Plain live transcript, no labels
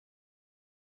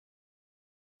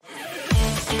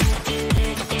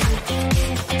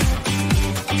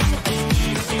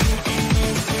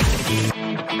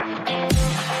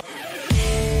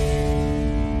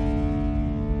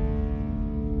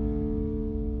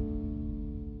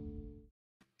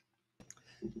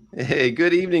Hey,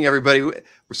 good evening, everybody. We're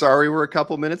sorry we're a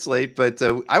couple minutes late, but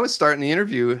I was starting the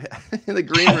interview in the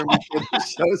green room before the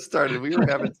show started. We were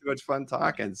having too much fun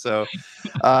talking. So,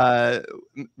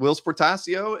 Whilce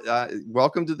Portacio,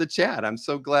 welcome to the chat. I'm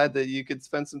so glad that you could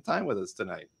spend some time with us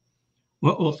tonight.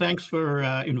 Well, thanks for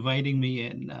inviting me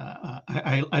in.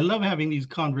 I love having these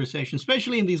conversations,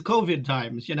 especially in these COVID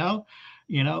times.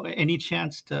 Any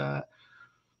chance to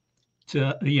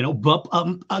bump up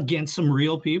against some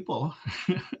real people.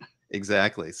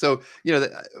 Exactly. So,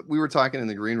 we were talking in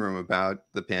the green room about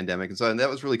the pandemic. And that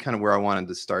was really kind of where I wanted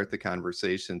to start the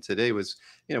conversation today was,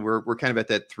 we're kind of at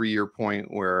that 3-year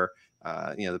point where,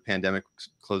 the pandemic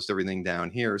closed everything down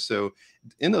here. So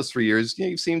in those 3 years,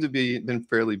 you seem to been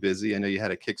fairly busy. I know you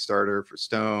had a Kickstarter for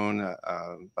Stone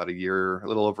about a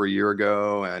little over a year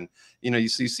ago. And, you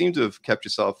seem to have kept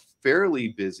yourself fairly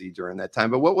busy during that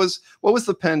time. But what was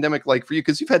the pandemic like for you?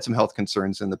 Because you've had some health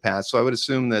concerns in the past. So I would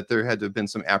assume that there had to have been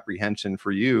some apprehension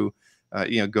for you,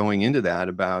 going into that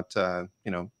about,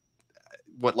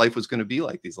 what life was going to be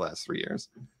like these last 3 years.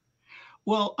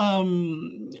 Well,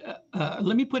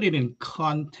 let me put it in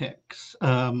context,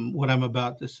 what I'm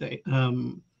about to say.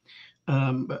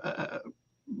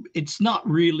 It's not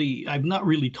really, I've not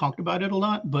really talked about it a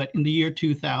lot, but in the year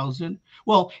 2000,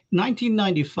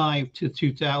 1995 to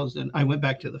 2000, I went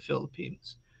back to the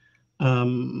Philippines.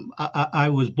 I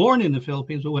was born in the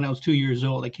Philippines, but when I was 2 years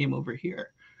old, I came over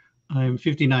here. I'm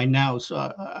 59 now,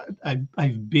 so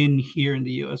I've been here in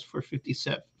the U.S. for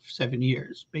 57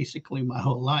 years, basically my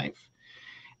whole life.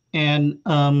 And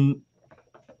I've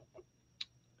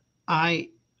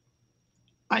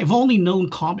only known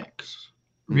comics,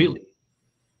 really,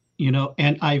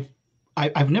 and I've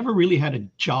never really had a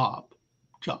job.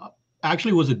 I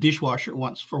actually was a dishwasher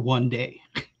once for one day.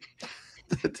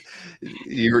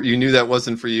 You knew that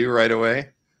wasn't for you right away?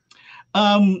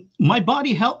 My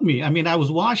body helped me. I mean, I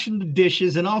was washing the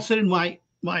dishes, and all of a sudden my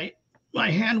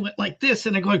hand went like this,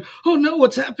 and I'm going, oh no,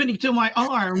 what's happening to my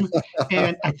arm?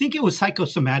 And I think it was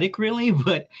psychosomatic, really,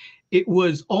 but it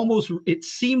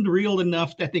seemed real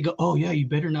enough that they go, oh yeah, you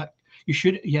better not, you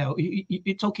should, yeah,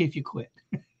 it's okay if you quit.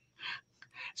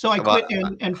 So I quit,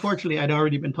 and fortunately, I'd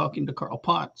already been talking to Karl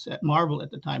Potts at Marvel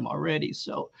at the time already.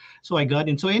 So I got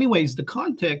in. So anyways, the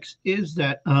context is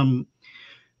that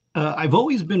I've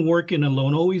always been working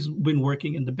alone, always been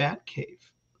working in the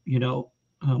Batcave,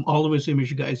 all of his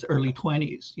Image guys, early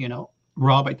 20s,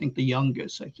 Rob, I think the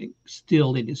youngest, I think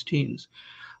still in his teens.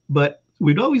 But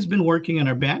we'd always been working in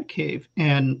our Batcave.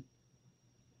 And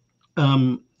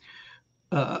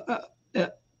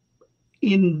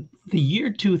in the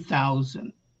year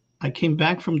 2000, I came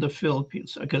back from the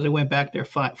Philippines because I went back there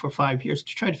for 5 years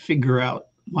to try to figure out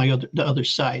the other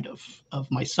side of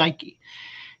my psyche.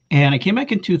 And I came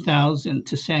back in 2000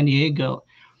 to San Diego,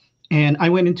 and I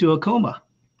went into a coma.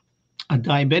 A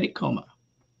diabetic coma.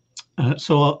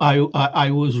 So I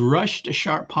was rushed to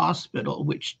Sharp Hospital,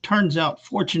 which turns out,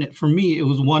 fortunate for me, it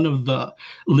was one of the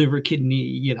liver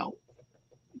kidney,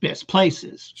 best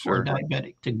places for a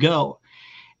diabetic to go.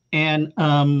 And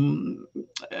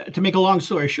to make a long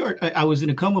story short, I was in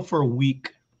a coma for a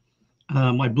week.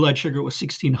 My blood sugar was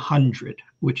 1600,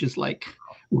 which is like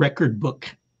record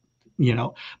book,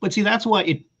 But see, that's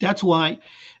why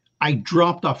I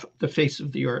dropped off the face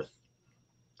of the earth.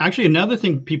 Actually, another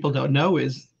thing people don't know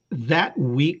is that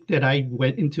week that I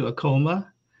went into a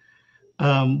coma,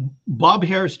 Bob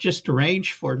Harris just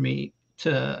arranged for me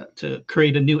to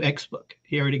create a new X book.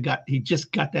 He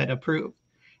just got that approved.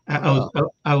 Wow.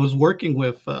 I was working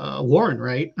with Warren,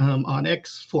 right, on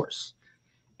X Force,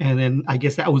 and then I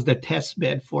guess that was the test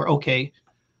bed for, okay,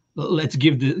 let's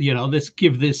give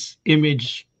this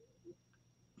Image,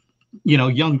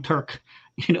 young Turk,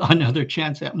 another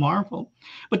chance at Marvel.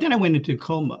 But then I went into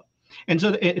coma. And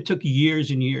so it took years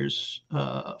and years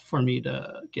for me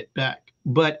to get back.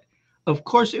 But of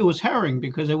course, it was harrowing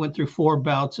because I went through 4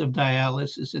 bouts of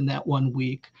dialysis in that 1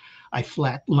 week. I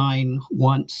flatlined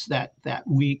once that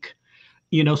week,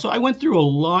 so I went through a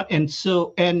lot. And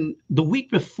the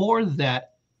week before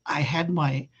that, I had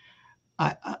my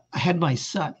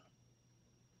son,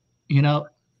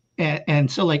 And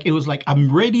so it was like,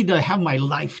 I'm ready to have my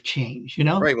life change,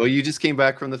 Right. Well, you just came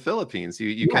back from the Philippines.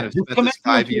 You kind of spent this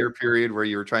 5-year period where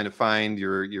you were trying to find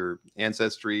your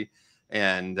ancestry,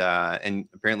 and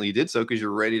apparently you did so because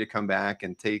you're ready to come back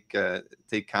and take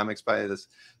comics by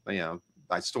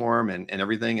storm and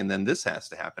everything. And then this has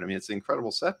to happen. I mean, it's an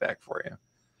incredible setback for you.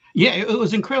 Yeah, it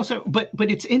was incredible. But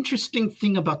it's interesting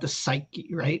thing about the psyche,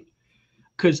 right?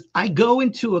 Because I go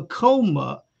into a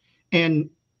coma and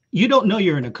you don't know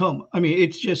you're in a coma. I mean,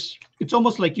 it's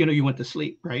almost like, you went to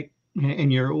sleep, right? And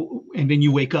then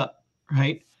you wake up,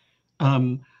 right?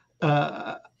 Um,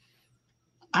 uh,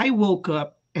 I woke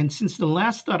up, and since the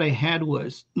last thought I had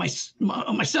was my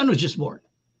son was just born,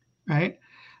 right?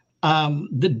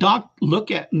 The doc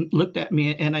looked at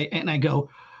me, and I go,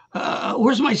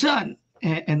 "Where's my son?"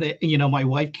 And my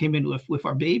wife came in with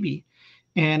our baby,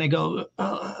 and I go,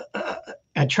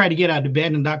 I try to get out of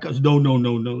bed, and doc goes, "No, no,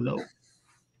 no, no, no."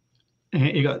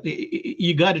 And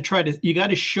you got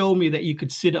to show me that you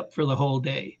could sit up for the whole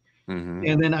day. Mm-hmm.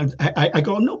 And then I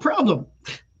go, "No problem."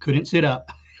 Couldn't sit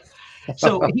up.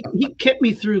 So he kept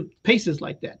me through paces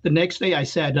like that. The next day I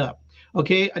sat up.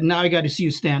 Okay, now I got to see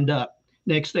you stand up.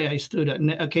 Next day I stood up.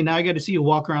 Okay, now I got to see you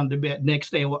walk around the bed.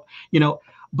 Next day,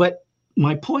 But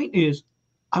my point is,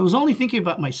 I was only thinking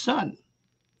about my son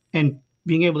and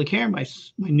being able to carry my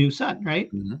new son,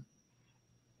 right? Mm-hmm.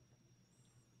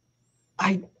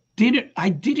 I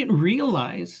didn't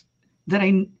realize that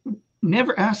I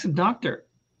never asked the doctor,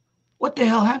 "What the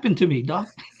hell happened to me,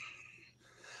 doc?"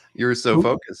 You were so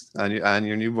focused on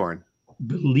your newborn.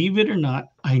 Believe it or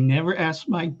not, I never asked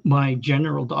my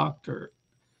general doctor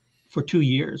for 2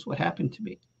 years what happened to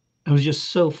me. I was just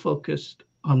so focused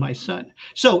on my son.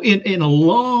 So in a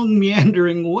long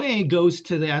meandering way goes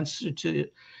to the answer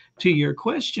to your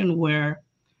question, where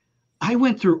I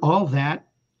went through all that,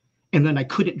 and then I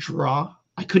couldn't draw.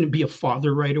 I couldn't be a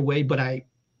father right away, but I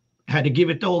had to give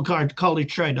it the old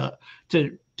college try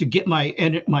to get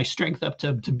my strength up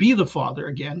to be the father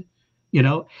again,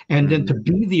 and then to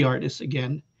be the artist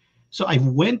again. So I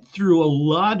went through a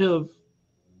lot of,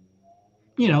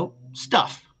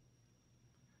 stuff.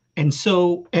 And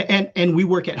so, and we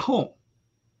work at home,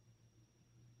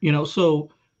 so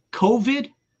COVID,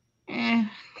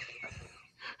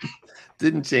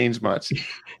 Didn't change much.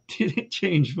 didn't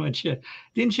change much.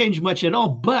 Didn't change much at all.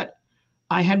 But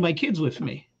I had my kids with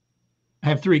me. I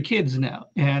have 3 kids now,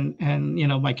 and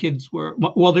my kids they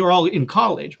were all in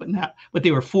college, but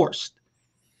they were forced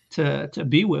to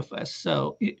be with us.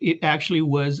 So it actually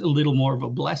was a little more of a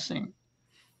blessing,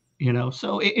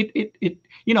 So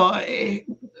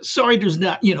sorry, there's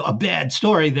not a bad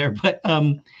story there, but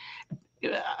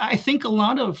I think a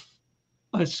lot of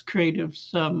us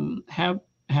creatives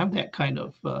have that kind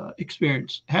of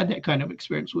experience, had that kind of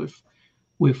experience with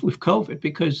COVID,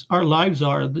 because our lives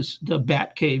are the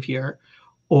bat cave here,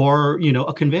 or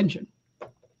a convention.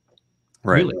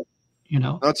 Right. Really,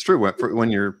 That's true.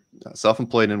 When you're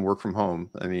self-employed and work from home,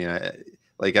 I mean, I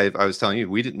was telling you,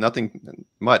 nothing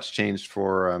much changed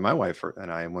for my wife and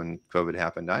I when COVID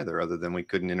happened either, other than we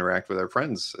couldn't interact with our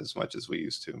friends as much as we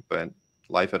used to. But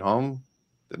life at home,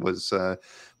 it was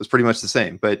pretty much the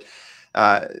same. But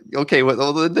okay,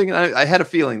 well, the thing, I had a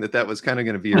feeling that was kind of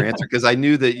going to be your answer, because I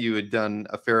knew that you had done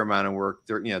a fair amount of work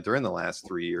during the last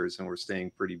 3 years and were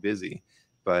staying pretty busy.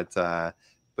 But I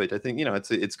think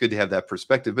it's good to have that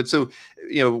perspective. But so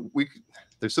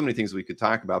there's so many things we could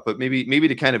talk about, but maybe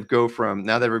to kind of go from,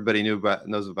 now that everybody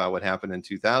knows about what happened in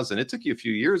 2000, it took you a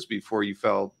few years before you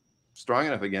felt strong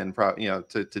enough again,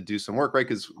 to do some work, right?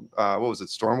 Because what was it?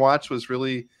 Stormwatch was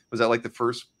that like the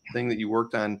first thing that you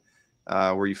worked on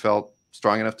where you felt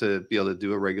strong enough to be able to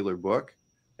do a regular book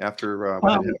after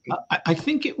what had happened? I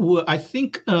think it was. I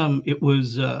think it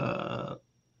was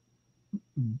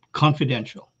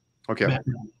confidential. Okay.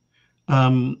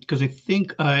 Because I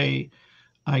think I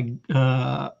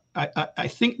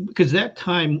think because that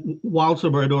time Whilce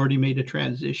had already made a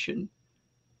transition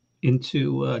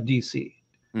into DC.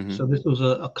 Mm-hmm. So this was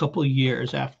a couple of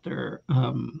years after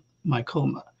my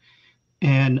coma.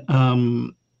 And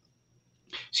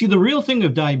see, the real thing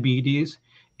of diabetes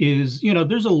is,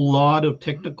 there's a lot of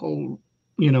technical,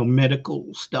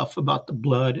 medical stuff about the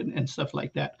blood and stuff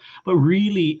like that. But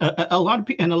really, a lot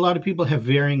of people have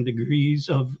varying degrees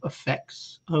of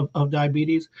effects of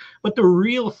diabetes. But the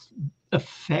real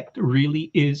effect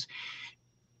really is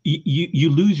you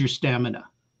lose your stamina.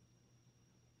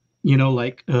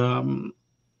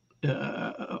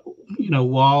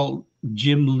 While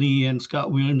Jim Lee and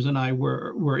Scott Williams and I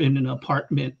were in an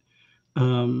apartment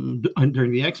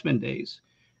during the X-Men days,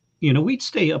 we'd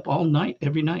stay up all night,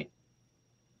 every night.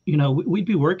 We'd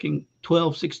be working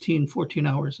 12, 16, 14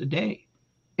 hours a day,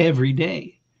 every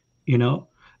day,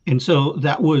 and so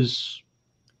that was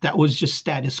just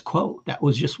status quo. That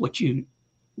was just what you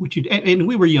and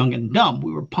we were young and dumb.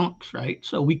 We were punks, right?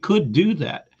 So we could do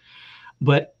that.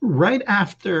 But right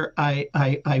after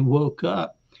I woke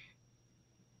up,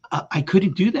 I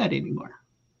couldn't do that anymore.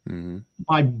 Mm-hmm.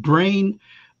 My brain,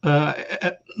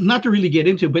 not to really get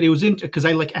into it, but it was because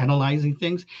I like analyzing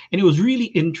things, and it was really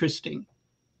interesting.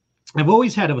 I've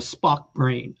always had a Spock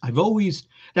brain.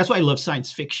 That's why I love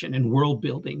science fiction and world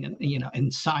building and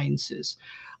and sciences.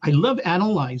 I love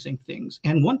analyzing things.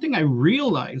 And one thing I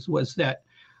realized was that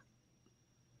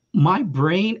my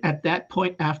brain at that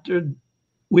point,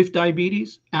 with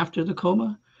diabetes, after the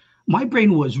coma, my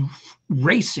brain was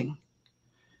racing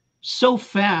so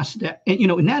fast that, and,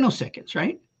 nanoseconds,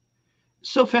 right?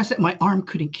 So fast that my arm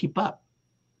couldn't keep up.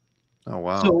 Oh,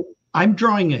 wow. So I'm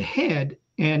drawing ahead,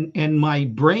 and my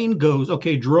brain goes,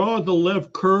 okay, draw the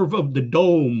left curve of the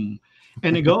dome.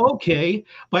 And I go, okay.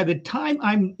 By the time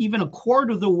I'm even a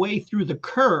quarter of the way through the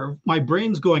curve, my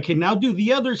brain's going, okay, now do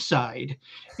the other side.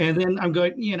 And then I'm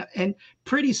going, and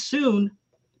pretty soon,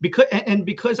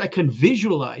 because I can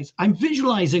visualize, I'm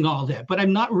visualizing all that, but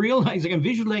I'm not realizing I'm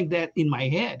visualizing that in my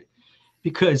head.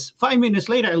 Because 5 minutes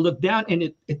later, I look down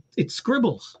and it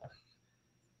scribbles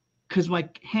because my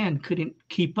hand couldn't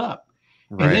keep up.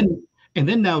 Right. And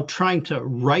then now trying to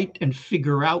write and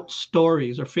figure out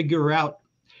stories or figure out,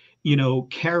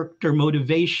 character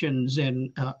motivations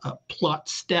and plot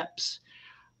steps.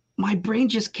 My brain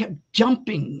just kept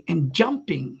jumping and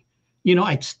jumping.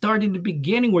 I'd start in the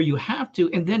beginning where you have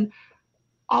to, and then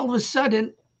all of a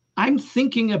sudden I'm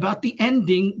thinking about the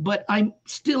ending, but I'm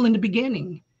still in the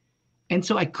beginning. And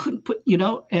so I couldn't put,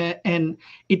 and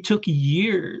it took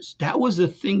years. That was the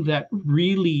thing that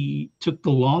really took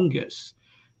the longest,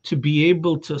 to be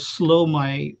able to slow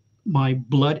my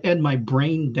blood and my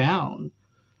brain down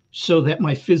so that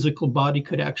my physical body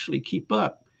could actually keep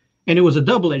up. And it was a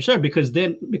double-edged sword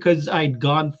because I'd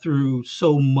gone through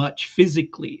so much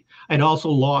physically, I'd also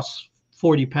lost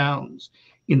 40 pounds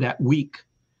in that week.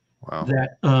 Wow.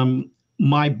 That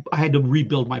I had to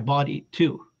rebuild my body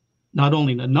too. Not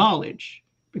only the knowledge,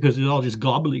 because it's all just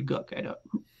gobbledygook, I had to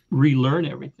relearn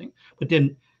everything, but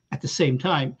then at the same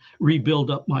time,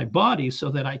 rebuild up my body so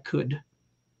that I could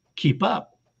keep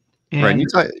up. And right.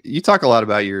 And you talk a lot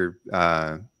about your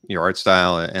art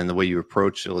style and the way you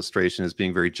approach illustration as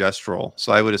being very gestural.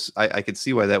 So I could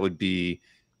see why that would be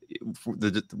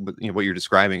what you're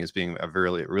describing as being a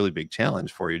really big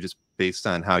challenge for you, just based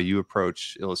on how you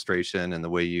approach illustration and the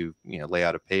way you lay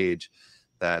out a page.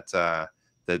 That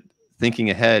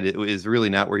thinking ahead is really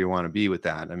not where you want to be with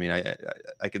that. I mean,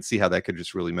 I could see how that could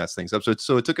just really mess things up.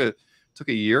 So it took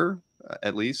a year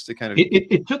at least to kind of.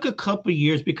 It took a couple of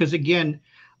years because, again,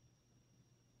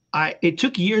 it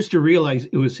took years to realize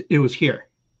it was here.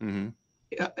 Mm-hmm.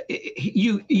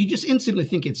 You just instantly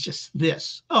think it's just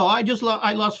this. Oh,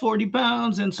 I lost 40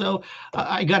 pounds, and so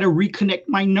I got to reconnect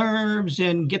my nerves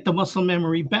and get the muscle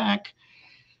memory back.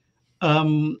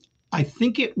 I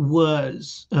think it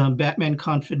was Batman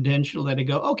Confidential that I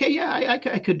go, okay, yeah,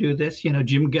 I could do this.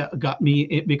 Jim got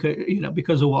me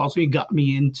because of Whilce, he got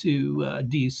me into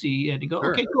DC, and he go,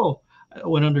 Sure. Okay, cool. I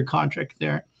went under contract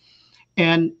there,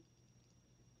 and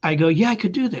I go, yeah, I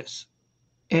could do this.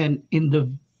 And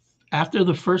after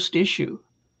the first issue,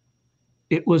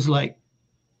 it was like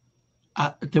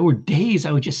there were days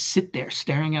I would just sit there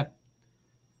staring at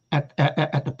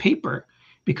the paper,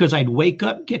 because I'd wake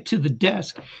up, get to the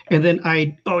desk, and then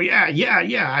I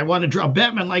want to draw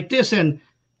Batman like this, and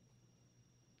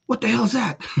what the hell is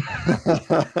that?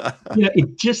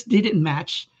 It just didn't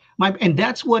match and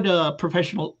that's what a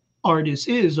professional artist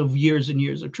is, of years and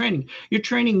years of training. You're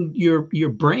training your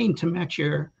brain to match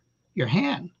your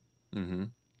hand. Mm-hmm.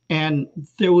 And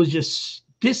there was just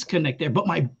disconnect there, but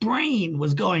my brain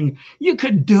was going, you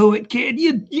could do it, kid.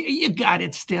 You got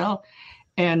it still.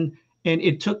 And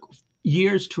it took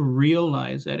years to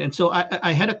realize that. And so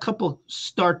I had a couple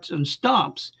starts and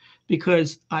stops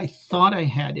because I thought I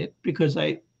had it, because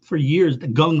for years, the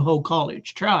gung-ho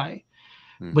college try,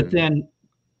 Mm-hmm. but then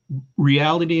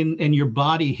reality and your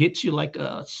body hits you like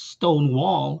a stone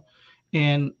wall,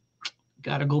 and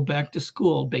got to go back to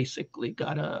school, basically.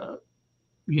 Got to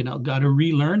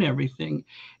relearn everything.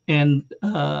 And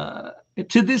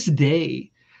to this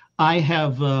day, I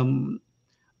have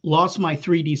lost my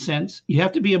 3D sense. You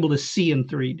have to be able to see in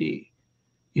 3D.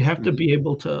 You have to be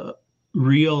able to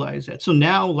realize that. So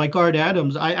now, like Art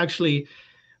Adams, I actually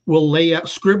will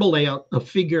scribble out a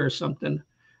figure or something,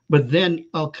 but then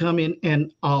I'll come in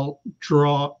and I'll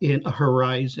draw in a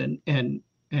horizon and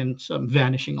some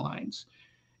vanishing lines,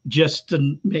 just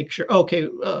to make sure, okay,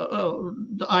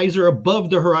 the eyes are above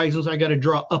the horizons. I got to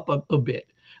draw up a bit.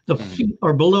 The feet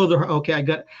are below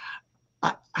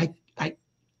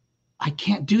I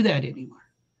can't do that anymore.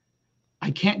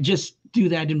 I can't just do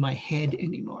that in my head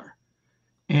anymore.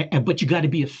 But you got to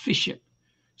be efficient.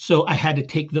 So I had to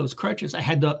take those crutches. I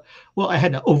had to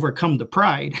overcome the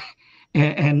pride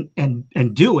and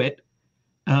do it.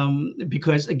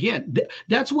 Because again,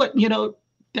 that's what,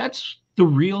 that's the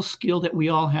real skill that we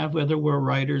all have, whether we're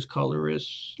writers,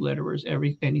 colorists, letterers,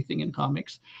 anything in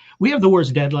comics. We have the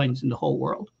worst deadlines in the whole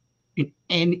world.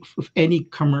 in any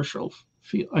commercial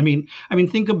field. I mean,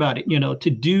 think about it. To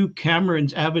do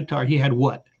Cameron's Avatar, he had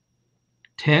what,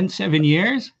 7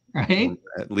 years, right?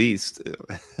 At least. It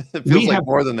We feels like have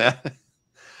more than that.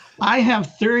 I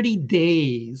have 30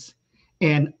 days,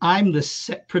 and I'm the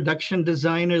set production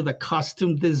designer, the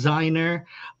costume designer.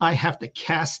 I have to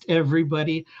cast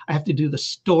everybody. I have to do the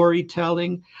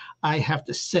storytelling. I have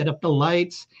to set up the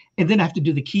lights, and then I have to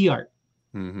do the key art,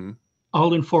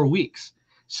 all in 4 weeks.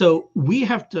 So we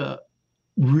have to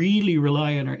really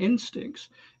rely on our instincts.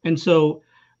 And so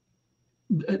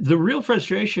the real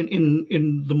frustration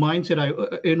in the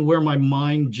mindset in where my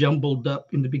mind jumbled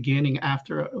up in the beginning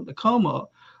after the coma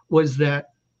was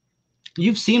that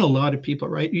you've seen a lot of people,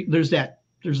 right? There's that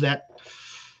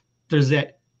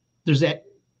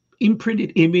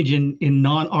imprinted image in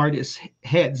non-artists'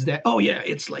 heads that, oh yeah,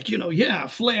 it's like,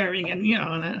 flaring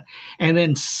and and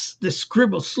then the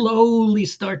scribble slowly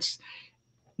starts.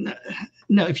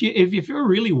 No, if you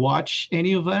really watch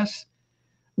any of us,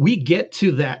 we get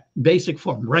to that basic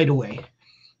form right away.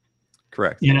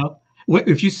 Correct.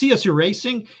 If you see us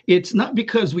erasing, it's not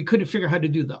because we couldn't figure out how to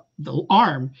do the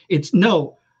arm. It's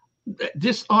the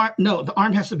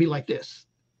arm has to be like this.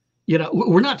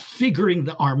 We're not figuring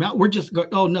the arm out. We're just going,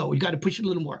 oh no, we got to push it a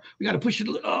little more. We got to push it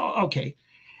a little. Oh, okay.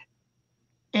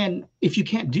 And if you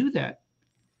can't do that,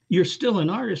 you're still an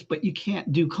artist, but you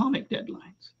can't do comic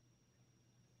deadlines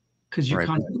because you're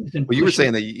constantly. Well, you were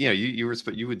saying that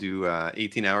you would do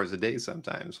 18 hours a day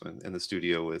sometimes when in the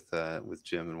studio with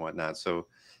Jim and whatnot. So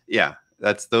yeah,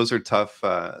 those are tough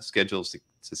schedules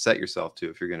to set yourself to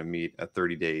if you're going to meet a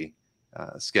 30-day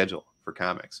schedule for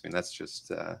comics. I mean, that's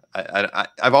just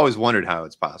I've always wondered how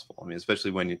it's possible. I mean,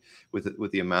 especially when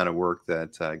with the amount of work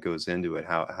that goes into it,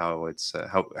 how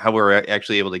we're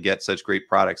actually able to get such great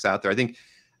products out there. I think,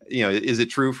 is it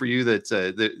true for you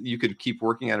that you could keep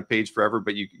working on a page forever,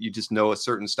 but you just know a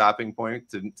certain stopping point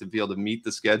to be able to meet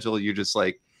the schedule? You're just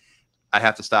like, I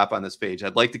have to stop on this page.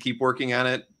 I'd like to keep working on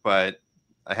it, but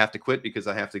I have to quit because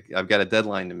I've got a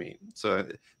deadline to meet. So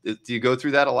do you go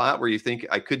through that a lot where you think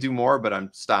I could do more, but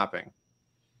I'm stopping?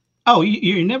 Oh,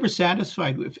 you're never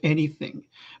satisfied with anything.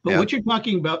 But what you're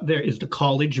talking about there is the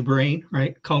college brain,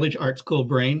 right? College art school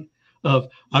brain of,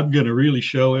 I'm going to really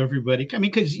show everybody. I mean,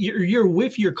 because you're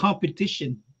with your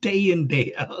competition day in,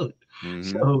 day out.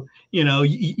 So,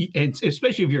 and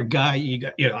especially if you're a guy, you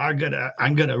got,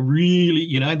 I'm going to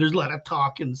really, and there's a lot of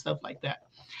talk and stuff like that.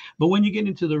 But when you get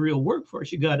into the real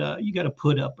workforce, you gotta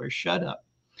put up or shut up.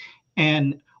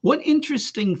 And one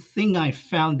interesting thing I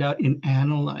found out in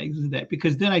analyzing that,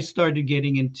 because then I started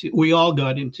we all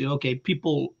got into, okay,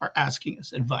 people are asking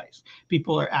us advice.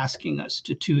 People are asking us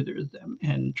to tutor them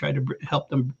and try to help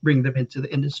them, bring them into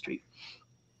the industry.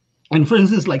 And for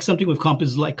instance, like something with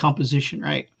composition,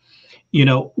 right?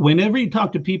 Whenever you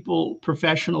talk to people,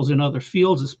 professionals in other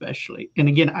fields, especially, and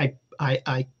again,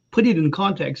 I put it in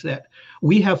context that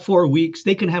we have 4 weeks,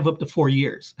 they can have up to 4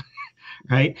 years,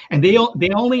 right? And they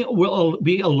only will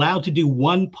be allowed to do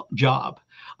one job.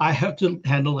 I have to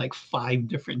handle like 5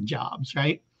 different jobs,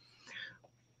 right?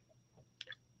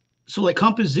 So like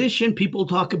composition, people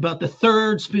talk about the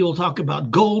thirds, people talk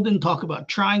about golden, talk about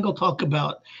triangle, talk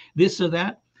about this or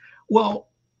that. Well,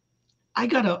 I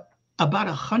got about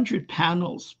 100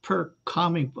 panels per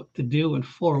comic book to do in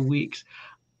 4 weeks.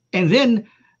 And then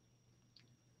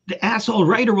the asshole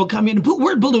writer will come in and put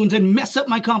word balloons and mess up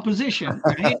my composition,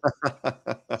 right?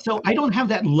 So I don't have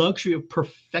that luxury of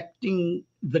perfecting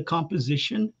the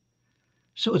composition.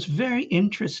 So it's very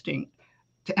interesting.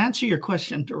 To answer your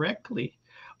question directly,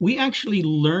 we actually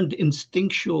learned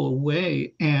instinctual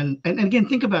way. And again,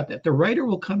 think about that. The writer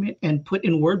will come in and put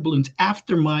in word balloons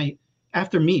after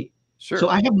me. Sure. So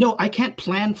I can't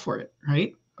plan for it,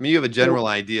 right? I mean, you have a general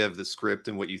idea of the script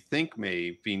and what you think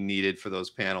may be needed for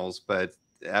those panels, but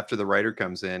after the writer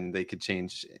comes in, they could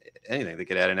change anything. They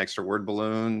could add an extra word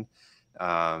balloon.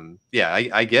 Yeah,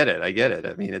 I get it.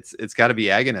 I mean, it's got to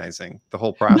be agonizing, the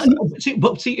whole process.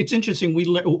 See, it's interesting.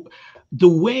 The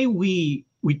way we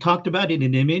talked about it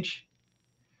in image,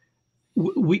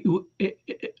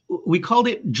 we called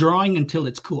it drawing until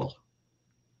it's cool.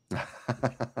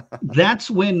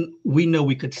 That's when we know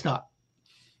we could stop,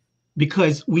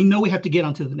 because we know we have to get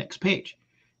onto the next page.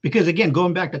 Because again,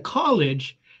 going back to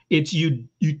college, it's you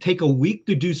take a week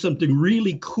to do something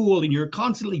really cool and you're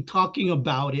constantly talking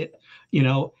about it,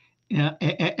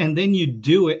 and then you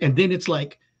do it. And then it's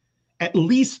like at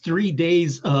least 3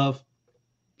 days of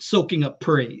soaking up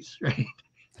praise, right?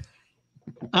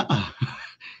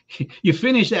 You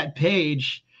finish that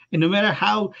page, and no matter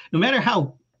how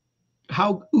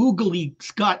oogly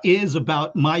Scott is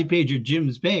about my page or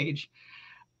Jim's page,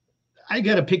 I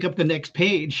got to pick up the next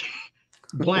page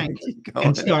blank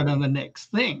and start on the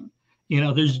next thing.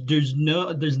 There's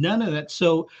none of that.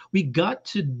 So we got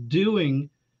to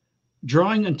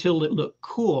drawing until it looked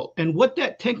cool. And what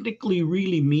that technically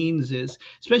really means is,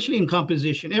 especially in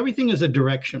composition, everything is a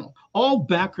directional. All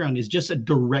background is just a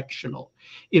directional.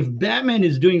 If Batman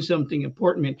is doing something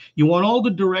important, you want all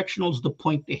the directionals to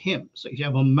point to him. So you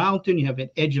have a mountain, you have an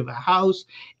edge of a house,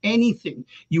 anything.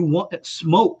 You want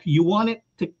smoke, you want it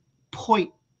to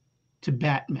point to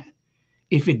Batman.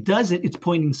 If it doesn't, it's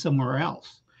pointing somewhere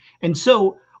else. And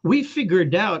so we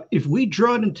figured out, if we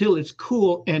draw it until it's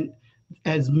cool, and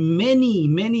as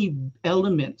many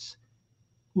elements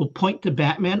will point to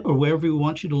Batman or wherever we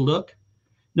want you to look,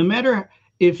 no matter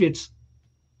if it's,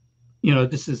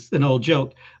 this is an old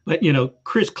joke, but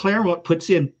Chris Claremont puts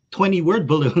in 20 word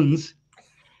balloons,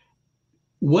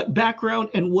 what background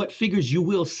and what figures you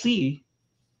will see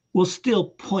will still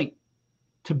point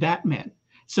to Batman.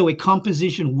 So a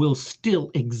composition will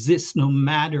still exist no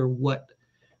matter what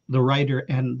the writer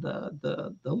and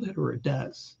the letterer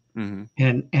does.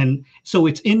 Mm-hmm. And so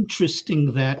it's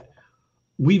interesting that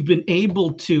we've been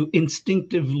able to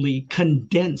instinctively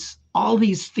condense all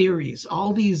these theories,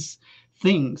 all these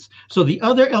things. So the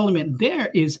other element there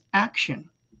is action.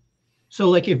 So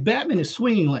like if Batman is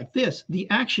swinging like this, the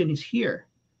action is here.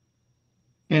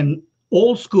 And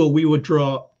old school, we would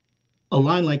draw a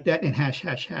line like that and hash,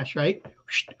 right?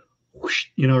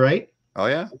 Right? Oh,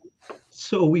 yeah.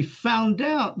 So we found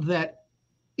out that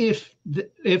if the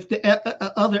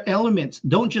other elements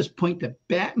don't just point to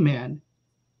Batman,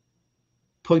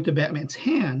 point to Batman's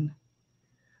hand,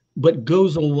 but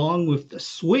goes along with the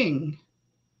swing,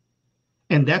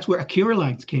 and that's where Akira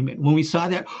lines came in. When we saw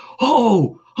that,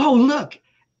 oh, look,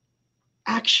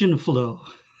 action flow.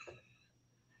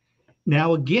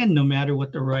 Now, again, no matter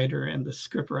what the writer and the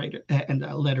script writer and the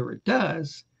letterer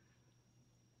does,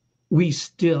 we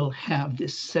still have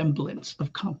this semblance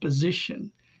of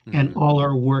composition. And all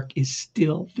our work is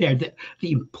still there,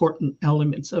 the important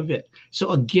elements of it.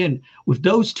 So again, with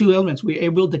those two elements, we're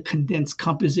able to condense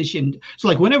composition. So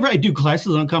like whenever I do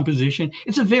classes on composition,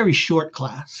 it's a very short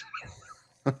class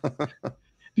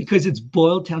because it's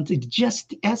boiled down to just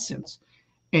the essence.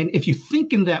 And if you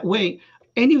think in that way,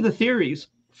 any of the theories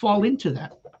fall into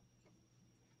that.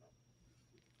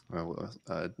 Well,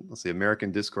 let's see.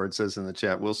 American Discord says in the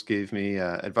chat, Whilce gave me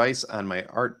advice on my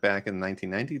art back in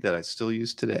 1990 that I still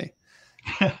use today.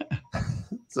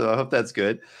 So I hope that's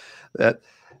good. But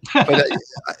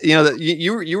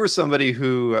you were somebody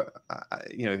who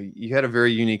you had a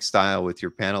very unique style with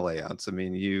your panel layouts. I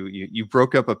mean, you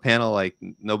broke up a panel like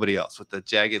nobody else with the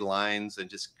jagged lines and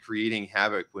just creating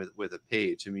havoc with a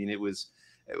page. I mean, it was.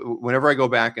 Whenever I go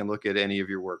back and look at any of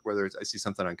your work, whether it's I see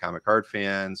something on Comic Card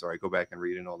Fans or I go back and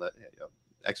read an old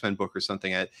X-Men book or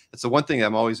something, it's the one thing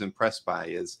I'm always impressed by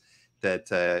is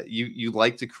that you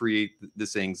like to create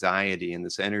this anxiety and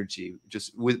this energy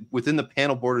just within the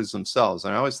panel borders themselves.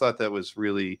 And I always thought that was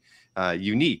really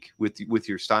unique with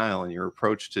your style and your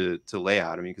approach to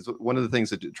layout. I mean, because one of the things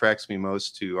that attracts me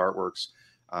most to artworks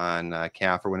on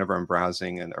CAF or whenever I'm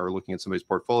browsing or looking at somebody's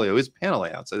portfolio is panel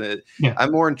layouts. And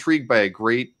I'm more intrigued by a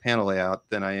great panel layout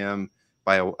than I am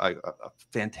by a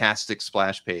fantastic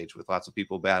splash page with lots of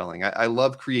people battling. I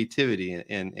love creativity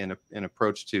and an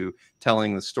approach to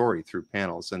telling the story through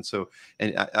panels. And so,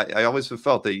 and I always have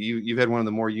felt that you've had one of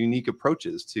the more unique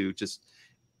approaches to just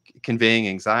conveying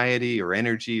anxiety or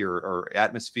energy or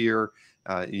atmosphere,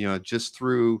 just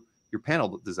through your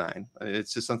panel design.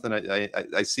 It's just something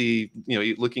I see,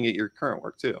 looking at your current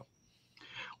work too.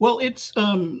 Well,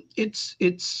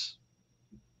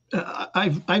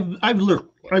 I've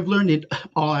learned in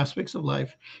all aspects of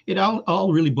life. It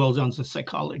all really boils down to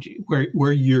psychology,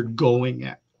 where you're going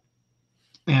at.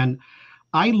 And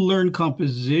I learned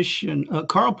composition.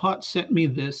 Karl Potts sent me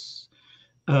these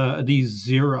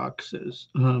Xeroxes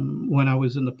when I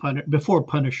was in before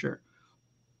Punisher,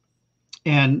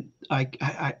 and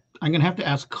I'm gonna have to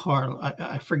ask Karl.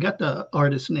 I forgot the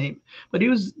artist's name, but he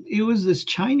was this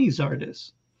Chinese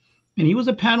artist, and he was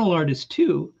a panel artist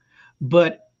too.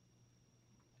 But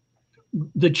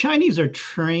the Chinese are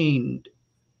trained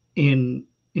in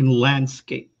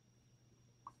landscape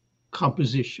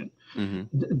composition. Mm-hmm.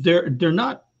 They're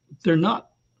not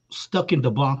stuck into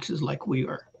boxes like we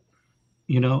are,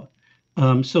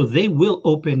 so they will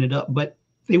open it up, but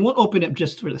they won't open it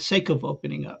just for the sake of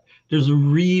opening up. There's a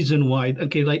reason why.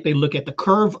 Okay, like they look at the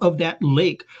curve of that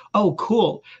lake. Oh,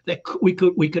 cool! That we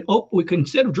could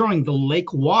instead of drawing the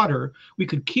lake water, we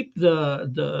could keep the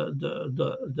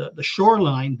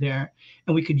shoreline there,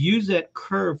 and we could use that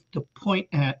curve to point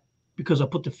at, because I'll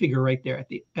put the figure right there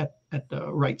at the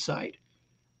right side.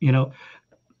 you know.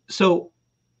 So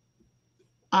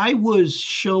I was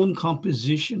shown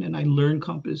composition and I learned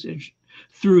composition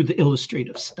through the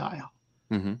illustrative style,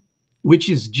 Mm-hmm. which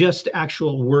is just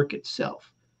actual work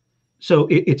itself. So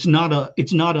it's not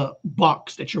a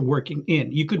box that you're working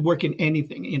in. You could work in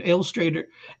anything. An illustrator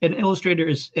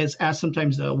is asked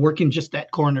sometimes to work in just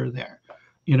that corner there,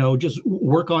 just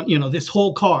work on, this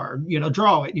whole car,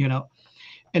 draw it,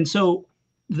 And so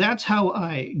that's how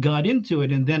I got into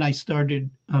it. And then I started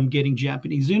getting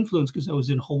Japanese influence because I was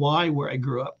in Hawaii where I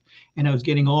grew up, and I was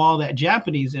getting all that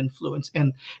Japanese influence.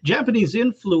 And Japanese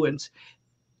influence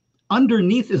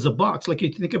underneath is a box. Like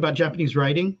you think about Japanese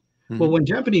writing. Mm-hmm. Well, when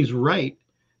Japanese write,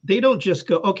 they don't just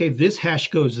go, okay, this hash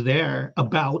goes there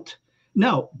about.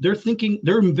 No, they're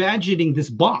imagining this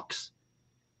box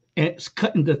and it's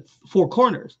cut into four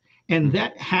corners. And Mm-hmm.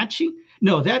 that hatching,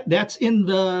 no, that's in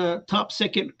the top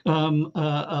second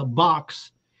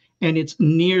box, and it's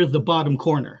near the bottom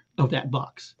corner of that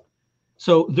box.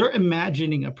 So they're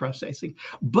imagining a processing.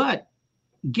 But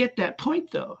get that point,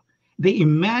 though. They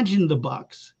imagine the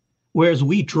box, whereas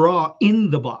we draw in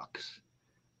the box.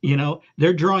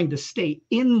 They're drawing to stay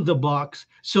in the box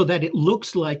so that it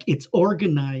looks like it's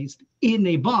organized in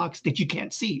a box that you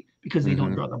can't see because they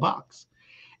don't draw the box.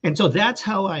 And so that's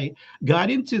how I got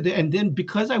into and then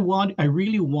because I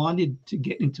really wanted to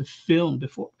get into film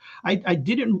before. I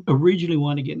didn't originally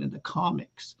want to get into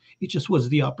comics. It just was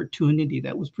the opportunity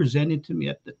that was presented to me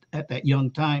at that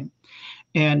young time.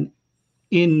 And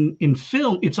in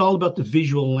film, it's all about the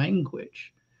visual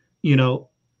language.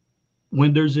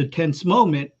 When there's a tense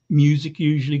moment, music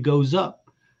usually goes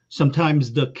up.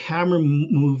 Sometimes the camera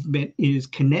movement is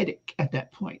kinetic at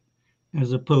that point,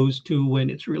 as opposed to when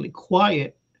it's really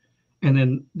quiet and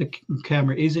then the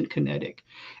camera isn't kinetic.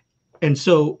 And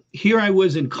so here I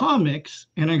was in comics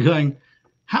and I'm going,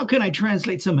 how can I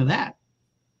translate some of that?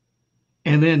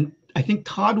 And then I think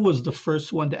Todd was the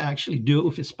first one to actually do it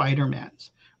with his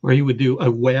Spider-Mans, where he would do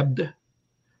a webbed,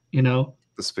 The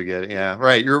spaghetti. Yeah,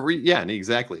 right. Yeah,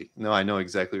 exactly. No, I know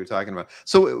exactly what you're talking about.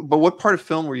 So, but what part of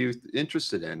film were you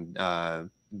interested in?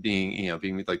 Being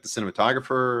like the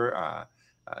cinematographer,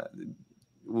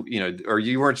 or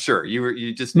you weren't sure?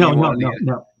 You just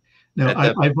No.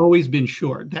 I've always been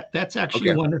sure that's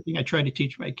actually one thing I try to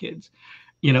teach my kids.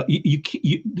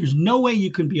 There's no way you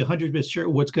can be 100% sure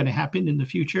what's going to happen in the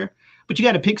future, but you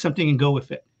got to pick something and go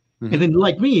with it. Mm-hmm. And then,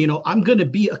 like me, I'm going to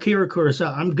be Akira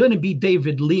Kurosawa. I'm going to be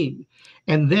David Lean,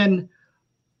 and then,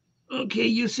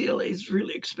 okay, UCLA is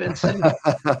really expensive.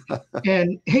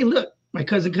 And hey, look, my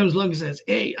cousin comes along and says,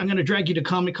 "Hey, I'm going to drag you to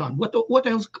Comic-Con." What the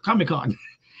hell's Comic-Con?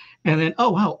 And then,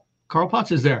 oh, wow, Carl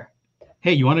Potts is there.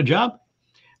 Hey, you want a job?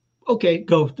 Okay,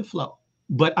 go with the flow.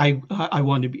 But I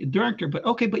want to be a director. But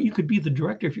okay, but you could be the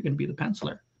director if you're going to be the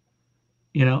penciler.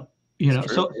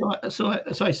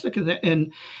 So I stuck at that.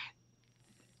 And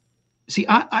see,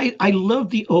 I love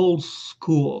the old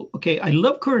school. Okay, I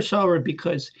love Kurosawa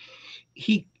because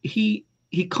he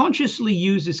consciously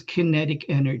uses kinetic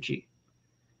energy.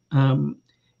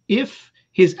 If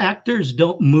his actors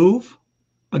don't move,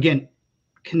 again,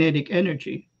 kinetic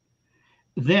energy,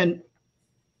 then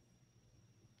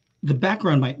the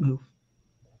background might move.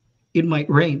 It might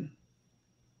rain.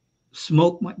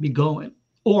 Smoke might be going,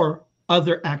 or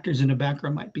other actors in the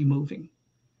background might be moving.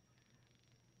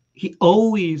 He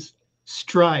always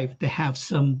strived to have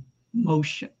some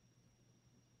motion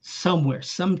somewhere,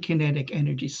 some kinetic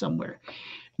energy somewhere.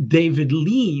 David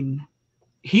Lean,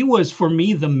 he was for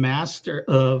me the master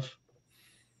of,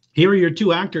 here are your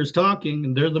two actors talking,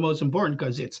 and they're the most important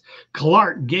because it's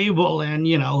Clark Gable and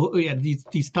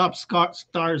these top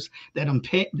stars that I'm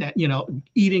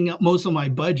eating up most of my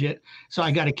budget. So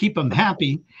I got to keep them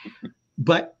happy,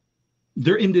 but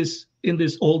they're in this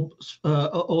old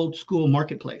school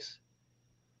marketplace,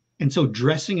 and so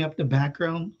dressing up the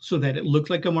background so that it looks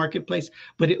like a marketplace,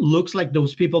 but it looks like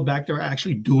those people back there are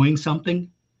actually doing something.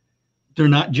 They're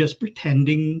not just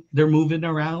pretending they're moving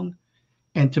around.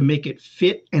 And to make it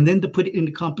fit, and then to put it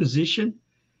into composition,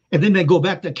 and then they go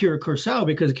back to Akira Kurosawa,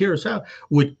 because Kurosawa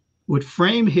would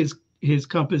frame his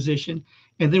composition,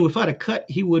 and then without a cut,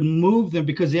 he would move them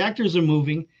because the actors are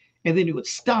moving, and then he would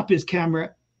stop his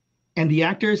camera, and the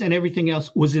actors and everything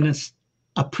else was in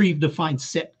a predefined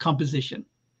set composition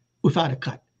without a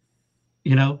cut.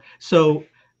 So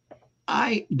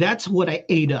that's what I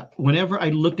ate up whenever I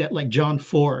looked at like John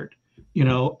Ford,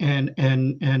 and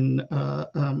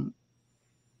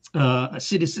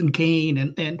Citizen Kane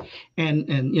and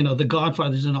the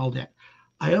Godfathers and all that.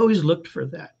 I always looked for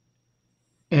that.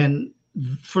 And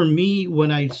for me,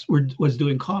 when I was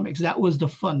doing comics, that was the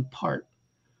fun part,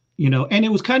 And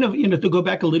it was kind of, to go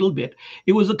back a little bit,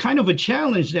 it was a kind of a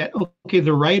challenge that, okay,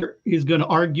 the writer is going to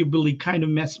arguably kind of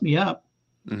mess me up.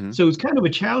 Mm-hmm. So it was kind of a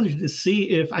challenge to see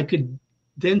if I could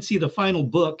then see the final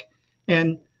book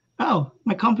and, oh,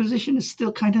 my composition is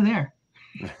still kind of there.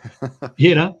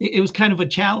 It was kind of a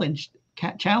challenge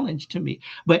to me.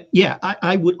 But yeah,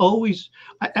 I would always,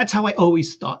 that's how I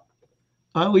always thought.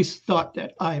 I always thought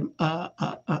that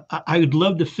I would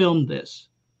love to film this,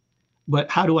 but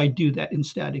how do I do that in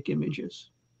static images?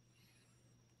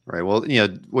 Right. Well,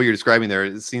 what you're describing there,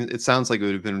 it sounds like it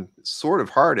would have been sort of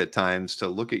hard at times to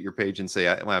look at your page and say,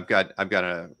 well, I've got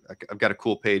a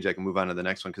cool page. I can move on to the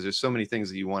next one, because there's so many things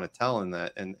that you want to tell in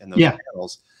that and those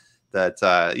panels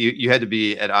that you had to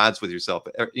be at odds with yourself,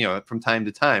 from time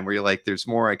to time, where you're like, there's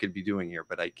more I could be doing here,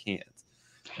 but I can't.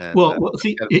 And, well,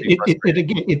 see,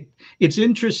 it's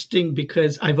interesting,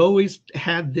 because I've always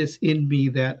had this in me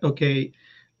that, okay,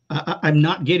 I'm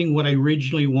not getting what I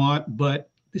originally want, but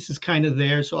this is kind of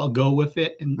there, so I'll go with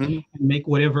it and make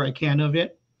whatever I can of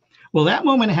it. Well, that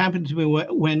moment happened to me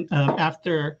when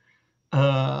after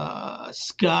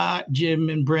Scott, Jim,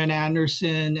 and Brent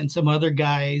Anderson and some other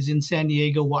guys in San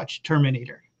Diego watched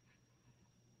Terminator.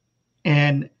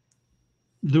 And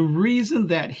the reason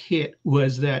that hit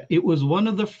was that it was one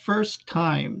of the first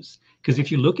times, because if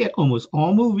you look at almost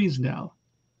all movies now,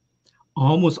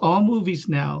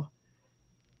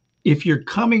 if you're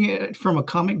coming at it from a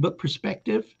comic book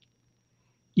perspective,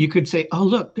 you could say, oh,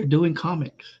 look, they're doing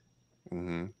comics.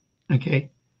 Mm-hmm.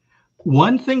 Okay.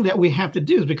 One thing that we have to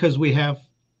do is, because we have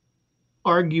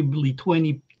arguably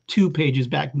 22 pages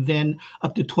back then,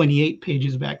 up to 28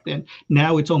 pages back then.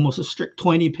 Now it's almost a strict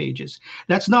 20 pages.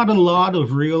 That's not a lot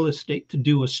of real estate to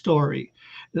do a story.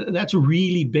 That's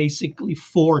really basically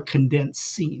 4 condensed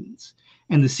scenes.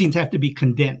 And the scenes have to be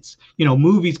condensed.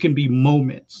 Movies can be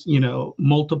moments,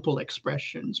 multiple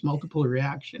expressions, multiple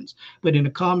reactions. But in a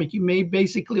comic, you may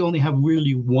basically only have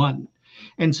really one.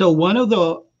 And so one of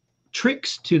the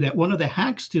tricks to that, one of the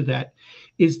hacks to that,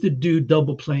 is to do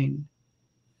double plane,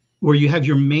 where you have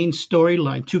your main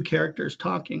storyline, 2 characters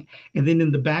talking. And then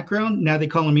in the background, now they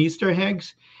call them Easter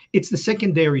eggs, it's the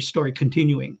secondary story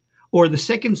continuing, or the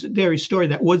secondary story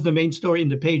that was the main story in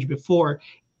the page before,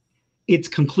 its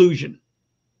conclusion.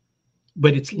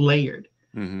 But it's layered.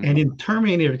 Mm-hmm. And in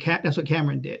Terminator, that's what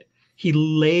Cameron did. He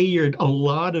layered a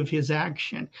lot of his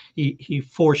action. He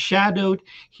foreshadowed,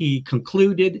 he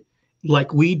concluded,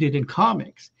 like we did in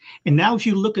comics. And now if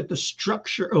you look at the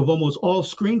structure of almost all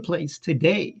screenplays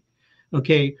today,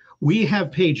 okay, we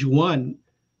have page 1,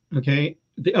 okay,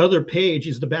 the other page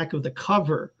is the back of the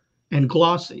cover and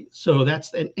glossy. So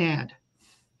that's an ad.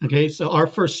 Okay, so our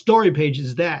first story page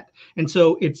is that. And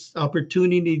so it's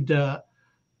opportunity to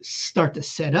start to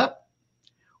set up,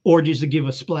 or just to give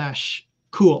a splash,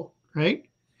 cool, right?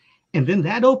 And then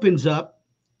that opens up,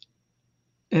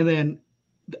 and then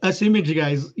us image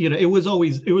guys, it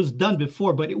was done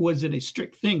before, but it wasn't a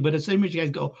strict thing. But us image guys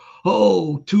go,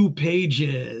 oh, 2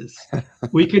 pages,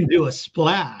 we can do a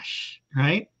splash,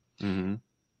 right? Mm-hmm.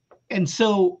 And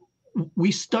so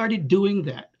we started doing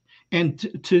that, and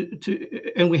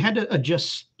and we had to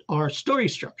adjust our story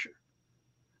structure.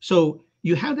 So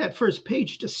you have that first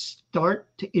page to start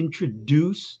to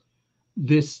introduce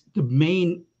the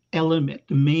main element,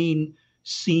 the main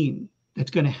scene that's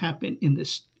going to happen in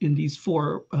these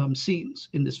 4 scenes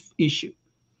in this issue.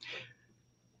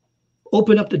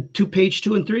 Open up the page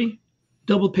 2 and 3,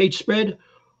 double page spread,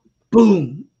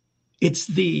 boom. It's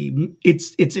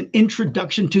an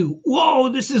introduction to,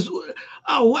 whoa,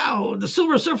 oh wow, the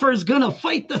Silver Surfer is gonna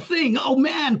fight the Thing. Oh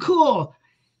man, cool.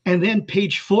 And then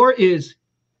page 4 is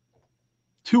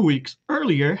 2 weeks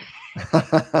earlier,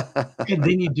 and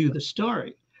then you do the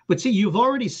story. But see, you've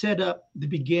already set up the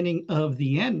beginning of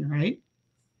the end, right?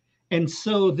 And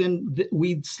so then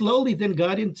we slowly then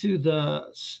got into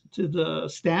the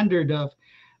standard of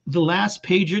the last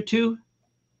page or 2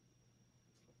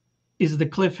 is the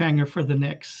cliffhanger for the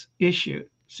next issue.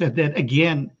 So that,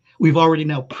 again, we've already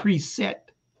now preset.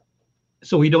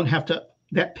 So we don't have to,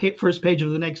 that first page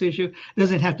of the next issue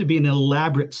doesn't have to be an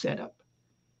elaborate setup.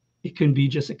 It can be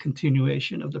just a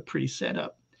continuation of the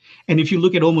pre-setup. And if you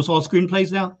look at almost all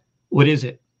screenplays now, what is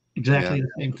it? Exactly the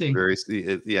same thing. It's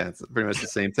pretty much the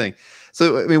same thing.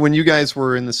 So, I mean, when you guys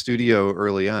were in the studio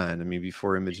early on, I mean,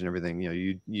 before Image and everything,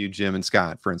 you, Jim and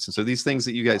Scott, for instance, so these things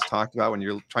that you guys talked about when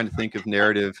you're trying to think of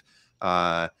narrative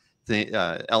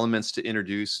elements to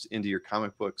introduce into your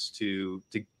comic books to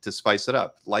spice it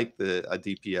up, like a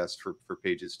DPS for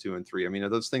pages 2 and 3. I mean, are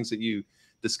those things that you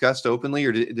discussed openly,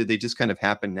 or did they just kind of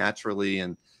happen naturally?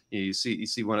 And you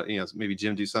see one, maybe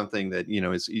Jim do something that,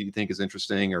 is, you think is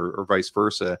interesting, or vice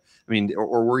versa. I mean,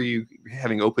 or were you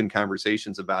having open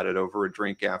conversations about it over a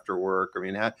drink after work? I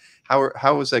mean,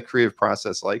 how was that creative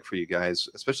process like for you guys,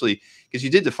 especially because you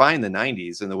did define the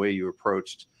 90s and the way you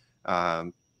approached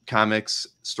comics,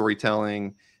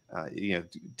 storytelling,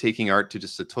 taking art to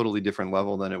just a totally different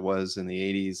level than it was in the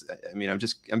 80s. I mean, I'm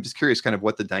just curious kind of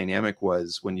what the dynamic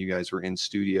was when you guys were in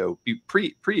studio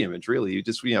pre-image, really. You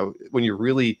just, when you're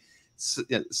really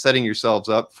setting yourselves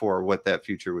up for what that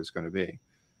future was going to be.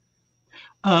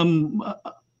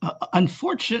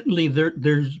 Unfortunately,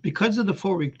 there's, because of the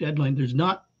 4-week deadline, there's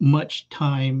not much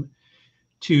time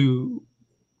to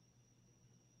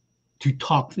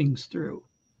talk things through.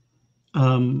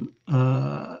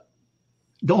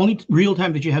 The only real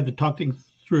time that you have to talk things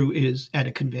through is at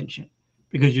a convention,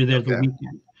 because you're there the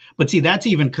weekend. But see, that's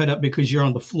even cut up because you're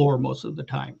on the floor most of the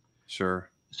time. Sure.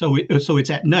 So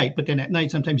it's at night, but then at night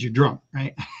sometimes you're drunk,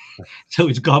 right? So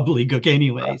it's gobbledygook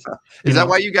anyways. Is that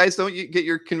why you guys don't get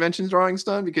your convention drawings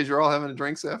done, because you're all having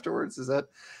drinks afterwards? Is that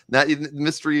not, the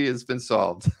mystery has been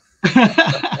solved?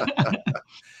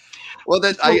 Well,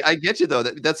 I get you though.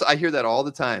 I hear that all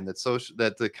the time.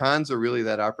 That the cons are really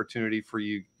that opportunity for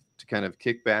you to kind of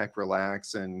kick back,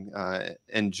 relax, and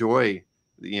enjoy,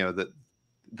 the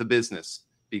business.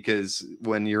 Because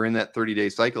when you're in that 30-day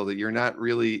cycle, that you're not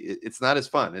really, it's not as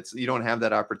fun. You don't have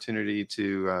that opportunity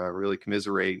to really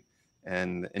commiserate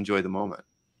and enjoy the moment.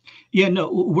 Yeah,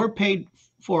 no, we're paid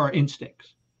for our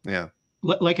instincts. Yeah.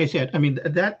 Like I said, I mean,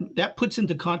 that puts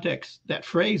into context that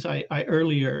phrase I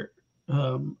earlier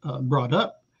brought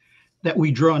up, that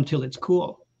we draw until it's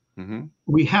cool. Mm-hmm.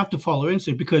 We have to follow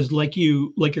instinct, because like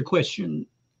your question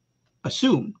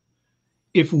assumed,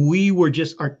 if we were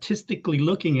just artistically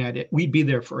looking at it, we'd be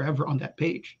there forever on that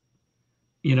page.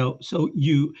 So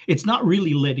it's not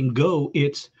really letting go.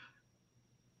 This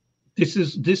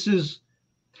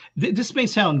may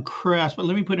sound crass, but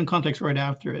let me put in context right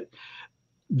after it.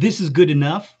 This is good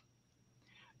enough.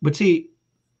 But see,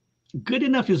 good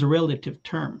enough is a relative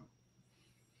term,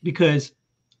 because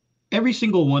every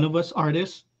single one of us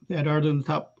artists that are in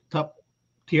the top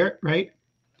tier, right?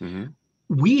 Mm-hmm.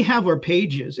 We have our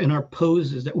pages and our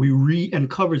poses that and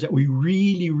covers that we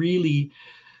really, really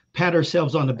pat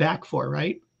ourselves on the back for,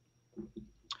 right?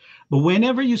 But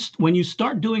when you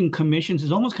start doing commissions,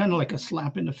 it's almost kind of like a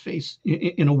slap in the face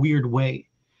in a weird way,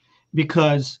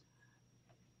 because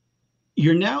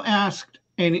you're now asked,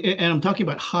 and I'm talking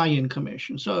about high-end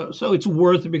commissions. So it's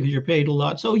worth it because you're paid a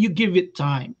lot. So you give it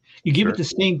time. You give it the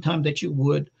same time that you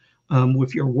would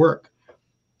with your work.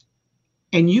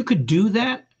 And you could do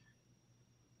that,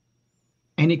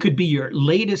 and it could be your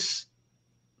latest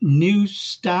new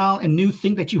style and new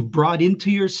thing that you've brought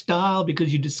into your style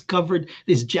because you discovered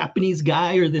this Japanese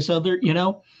guy or this other,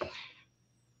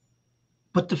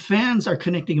 But the fans are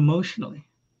connecting emotionally.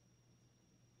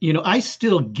 I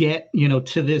still get,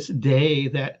 to this day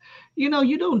that,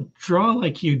 you don't draw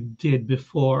like you did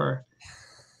before.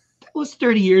 That was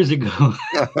 30 years ago.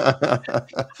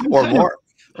 Or more,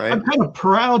 right? I'm kind of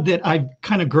proud that I've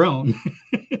kind of grown.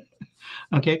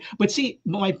 Okay. But see,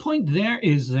 my point there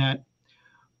is that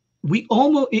we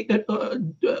found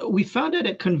out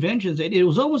at conventions that it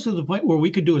was almost to the point where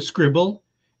we could do a scribble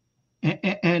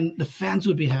and the fans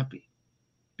would be happy,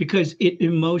 because it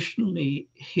emotionally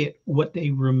hit what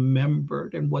they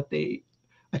remembered and what they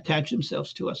attached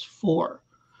themselves to us for.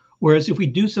 Whereas if we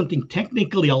do something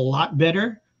technically a lot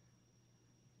better,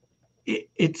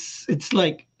 it's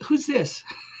like, who's this?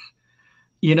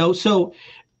 So,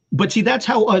 but see, that's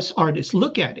how us artists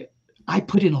look at it. I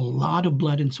put in a lot of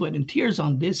blood and sweat and tears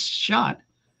on this shot.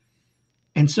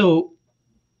 And so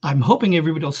I'm hoping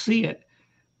everybody will see it,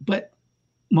 but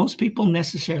most people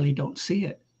necessarily don't see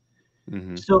it.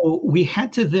 Mm-hmm. So we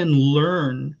had to then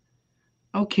learn,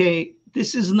 okay,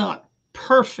 this is not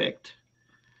perfect,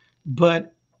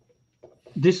 but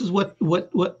this is what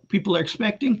people are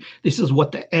expecting. This is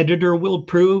what the editor will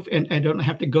approve, and I don't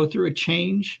have to go through a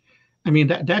change. I mean,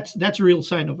 that's a real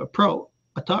sign of a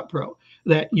top pro,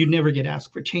 that you never get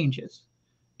asked for changes,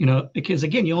 because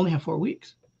again, you only have 4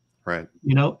 weeks. Right.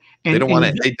 And they don't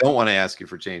want to ask you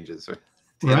for changes.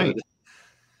 Right.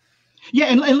 Yeah,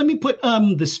 and let me put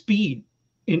the speed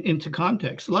into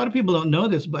context. A lot of people don't know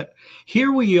this, but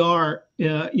here we are,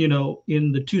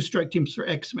 in the 2 strike teams for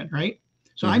X-Men, right?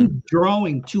 So mm-hmm. I'm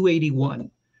drawing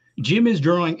 281. Jim is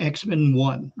drawing X-Men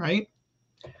 1, right?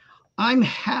 I'm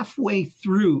halfway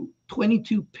through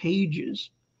 22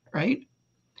 pages, right?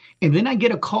 And then I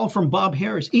get a call from Bob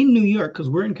Harris in New York, because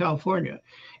we're in California.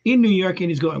 in New York, and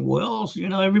he's going, well,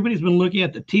 everybody's been looking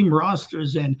at the team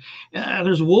rosters, and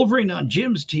there's Wolverine on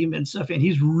Jim's team and stuff, and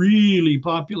he's really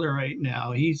popular right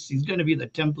now. He's going to be the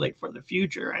template for the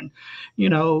future. And,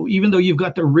 even though you've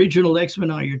got the original X-Men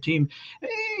on your team,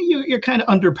 you're kind of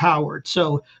underpowered.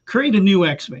 So create a new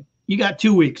X-Men. You got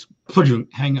 2 weeks.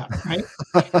 Hang up, right?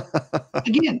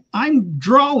 Again, I'm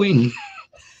drawing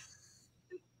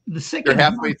the second. You're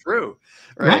halfway through,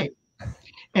 right?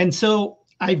 And so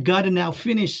I've got to now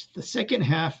finish the second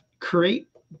half, create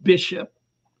Bishop,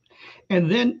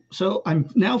 and then so I'm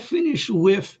now finished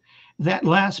with that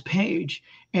last page,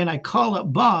 and I call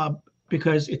up Bob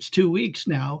because it's 2 weeks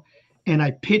now, and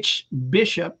I pitch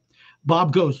Bishop.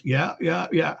 Bob goes, yeah,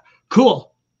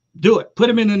 cool, do it, put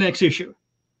him in the next issue.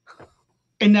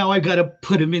 And now I've got to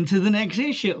put him into the next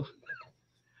issue.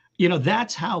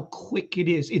 That's how quick it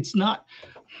is. It's not,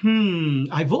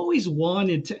 I've always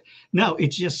wanted to. No,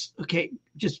 it's just, okay,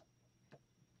 just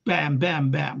bam,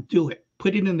 bam, bam, do it.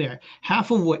 Put it in there.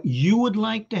 Half of what you would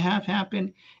like to have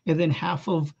happen, and then half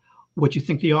of what you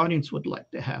think the audience would like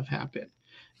to have happen.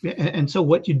 And so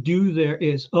what you do there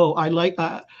is, I like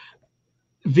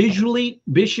visually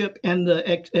Bishop and the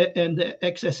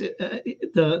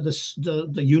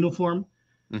uniform.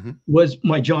 Mm-hmm. Was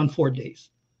my John Ford days,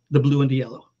 the blue and the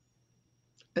yellow.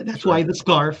 That's why the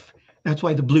scarf. That's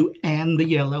why the blue and the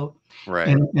yellow, right?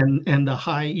 And the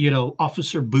high,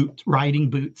 officer boot, riding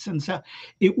boots and stuff.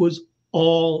 It was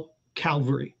all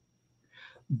cavalry,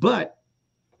 but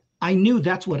I knew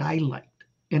that's what I liked,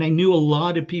 and I knew a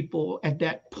lot of people at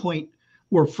that point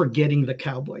were forgetting the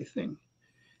cowboy thing.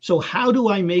 So how do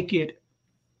I make it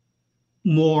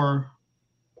more?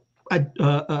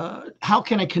 How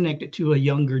can I connect it to a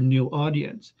younger, new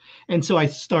audience? And so I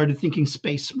started thinking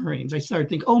Space Marines. I started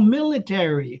thinking,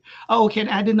 military. Okay,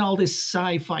 add in all this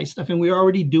sci-fi stuff, and we're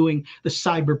already doing the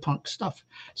cyberpunk stuff.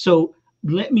 So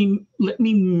let me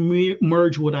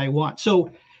merge what I want.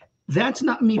 So that's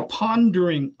not me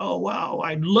pondering. Oh wow,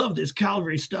 I love this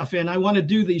cavalry stuff, and I want to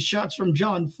do these shots from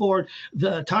John Ford,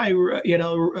 the tie,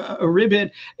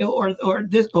 ribbon, or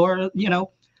this, or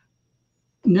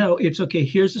No, it's okay.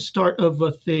 Here's the start of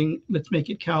a thing. Let's make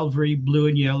it cavalry, blue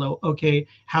and yellow. Okay,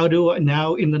 how do I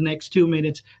now in the next 2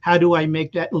 minutes, how do I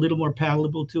make that a little more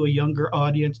palatable to a younger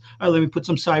audience? Let me put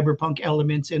some cyberpunk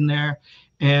elements in there.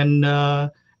 And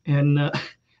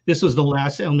this was the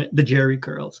last element, the Jerry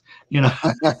curls,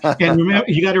 And remember,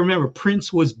 you got to remember,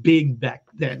 Prince was big back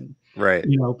then. Right.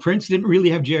 Prince didn't really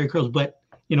have Jerry curls, but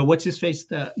what's his face?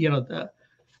 The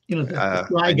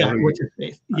fly guy, what's his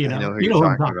face? I know who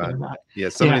you're talking about. Yeah,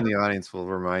 somebody in the audience will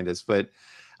remind us. But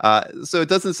so it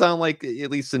doesn't sound like,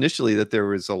 at least initially, that there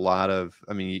was a lot of.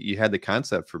 I mean, you had the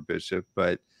concept for Bishop,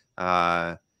 but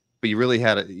you really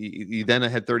had you then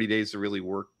had 30 days to really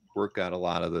work out a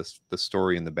lot of the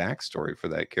story and the backstory for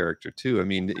that character too. I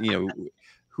mean,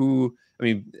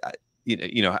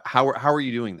 how are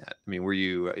you doing that? I mean, were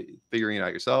you figuring it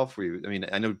out yourself?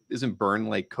 I know, isn't Byrne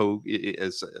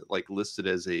listed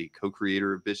as a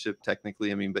co-creator of Bishop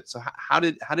technically? I mean, but so how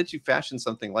did you fashion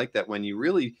something like that when you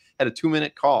really had a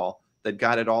 2-minute call that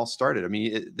got it all started? I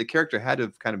mean, the character had to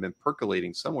have kind of been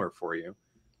percolating somewhere for you.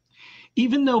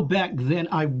 Even though back then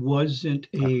I wasn't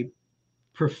a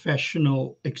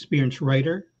professional experienced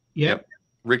writer yet. Yep.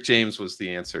 Rick James was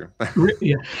the answer.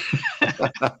 Yeah.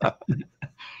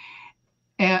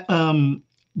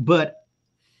 But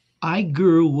I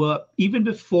grew up, even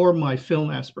before my film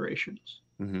aspirations,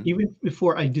 mm-hmm. even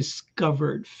before I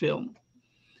discovered film,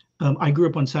 I grew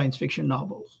up on science fiction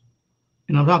novels.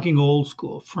 And I'm talking old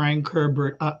school, Frank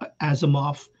Herbert,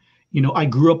 Asimov. I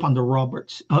grew up on the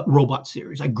robot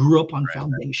series. I grew up on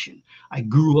Foundation. I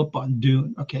grew up on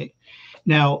Dune. Okay.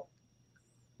 Now,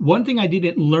 one thing I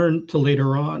didn't learn till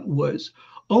later on was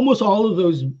almost all of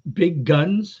those big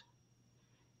guns,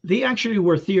 they actually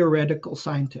were theoretical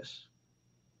scientists.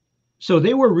 So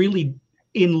they were really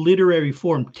in literary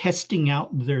form testing out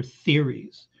their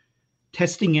theories,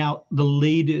 testing out the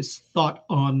latest thought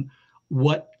on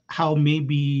how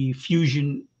maybe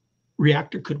fusion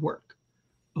reactor could work,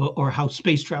 or how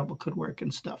space travel could work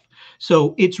and stuff.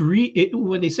 So it's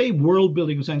when they say world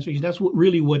building of science fiction, that's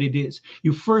really what it is.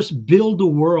 You first build a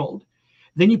world,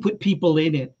 then you put people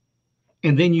in it,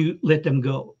 and then you let them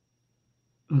go.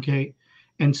 Okay.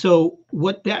 And so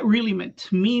what that really meant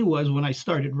to me was, when I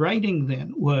started writing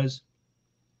then, was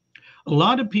a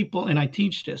lot of people, and I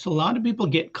teach this, a lot of people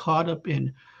get caught up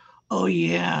in, oh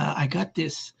yeah, I got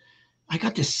this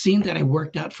scene that I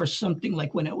worked out for something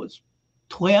like when I was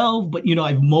 12, but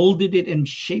I've molded it and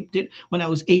shaped it when I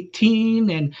was 18,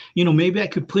 and maybe I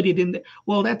could put it in there.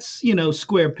 Well, that's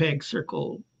square peg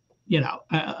circle,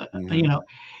 mm-hmm.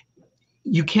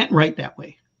 You can't write that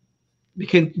way.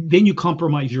 because then you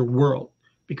compromise your world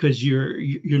because you're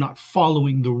not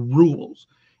following the rules.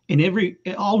 And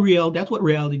that's what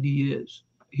reality is.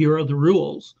 Here are the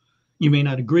rules. You may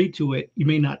not agree to it. You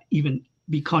may not even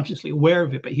be consciously aware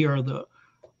of it, but here are the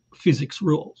physics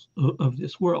rules of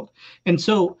this world. And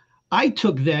so I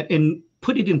took that and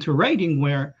put it into writing,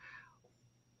 where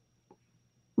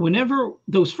whenever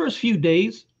those first few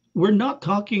days, we're not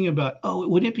talking about, oh,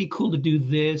 wouldn't it be cool to do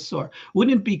this? Or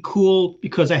wouldn't it be cool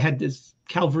because I had this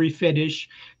Calvary fetish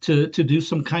to do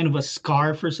some kind of a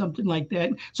scarf or something like that?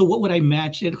 So what would I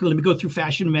match it? Let me go through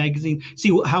fashion magazine,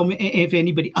 see how, if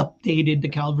anybody updated the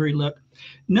Calvary look.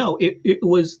 No,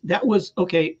 that was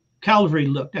okay. Calvary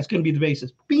look, that's going to be the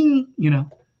basis. Bing,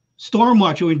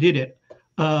 Stormwatch, we did it.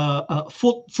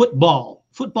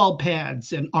 Football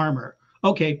pads and armor.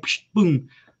 Okay, psh, boom.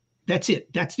 That's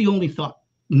it. That's the only thought.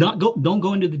 Don't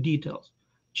go into the details,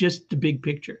 just the big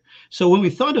picture. So when we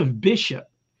thought of Bishop,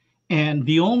 and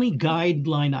the only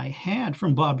guideline I had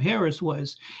from Bob Harris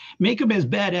was make him as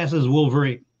badass as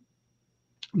Wolverine.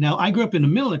 Now, I grew up in the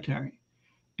military.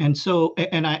 And so,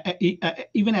 and I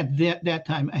even at that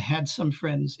time, I had some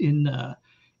friends in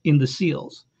the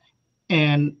SEALs,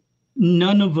 and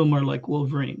none of them are like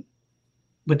Wolverine.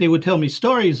 But they would tell me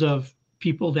stories of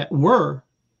people that were,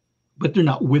 but they're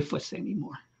not with us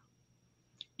anymore.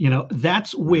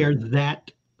 That's where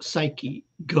that psyche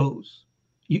goes.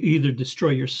 You either destroy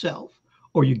yourself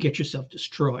or you get yourself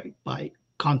destroyed by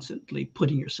constantly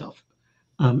putting yourself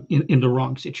in the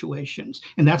wrong situations.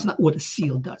 And that's not what a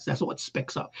SEAL does. That's not what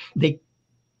specs up. They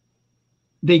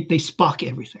Spock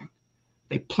everything.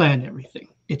 They plan everything.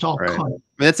 It's all right.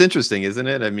 That's interesting, isn't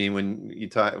it? I mean, when you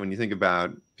think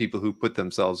about people who put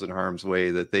themselves in harm's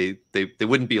way, that they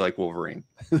wouldn't be like Wolverine.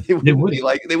 they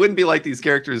wouldn't be like these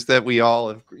characters that we all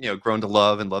have grown to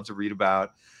love and love to read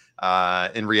about.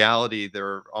 In reality,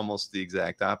 they're almost the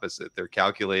exact opposite. They're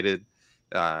calculated.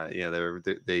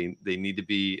 They need to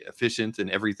be efficient in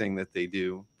everything that they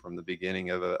do, from the beginning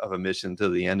of a mission to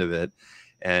the end of it.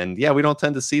 And yeah, we don't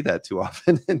tend to see that too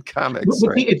often in comics.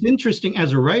 But it's interesting,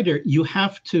 as a writer, you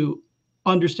have to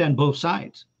understand both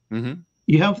sides. Mm-hmm.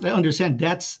 You have to understand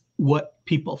that's what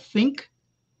people think,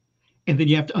 and then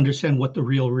you have to understand what the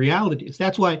real reality is.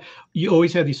 That's why you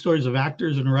always have these stories of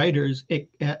actors and writers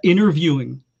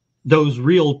interviewing those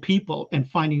real people and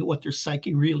finding out what their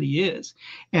psyche really is.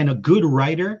 And a good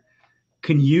writer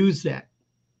can use that,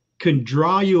 can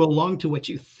draw you along to what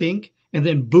you think, and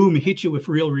then boom, hit you with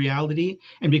real reality.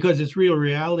 And because it's real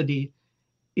reality,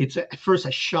 it's at first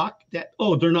a shock that,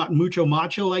 oh, they're not mucho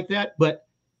macho like that, but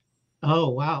oh,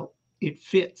 wow, it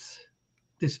fits.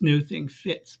 This new thing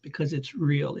fits because it's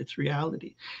real, it's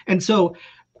reality. And so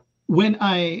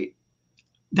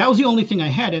that was the only thing I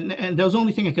had, and that was the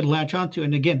only thing I could latch onto.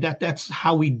 And again, that's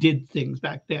how we did things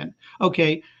back then.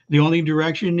 Okay, the only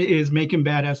direction is make him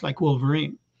badass like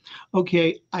Wolverine.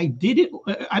 Okay, I did it.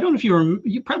 I don't know if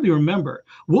you probably remember,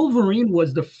 Wolverine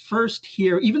was the first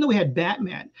hero, even though we had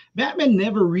Batman. Batman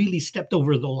never really stepped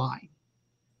over the line.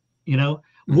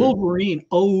 Mm-hmm. Wolverine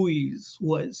always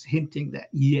was hinting that,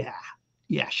 yeah,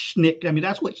 Schnick. I mean,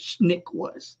 that's what Schnick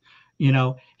was.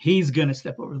 He's going to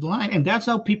step over the line. And that's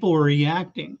how people were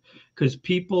reacting, because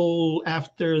people,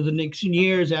 after the Nixon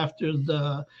years, after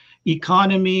the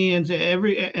economy and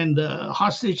the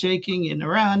hostage taking in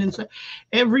Iran and so,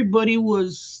 everybody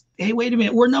was, hey, wait a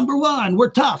minute, we're number one,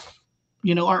 we're tough.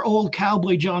 Our old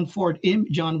cowboy John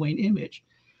Wayne image.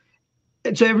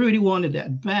 And so everybody wanted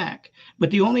that back. But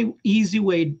the only easy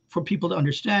way for people to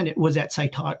understand it was that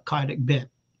psychotic bit,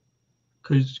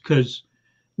 because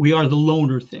we are the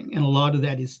loner thing, and a lot of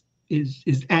that is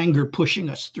anger pushing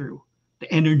us through,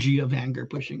 the energy of anger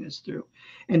pushing us through.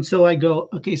 And so I go,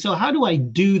 okay, so how do I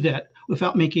do that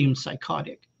without making him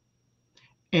psychotic?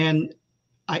 And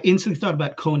I instantly thought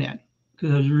about Conan,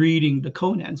 because I was reading the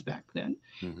Conans back then.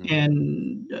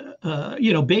 Mm-hmm.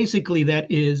 And basically that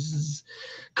is,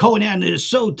 Conan is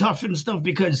so tough and stuff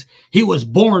because he was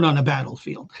born on a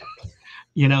battlefield.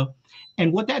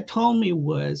 And what that told me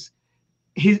was,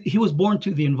 he was born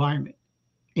to the environment,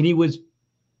 and he was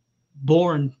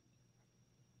born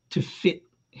to fit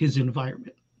his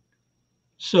environment.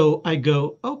 So I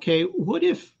go, okay, what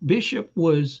if Bishop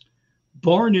was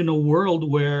born in a world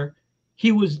where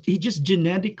he just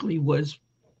genetically was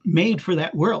made for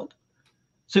that world?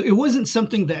 So it wasn't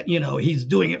something that, he's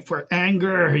doing it for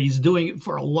anger, or he's doing it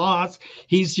for a loss.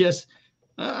 He's just,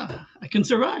 I can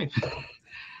survive.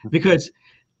 Because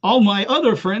all my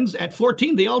other friends at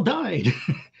 14, they all died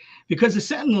because the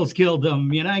Sentinels killed them,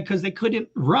 because they couldn't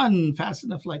run fast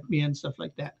enough like me and stuff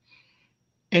like that.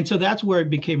 And so that's where it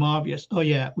became obvious. Oh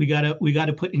yeah, we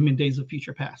gotta put him in Days of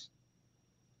Future Past,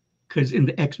 because in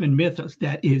the X-Men mythos,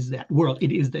 that is that world.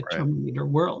 It is the Right. Terminator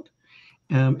world.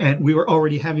 And we were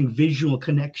already having visual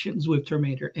connections with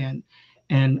Terminator and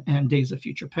Days of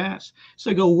Future Past.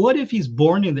 So I go, what if he's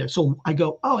born in there? So I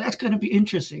go, oh, that's going to be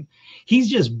interesting. He's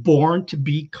just born to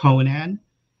be Conan.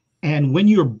 And when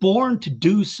you're born to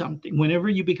do something, whenever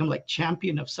you become like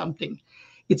champion of something,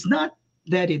 it's not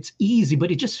that it's easy,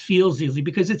 but it just feels easy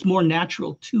because it's more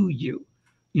natural to you.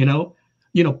 You know,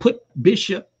 put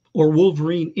Bishop or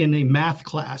Wolverine in a math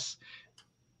class,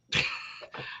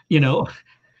 you know,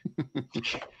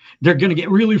 they're going to get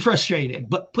really frustrated,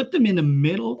 but put them in the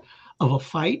middle of a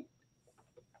fight,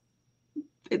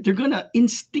 they're going to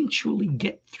instinctually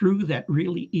get through that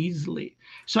really easily.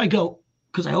 So I go,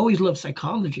 because I always love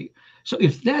psychology. So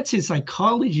if that's his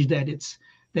psychology, that it's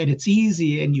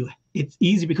easy, and it's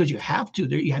easy because you have to,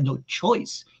 you have no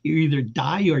choice. You either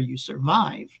die or you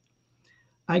survive.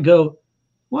 I go,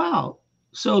 wow.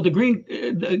 So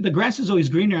the grass is always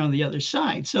greener on the other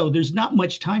side. So there's not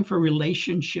much time for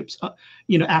relationships,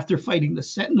 after fighting the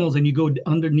Sentinels and you go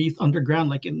underground,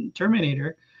 like in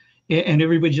Terminator, and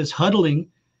everybody's just huddling.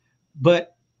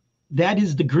 But that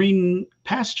is the green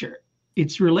pasture.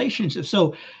 It's relationships.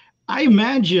 So I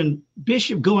imagine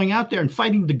Bishop going out there and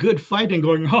fighting the good fight and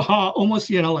going, almost,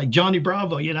 like Johnny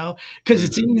Bravo, because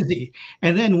it's easy.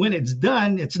 And then when it's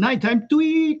done, it's nighttime,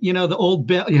 tweet, the old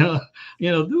bell,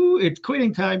 it's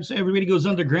quitting time. So everybody goes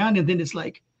underground. And then it's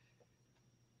like,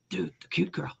 dude, the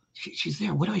cute girl, she's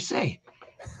there. What do I say?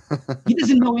 He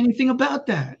doesn't know anything about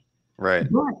that. Right.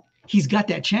 But he's got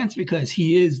that chance because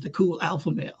he is the cool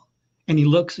alpha male and he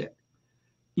looks it,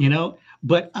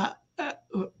 but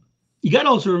you got to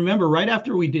also remember, right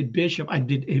after we did Bishop, I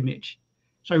did Image.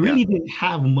 So I really didn't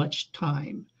have much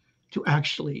time to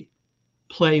actually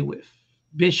play with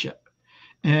Bishop.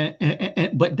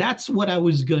 But that's what I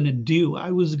was going to do.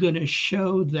 I was going to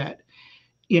show that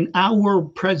in our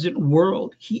present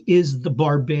world, he is the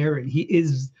barbarian. He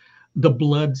is the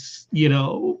blood's,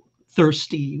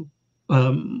 thirsty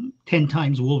 10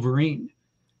 times Wolverine.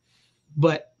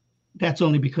 But that's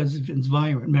only because of his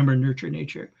environment. Remember, nurture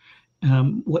nature.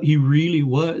 What he really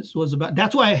was about.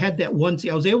 That's why I had that one scene.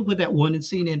 I was able to put that one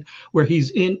scene in where he's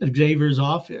in Xavier's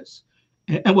office,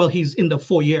 and well, he's in the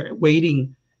foyer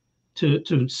waiting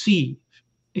to see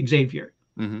Xavier,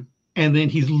 and then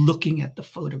he's looking at the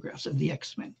photographs of the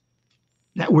X-Men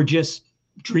that were just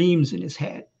dreams in his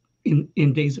head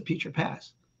in Days of Future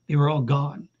Past. They were all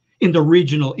gone in the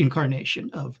original incarnation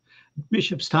of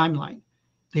Bishop's timeline.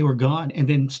 They were gone, and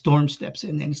then Storm steps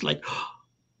in, and it's like,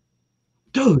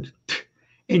 dude,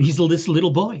 and he's this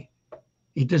little boy.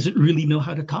 He doesn't really know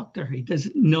how to talk to her. He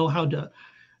doesn't know how to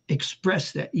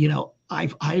express that,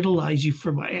 I've idolized you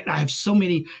I have so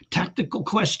many tactical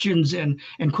questions and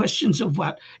questions of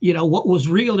what was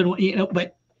real and what,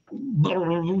 but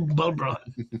blah, blah.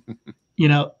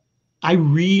 I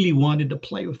really wanted to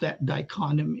play with that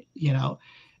dichotomy,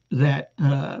 that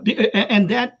and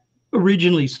that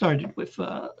originally started with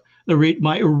the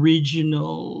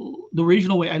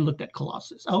original way I looked at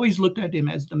Colossus. I always looked at him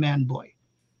as the man boy,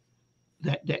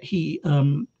 that he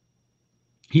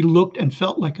looked and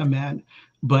felt like a man,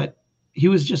 but he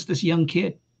was just this young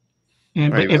kid.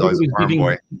 And right, but everybody was giving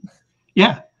boy.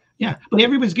 Yeah. But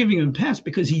everybody's giving him a pass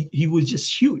because he was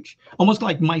just huge, almost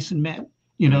like Mice and Men,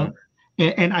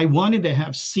 And I wanted to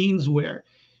have scenes where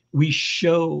we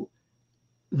show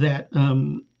that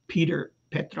Peter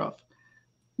Petrov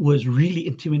was really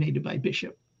intimidated by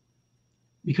Bishop,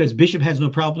 because Bishop has no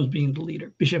problems being the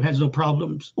leader. Bishop has no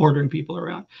problems ordering people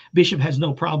around. Bishop has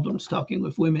no problems talking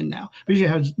with women now. Bishop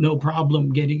has no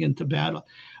problem getting into battle.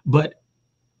 But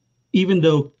even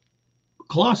though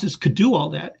Colossus could do all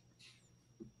that,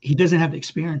 he doesn't have the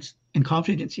experience and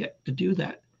confidence yet to do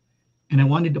that. And I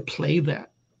wanted to play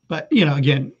that. But,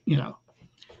 again,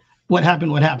 what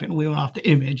happened? We went off the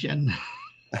Image and...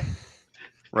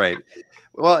 Right.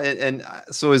 Well, and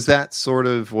so is that sort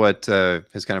of what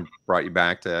has kind of brought you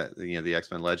back to the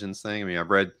X-Men Legends thing? I mean, I've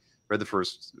read the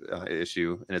first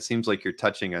issue, and it seems like you're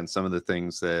touching on some of the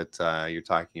things that you're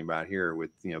talking about here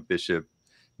with Bishop,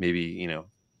 maybe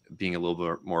being a little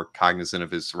bit more cognizant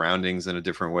of his surroundings in a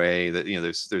different way. That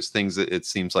there's things that it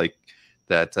seems like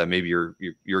that maybe you're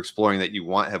exploring that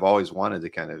you have always wanted to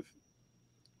kind of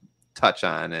touch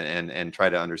on and try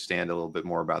to understand a little bit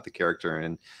more about the character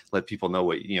and let people know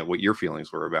what your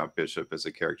feelings were about Bishop as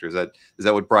a character. Is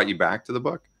that what brought you back to the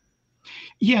book?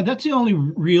 Yeah, that's the only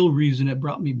real reason it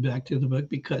brought me back to the book,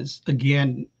 because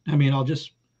again, I mean, I'll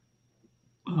just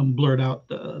blurt out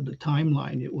the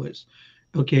timeline. It was,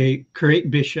 okay, create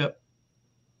Bishop,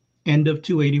 end of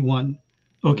 281,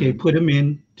 Okay, put him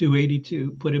in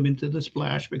 282, put him into the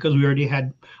splash because we already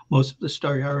had most of the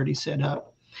story already set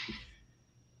up.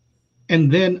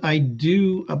 And then I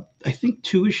do, I think,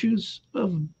 2 issues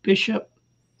of Bishop,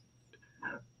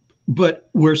 but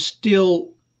we're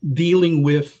still dealing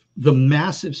with the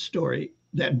massive story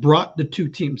that brought the 2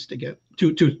 teams together,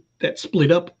 that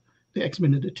split up the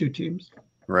X-Men into 2 teams.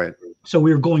 Right. So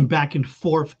we were going back and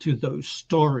forth to those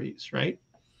stories, right?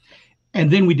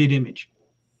 And then we did Image.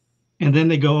 And then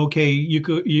they go, okay, you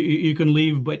can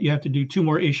leave, but you have to do 2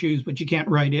 more issues, but you can't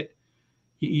write it.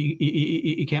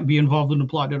 You can't be involved in the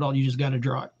plot at all. You just got to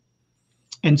draw it.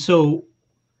 And so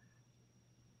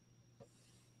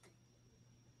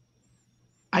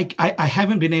I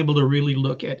haven't been able to really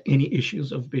look at any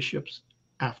issues of Bishop's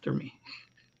after me.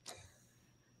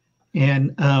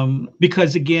 And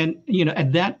because, again,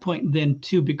 at that point then,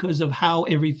 too, because of how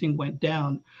everything went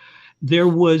down, there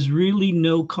was really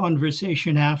no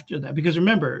conversation after that. Because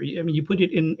remember, I mean, you put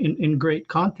it in great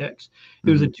context.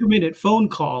 It was a 2-minute phone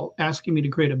call asking me to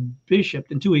create a Bishop.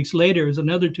 And 2 weeks later, it was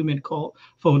another 2-minute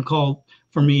phone call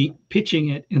for me pitching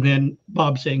it. And then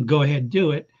Bob saying, go ahead,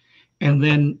 do it. And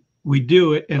then we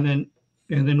do it. And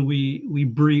then we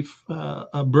brief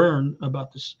Byrne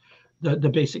about this, the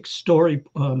basic story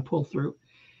pull through.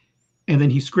 And then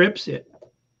he scripts it.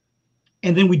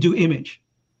 And then we do Image.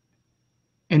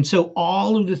 And so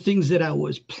all of the things that I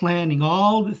was planning,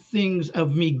 all the things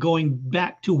of me going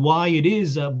back to why it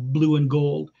is a blue and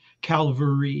gold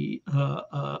Calvary,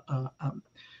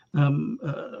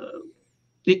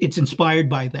 it's inspired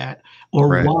by that,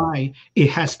 or why it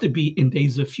has to be in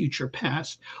Days of Future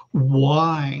Past,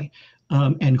 why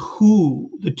and who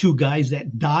the 2 guys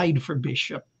that died for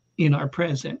Bishop in our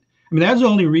present. I mean, that's the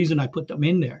only reason I put them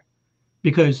in there,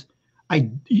 because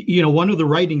one of the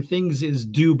writing things is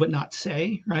do but not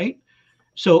say, right?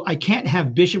 So I can't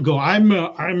have Bishop go, I'm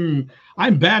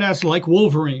badass like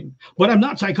Wolverine, but I'm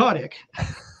not psychotic.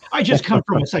 I just come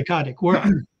from a psychotic world.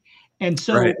 And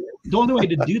so the only way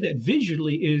to do that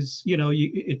visually is,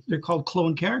 they're called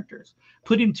clone characters.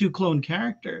 Put in 2 clone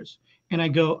characters, and I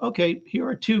go, okay, here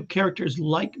are 2 characters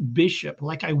like Bishop,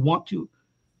 like I want to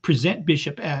present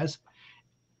Bishop as,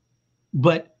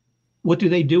 but what do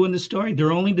they do in the story?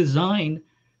 They're only designed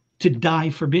to die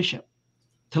for Bishop,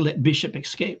 to let Bishop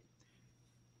escape.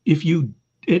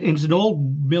 It's an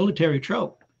old military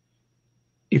trope.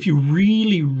 If you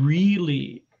really,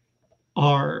 really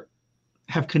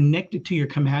have connected to your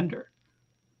commander,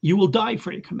 you will die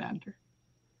for your commander,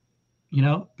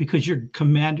 because your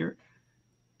commander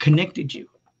connected you,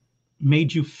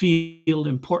 made you feel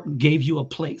important, gave you a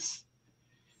place.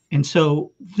 And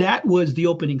so that was the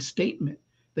opening statement,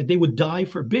 that they would die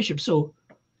for Bishop. So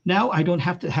now I don't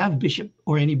have to have Bishop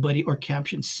or anybody or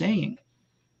caption saying,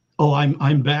 oh, I'm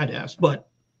badass, but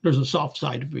there's a soft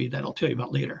side of me that I'll tell you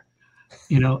about later.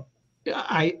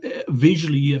 I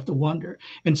visually, you have to wonder.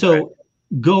 And so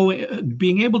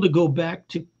being able to go back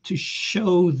to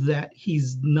show that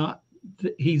he's not,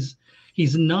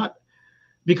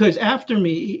 because after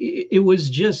me, it was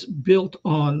just built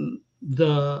on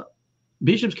the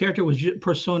Bishop's character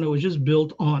persona was just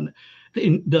built on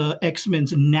the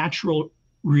X-Men's natural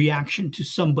reaction to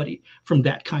somebody from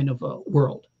that kind of a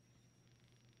world.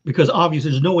 Because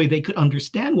obviously there's no way they could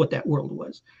understand what that world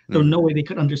was. There's no way they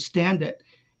could understand that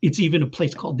it's even a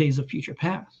place called Days of Future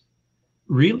Past.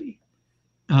 Really.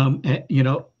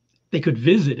 They could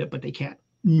visit it, but they can't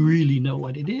really know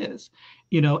what it is.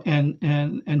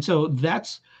 And so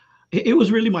it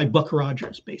was really my Buck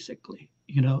Rogers, basically,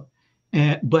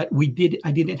 but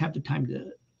I didn't have the time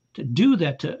to do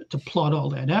that, to plot all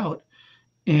that out.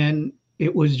 And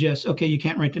it was just, okay, you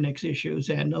can't write the next issues,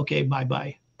 and okay,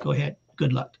 bye-bye, go ahead,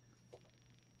 good luck.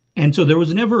 And so there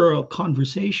was never a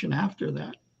conversation after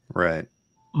that, right,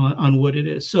 on what it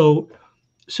is. So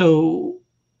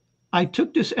I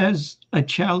took this as a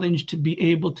challenge to be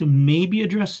able to maybe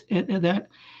address that.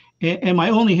 And my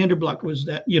only hinder block was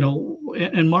that,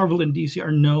 and Marvel and DC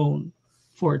are known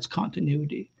for its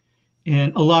continuity.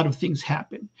 And a lot of things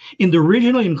happen. In the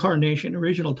original incarnation,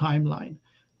 original timeline,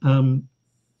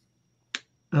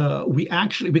 we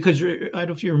actually, because I don't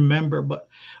know if you remember, but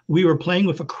we were playing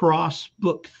with a cross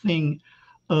book thing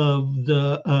of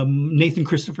the Nathan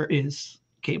Christopher Is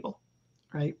Cable,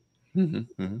 right?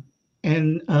 Mm-hmm, mm-hmm.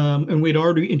 And we'd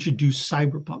already introduced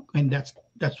cyberpunk, and that's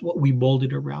what we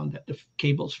molded around, that the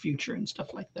Cable's future and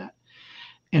stuff like that.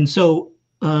 And so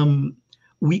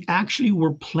we actually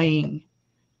were playing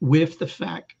with the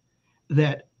fact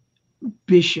that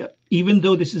Bishop, even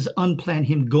though this is unplanned,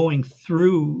 him going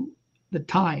through the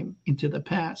time into the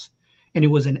past, and it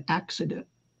was an accident,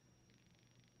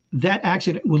 that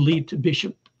accident will lead to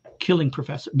Bishop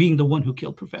being the one who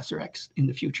killed Professor X in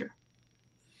the future.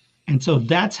 And so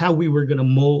that's how we were going to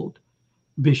mold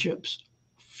Bishop's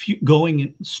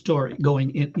going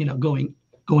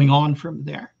on from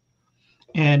there.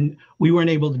 And we weren't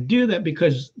able to do that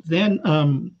because then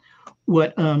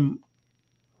what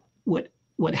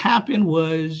happened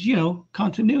was,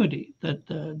 continuity, that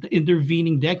the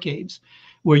intervening decades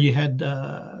where you had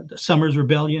the Summers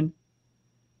Rebellion,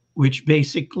 which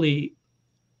basically,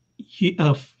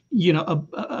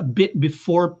 a bit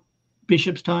before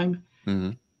Bishop's time,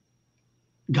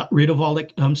 got rid of all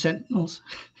the Sentinels.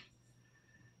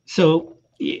 So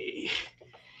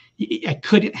I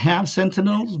couldn't have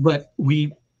Sentinels, but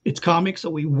it's comics, so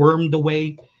we wormed the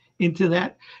way into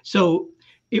that. So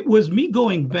it was me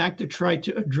going back to try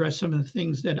to address some of the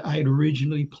things that I had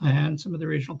originally planned, some of the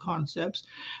original concepts,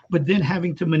 but then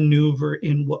having to maneuver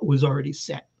in what was already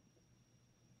set.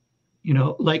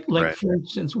 Like Right. For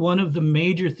instance, one of the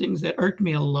major things that irked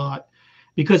me a lot,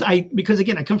 because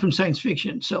again, I come from science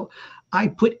fiction, so I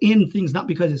put in things not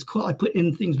because it's cool. I put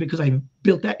in things because I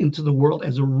built that into the world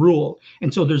as a rule,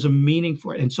 and so there's a meaning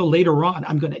for it. And so later on,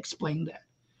 I'm going to explain that.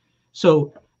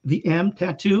 So the M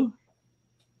tattoo,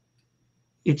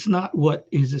 it's not what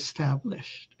is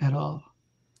established at all.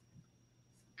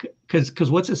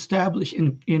 Because what's established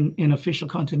in official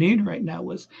continuity right now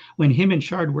was when him and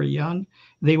Shard were young,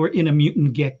 they were in a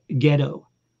mutant ghetto,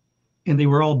 and they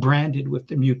were all branded with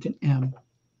the mutant M.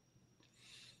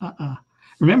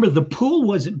 Remember, the pool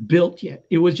wasn't built yet.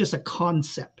 It was just a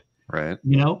concept. Right.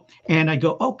 And I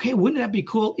go, okay, wouldn't that be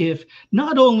cool if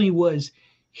not only was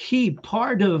he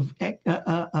part of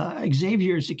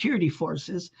Xavier's security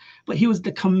forces, but he was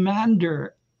the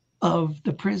commander of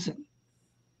the prison.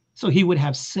 So he would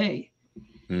have say.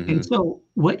 And so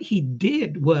what he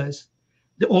did was,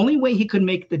 the only way he could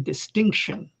make the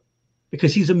distinction,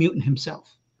 because he's a mutant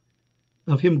himself,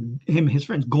 of his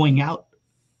friends going out,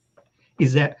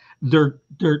 is that they're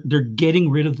getting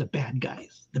rid of the bad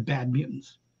guys, the bad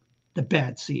mutants, the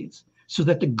bad seeds, so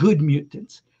that the good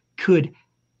mutants could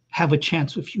have a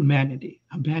chance with humanity.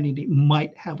 Humanity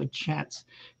might have a chance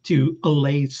to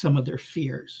allay some of their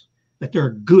fears, that there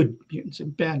are good mutants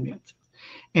and bad mutants.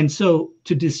 And so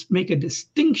to make a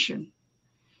distinction,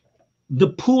 the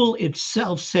pool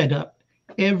itself set up,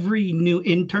 every new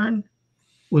intern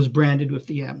was branded with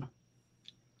the M.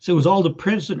 So it was all the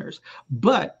prisoners.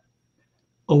 But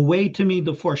a way to me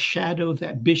to foreshadow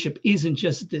that Bishop isn't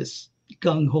just this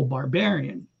gung-ho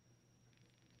barbarian.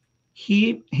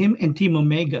 Him and Team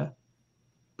Omega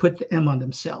put the M on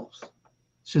themselves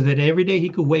so that every day he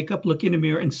could wake up, look in the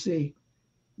mirror and say,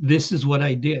 this is what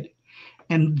I did.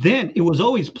 And then it was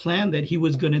always planned that he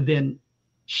was going to then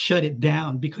shut it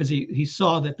down because he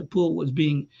saw that the pool was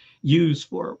being used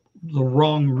for the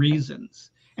wrong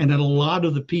reasons. And that a lot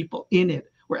of the people in it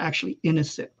were actually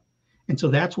innocent. And so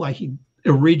that's why he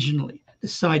originally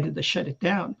decided to shut it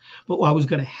down. But what I was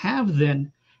going to have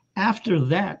then, after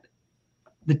that,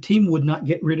 the team would not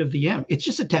get rid of the M. It's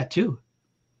just a tattoo.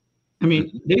 I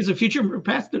mean, Days of Future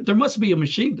Past, there must be a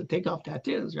machine to take off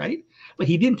tattoos, right? But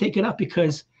he didn't take it up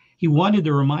because he wanted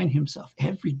to remind himself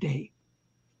every day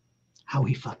how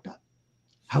he fucked up,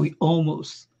 how he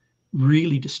almost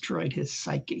really destroyed his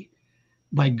psyche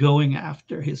by going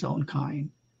after his own kind.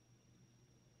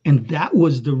 And that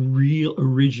was the real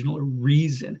original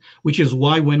reason, which is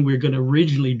why when we're going to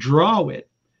originally draw it,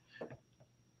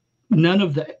 none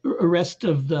of the rest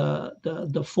of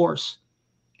the force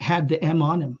had the M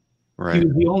on him. Right. He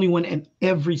was the only one, and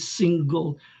every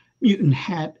single mutant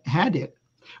had it,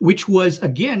 which was,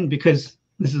 again, because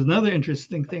this is another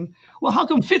interesting thing. Well, how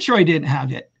come Fitzroy didn't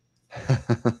have it?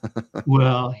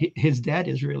 Well, his dad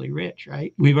is really rich,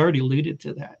 right? We've already alluded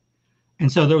to that.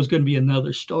 And so there was going to be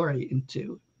another story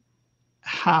into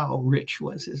how rich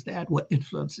was his dad, what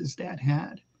influence his dad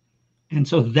had. And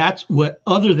so that's what,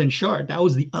 other than Shard, that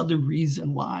was the other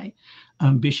reason why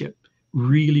Bishop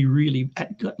really, really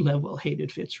at gut level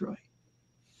hated Fitzroy.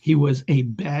 He was a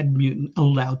bad mutant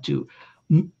allowed to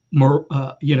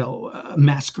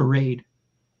masquerade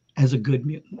as a good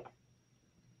mutant.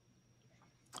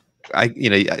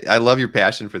 I love your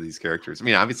passion for these characters. I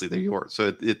mean, obviously they're yours,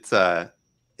 so it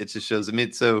just shows. I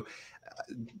mean, so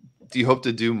do you hope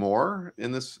to do more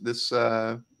in this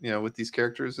with these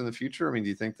characters in the future? I mean, do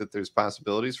you think that there's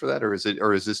possibilities for that, or is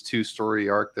this 2-story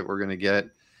arc that we're going to get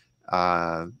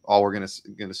all we're going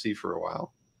to see for a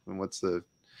while? And what do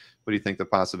you think the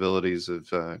possibilities of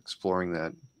exploring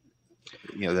that,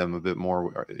 them a bit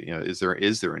more? Is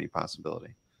there any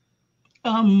possibility?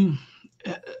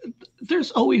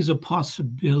 There's always a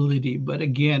possibility, but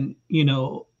again,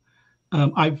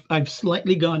 I've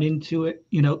slightly gone into it.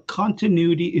 You know,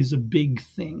 continuity is a big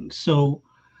thing. So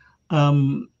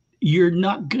you're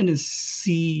not going to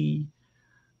see.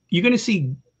 You're going to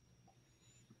see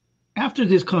after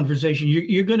this conversation.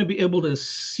 You're going to be able to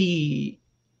see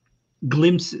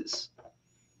glimpses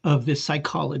of this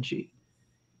psychology.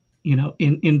 You know,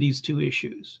 in these two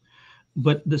issues,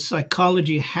 but the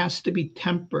psychology has to be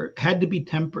tempered. Had to be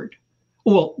tempered.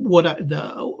 Well,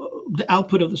 the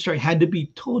output of the story had to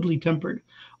be totally tempered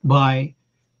by,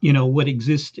 you know, what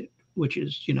existed, which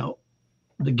is, you know,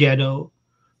 the ghetto,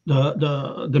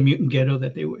 the mutant ghetto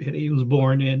that he was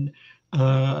born in,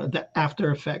 the after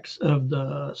effects of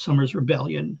the Summers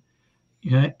Rebellion,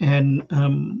 yeah, and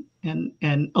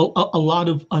a lot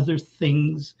of other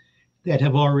things that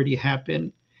have already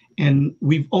happened. And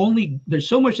there's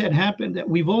so much that happened that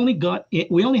we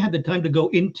only had the time to go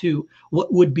into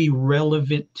what would be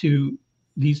relevant to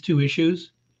these two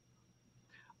issues.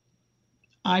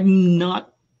 I'm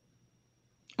not,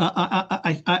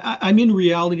 I'm in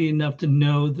reality enough to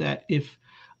know that if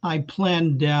I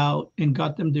planned out and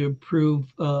got them to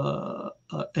approve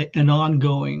an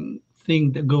ongoing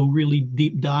thing to go really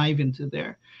deep dive into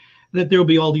there, that there'll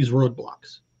be all these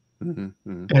roadblocks.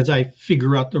 As I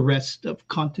figure out the rest of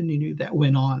continuity that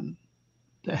went on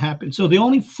to happen. So the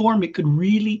only form it could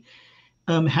really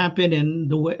happen, and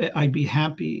the way I'd be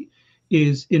happy,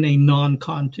 is in a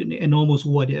non-continuity and almost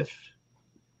what if.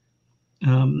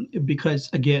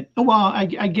 Because again, well, I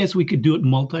guess we could do it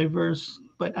multiverse,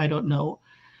 but I don't know.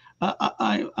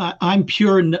 I'm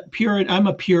pure. I'm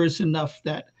a purist enough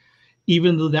that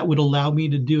even though that would allow me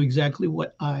to do exactly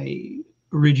what I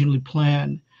originally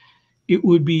planned, it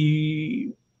would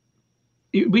be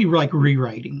like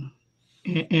rewriting,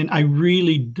 and I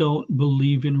really don't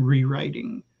believe in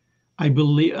rewriting. I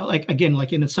believe, like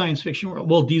in a science fiction world,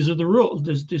 well, these are the rules.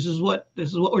 This is what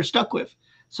we're stuck with.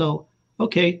 So,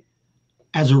 okay,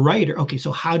 as a writer, okay,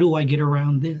 so how do I get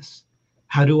around this?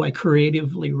 How do I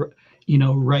creatively,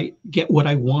 get what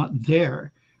I want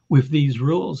there with these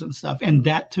rules and stuff? And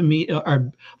that to me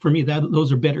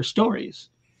those are better stories,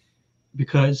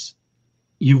 because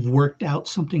you've worked out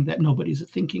something that nobody's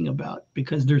thinking about,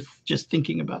 because they're just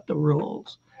thinking about the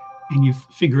rules, and you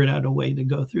figure it out a way to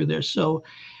go through there. So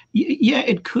yeah,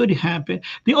 it could happen.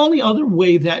 The only other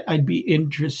way that I'd be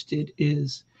interested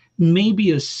is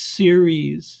maybe a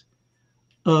series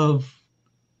of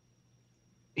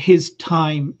his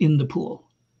time in the pool,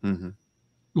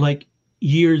 like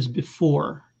years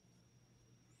before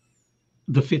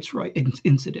the Fitzroy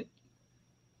incident.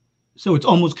 So it's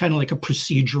almost kind of like a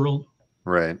procedural.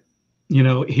 Right.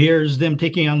 Here's them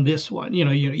taking on this one.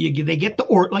 They get the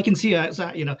order, like in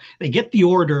CSI. They get the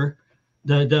order,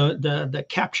 the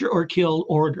capture or kill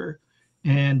order,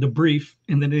 and the brief,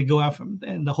 and then they go after them.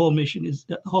 And the whole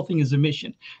thing is a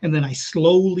mission. And then I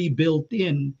slowly built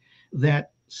in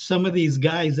that some of these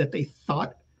guys that they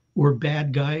thought were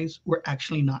bad guys were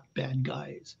actually not bad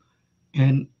guys.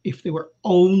 And if they were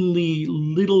only a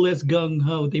little less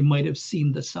gung-ho, they might have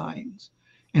seen the signs.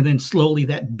 And then slowly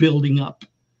that building up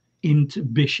into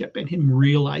Bishop and him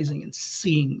realizing and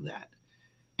seeing that.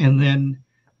 And then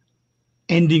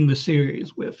ending the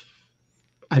series with,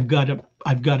 I've got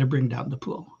to bring down the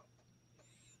pool.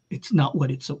 It's not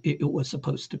what it was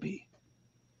supposed to be.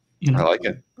 I like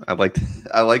it. I like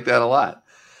that a lot.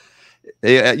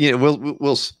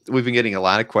 We've been getting a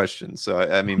lot of questions, so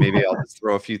I mean, maybe I'll just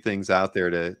throw a few things out there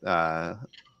to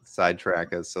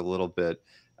sidetrack us a little bit.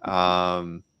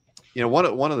 One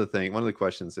of the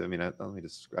questions. I mean,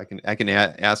 I can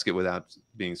ask it without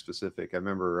being specific. I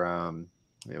remember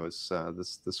it was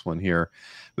this one here.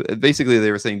 Basically, they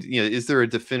were saying, is there a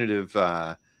definitive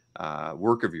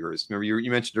work of yours? Remember, you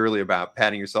mentioned earlier about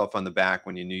patting yourself on the back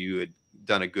when you knew you had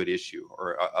done a good issue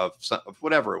or of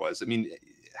whatever it was. I mean,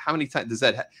 how many times does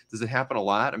it happen a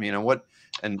lot? I mean, do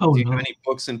you have any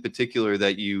books in particular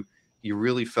that you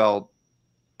really felt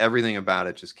everything about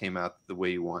it just came out the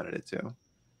way you wanted it to?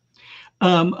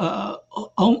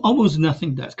 Almost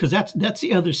nothing does, because that's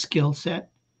the other skill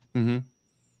set.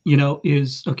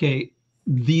 Is okay,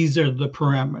 these are the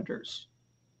parameters,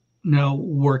 now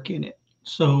work in it.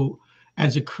 So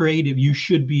as a creative, you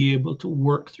should be able to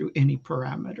work through any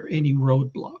parameter, any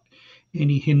roadblock,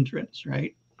 any hindrance,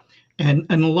 right? And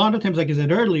a lot of times, like I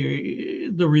said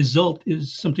earlier, the result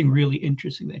is something really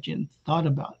interesting that you hadn't thought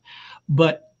about.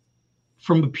 But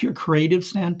from a pure creative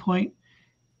standpoint,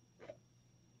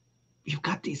 you've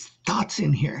got these thoughts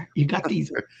in here. You got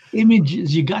these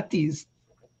images. You got these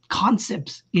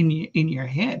concepts in your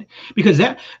head, because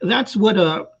that's what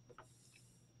let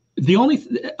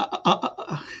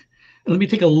me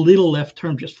take a little left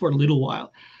turn just for a little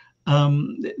while.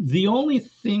 The only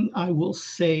thing I will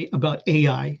say about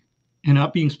AI, and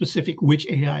not being specific which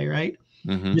AI, right?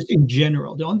 Mm-hmm. Just in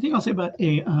general, the only thing I'll say about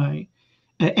AI,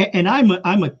 and I'm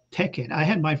a tech kid.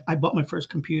 I bought my first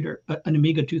computer, an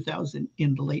Amiga 2000,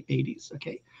 in the late 80s.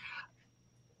 Okay,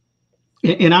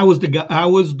 and I was the guy. I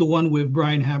was the one with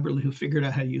Brian Haberlin who figured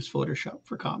out how to use Photoshop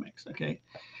for comics. Okay,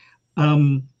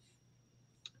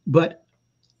 but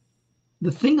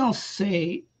the thing I'll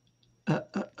say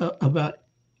about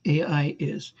AI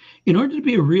is, in order to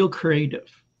be a real creative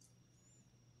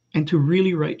and to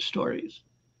really write stories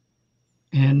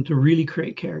and to really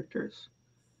create characters,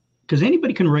 because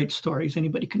anybody can write stories,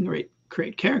 anybody can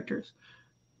create characters,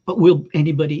 but will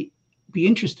anybody be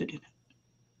interested in it?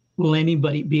 Will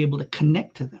anybody be able to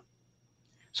connect to them?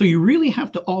 So you really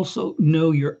have to also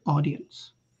know your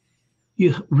audience.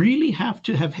 You really have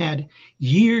to have had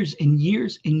years and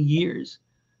years and years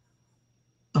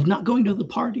of not going to the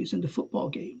parties and the football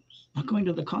games, not going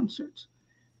to the concerts.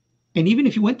 And even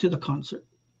if you went to the concert,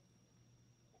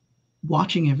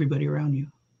 watching everybody around you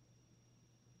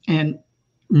and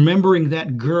remembering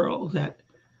that girl that,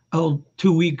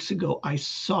 2 weeks ago, I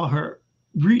saw her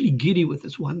really giddy with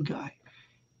this one guy.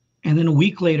 And then a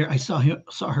week later, I saw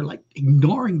her like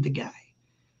ignoring the guy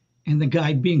and the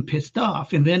guy being pissed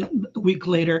off. And then a week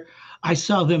later, I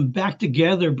saw them back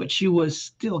together, but she was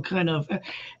still kind of,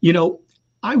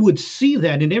 I would see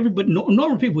that, and everybody,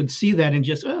 normal people would see that and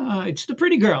just, it's the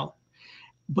pretty girl.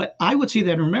 But I would see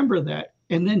that and remember that.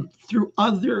 And then through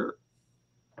other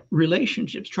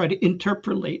relationships, try to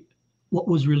interpolate what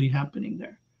was really happening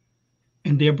there,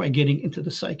 and thereby getting into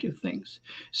the psyche of things.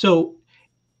 So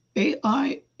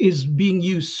AI is being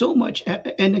used so much,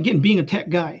 and again, being a tech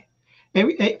guy,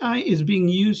 AI is being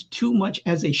used too much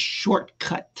as a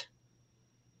shortcut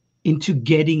into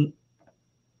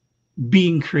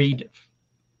being creative.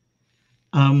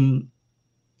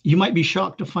 You might be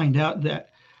shocked to find out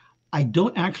that I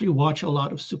don't actually watch a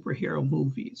lot of superhero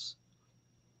movies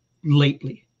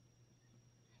lately,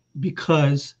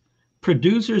 because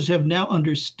producers have now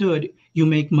understood you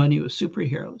make money with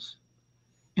superheroes.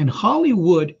 And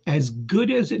Hollywood, as good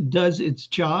as it does its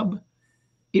job,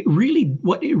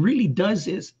 what it really does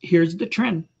is, here's the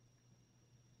trend.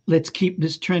 Let's keep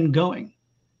this trend going.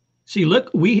 See,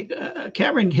 look,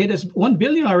 Cameron hit us 1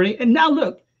 billion already, and now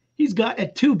look, he's got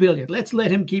at 2 billion. Let's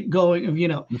let him keep going,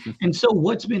 And so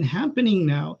what's been happening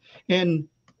now, and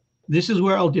this is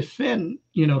where I'll defend,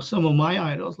 some of my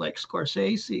idols like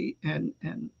Scorsese and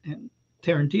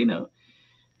Tarantino.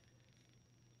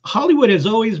 Hollywood has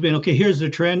always been, okay, here's the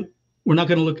trend. We're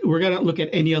going to look at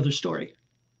any other story,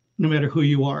 no matter who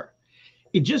you are.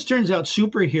 It just turns out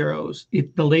superheroes,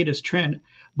 it's the latest trend,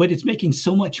 but it's making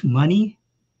so much money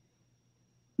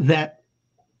that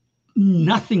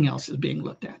nothing else is being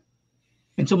looked at.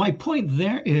 And so my point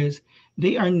there is,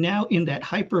 they are now in that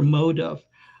hyper mode of,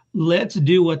 let's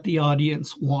do what the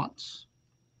audience wants.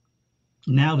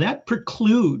 Now that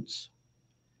precludes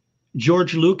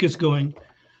George Lucas going,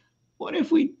 what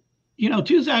if we,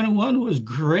 2001 was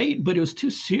great, but it was too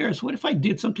serious. What if I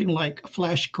did something like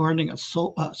Flash Gordon, a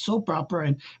soap opera,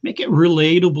 and make it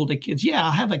relatable to kids? Yeah,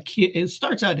 I'll have a kid. It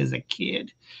starts out as a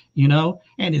kid,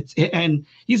 and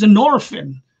he's an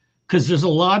orphan, because there's a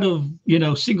lot of,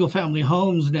 single family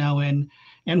homes now. And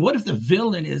what if the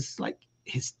villain is like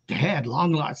his dad,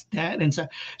 long lost dad? And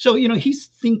so he's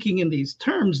thinking in these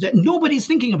terms that nobody's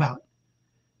thinking about.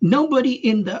 Nobody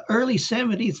in the early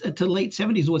 70s to late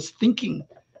 70s was thinking,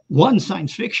 one,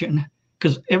 science fiction,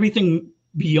 because everything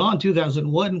beyond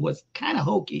 2001 was kind of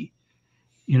hokey,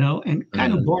 and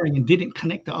kind of boring and didn't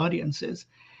connect to audiences.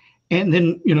 And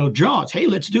then, Jaws, hey,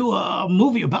 let's do a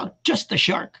movie about just the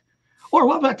shark. Or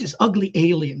what about this ugly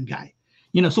alien guy?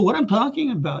 So what I'm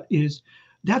talking about is,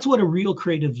 that's what a real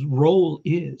creative's role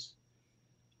is,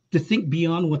 to think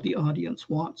beyond what the audience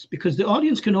wants, because the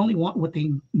audience can only want what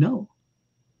they know.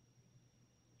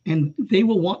 And they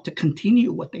will want to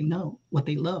continue what they know, what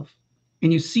they love.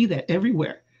 And you see that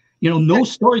everywhere. No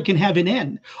story can have an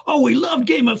end. Oh, we love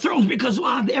Game of Thrones because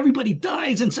everybody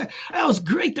dies and stuff. That was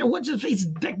great. There was his face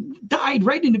that died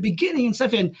right in the beginning and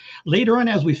stuff. And later on,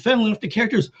 as we fell in with the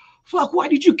characters, fuck, why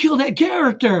did you kill that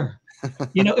character?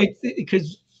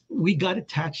 Because we got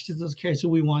attached to those characters, so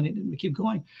we wanted them to keep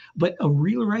going. But a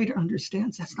real writer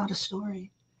understands that's not a story.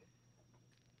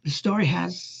 The story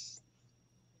has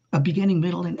a beginning,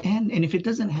 middle, and end. And if it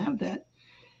doesn't have that,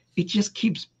 it just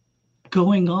keeps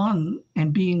going on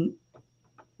and being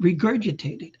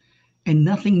regurgitated, and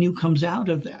nothing new comes out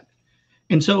of that.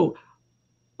 And so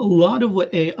a lot of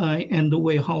what AI and the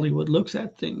way Hollywood looks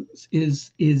at things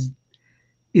is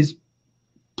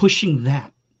pushing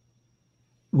that.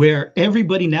 where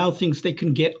everybody now thinks they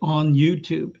can get on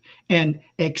YouTube and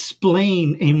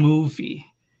explain a movie,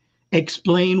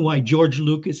 explain why George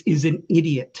Lucas is an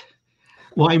idiot,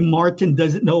 why Martin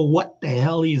doesn't know what the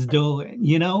hell he's doing.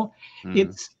 You know,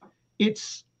 it's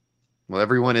well,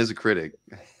 everyone is a critic.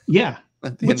 Yeah.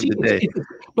 At the end of the day,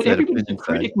 but everybody's a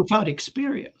critic without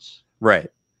experience. Right.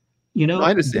 You know, no,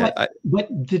 I understand.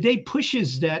 But today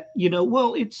pushes that, you know,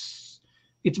 well, it's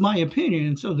my opinion,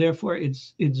 and so therefore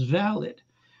it's valid.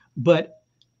 But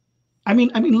I mean,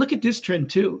 look at this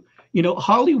trend too. You know,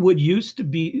 Hollywood used to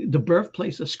be the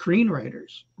birthplace of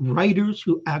screenwriters, writers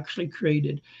who actually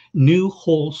created new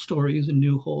whole stories and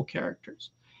new whole characters.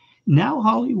 Now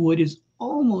Hollywood is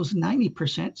almost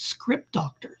 90% script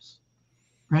doctors,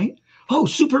 right? Oh,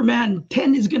 Superman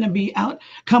 10 is going to be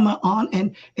coming on,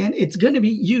 and it's going to be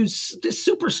used, this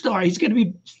superstar, he's going to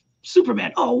be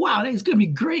Superman. Oh, wow, that's going to be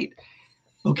great.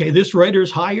 Okay, this writer's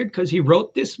hired because he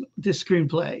wrote this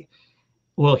screenplay.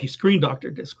 Well, he screen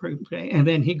doctored this screenplay, and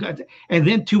then and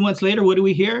then 2 months later, what do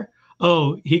we hear?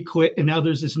 Oh, he quit, and now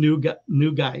there's this new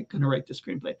guy going to write the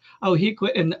screenplay. Oh, he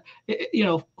quit, and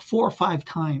 4 or 5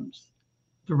 times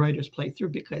the writers play through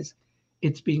because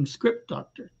it's being script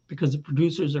doctored, because the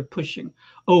producers are pushing.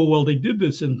 Oh, well, they did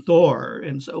this in Thor,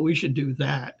 and so we should do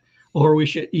that, or we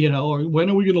should, or when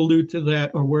are we going to allude to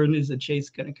that, or when is the chase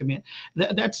going to come in?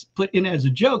 That's put in as a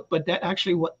joke, but that's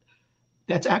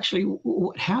actually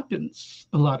what happens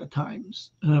a lot of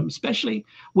times, especially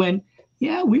when,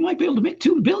 we might be able to make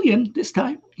 $2 billion this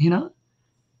time,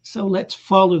 So let's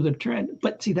follow the trend.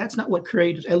 But see, that's not what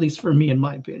creative, at least for me, in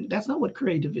my opinion, that's not what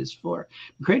creative is for.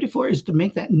 Creative for is to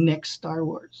make that next Star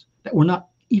Wars that we're not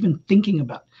even thinking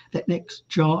about, that next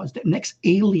Jaws, that next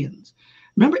Aliens.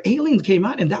 Remember, Aliens came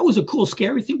out, and that was a cool,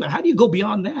 scary thing. But how do you go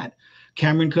beyond that?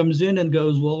 Cameron comes in and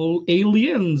goes, well,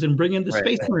 aliens, and bring in the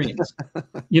Space Marines,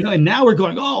 and now we're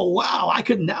going, oh, wow,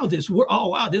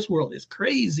 this world is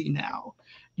crazy now,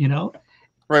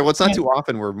 Right. Well, it's not too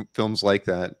often where films like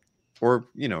that,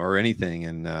 or anything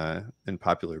in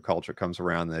popular culture comes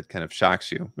around that kind of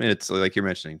shocks you. I mean, it's like you're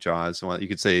mentioning Jaws. Well, you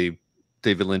could say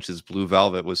David Lynch's Blue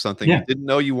Velvet was something you didn't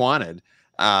know you wanted.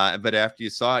 But after you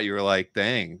saw it, you were like,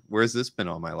 dang, where's this been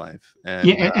all my life? And,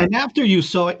 and after you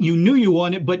saw it, you knew you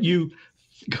wanted, but you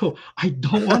go, I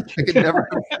don't want to. I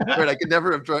could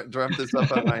never have dreamt this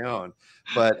up on my own,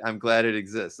 but I'm glad it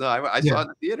exists. No, I saw it in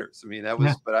the theaters. I mean, that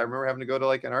was, but I remember having to go to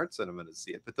like an art cinema to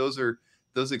see it. But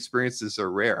those experiences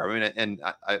are rare. I mean, and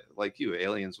I like you,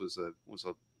 Aliens was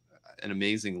an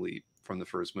amazing leap from the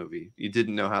first movie. You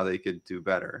didn't know how they could do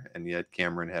better, and yet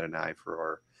Cameron had an eye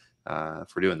for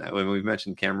doing that. When we've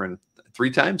mentioned Cameron 3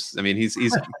 times, I mean, he's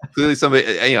clearly somebody.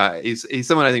 He's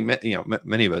someone I think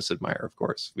many of us admire. Of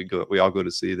course, we all go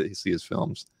to see his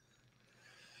films.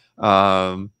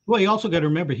 Well, you also got to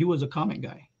remember he was a comic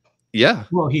guy. Yeah.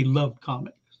 Well, he loved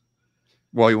comics.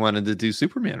 Well, he wanted to do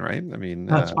Superman, right? I mean,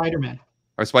 Spider-Man.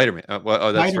 Or Spider-Man.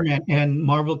 Spider-Man, and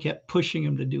Marvel kept pushing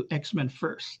him to do X-Men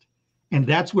first, and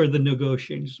that's where the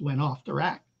negotiations went off the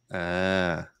rack.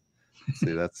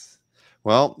 See, that's.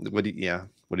 Well, what are you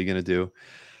going to do?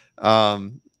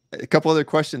 A couple other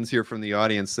questions here from the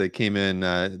audience that came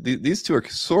in. These two are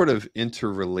sort of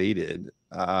interrelated.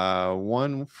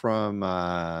 One from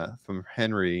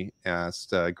Henry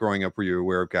asked, growing up, were you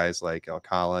aware of guys like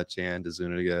Alcala, Chan,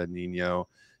 Zuniga, Nino,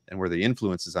 and were the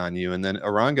influences on you? And then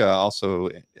Aranga also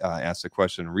asked a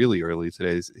question really early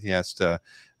today. He asked,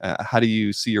 how do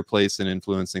you see your place in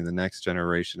influencing the next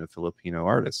generation of Filipino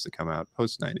artists to come out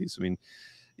post-90s? I mean,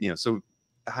 so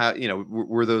how,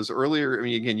 were those earlier? I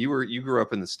mean, again, you grew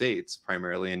up in the States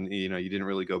primarily, and you didn't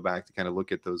really go back to kind of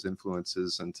look at those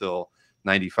influences until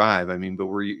 95. I mean, but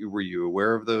were you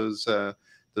aware of those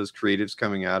creatives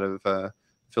coming out of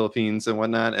Philippines and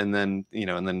whatnot? And then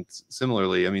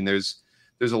similarly, I mean, there's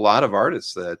a lot of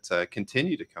artists that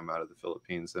continue to come out of the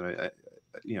Philippines, and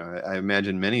I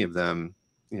imagine many of them,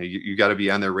 you got to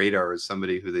be on their radar as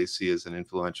somebody who they see as an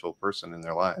influential person in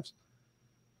their lives.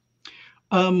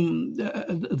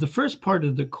 The first part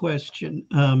of the question,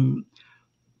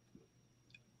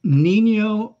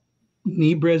 Nino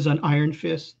Nibres on Iron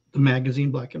Fist, the magazine,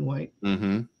 black and white.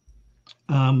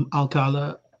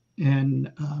 Alcala and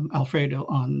Alfredo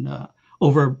on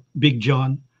over Big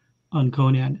John on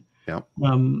Conan. Yeah.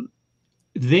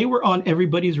 They were on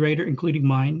everybody's radar, including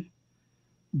mine,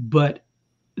 but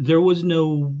there was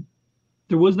no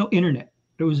internet.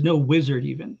 There was no wizard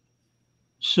even.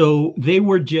 So they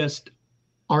were just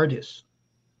artists.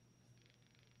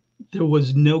 There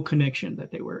was no connection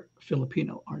that they were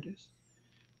Filipino artists.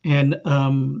 And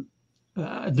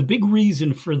the big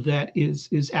reason for that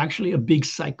is actually a big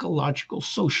psychological,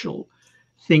 social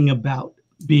thing about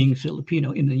being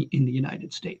Filipino in the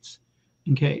United States.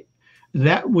 Okay,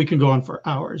 that we can go on for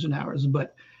hours and hours.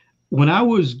 But when I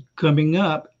was coming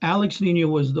up, Alex Nino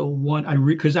was the one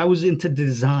because I was into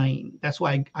design. That's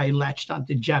why I latched on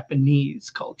to Japanese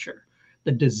culture,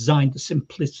 the design, the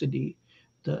simplicity,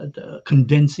 the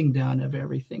condensing down of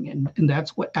everything, and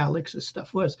that's what Alex's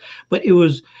stuff was. But it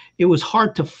was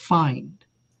hard to find.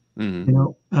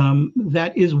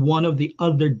 That is one of the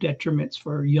other detriments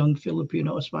for young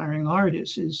Filipino aspiring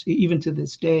artists, is even to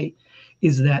this day,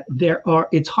 is that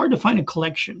it's hard to find a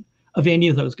collection of any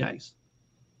of those guys,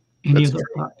 of those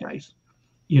rock guys,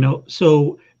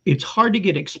 so it's hard to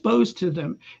get exposed to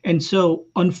them. And so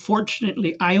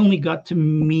unfortunately, I only got to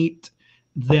meet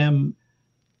them,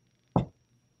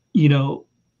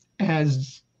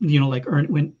 as, like Ernie,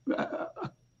 when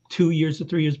 2 years or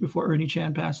 3 years before Ernie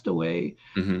Chan passed away,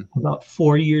 about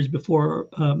 4 years before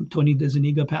Tony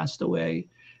DeZuniga passed away,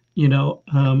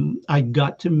 I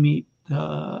got to meet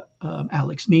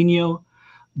Alex Nino,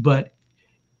 but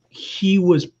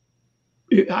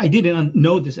I didn't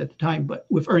know this at the time, but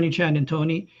with Ernie Chan and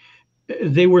Tony,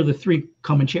 they were the three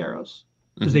Comancheros,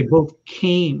 because they both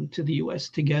came to the U.S.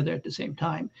 together at the same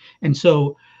time. And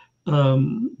so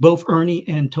both Ernie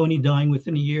and Tony dying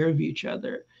within a year of each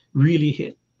other really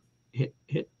hit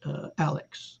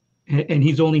Alex, and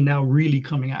he's only now really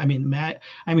coming out. I mean, Matt,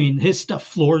 his stuff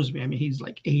floors me. He's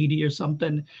like 80 or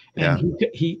something, and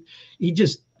he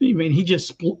just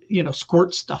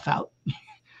squirts stuff out.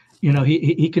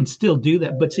 He can still do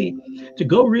that. But see, to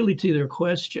go really to their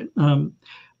question,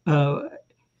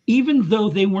 even though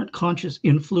they weren't conscious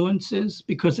influences,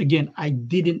 because again, I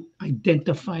didn't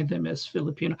identify them as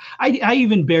Filipino. I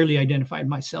even barely identified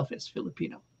myself as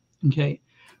Filipino. Okay.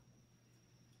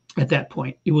 At that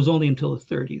point, it was only until the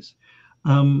 30s.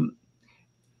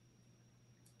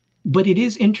 But it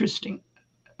is interesting.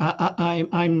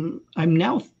 I'm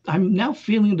now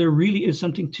feeling there really is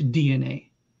something to DNA,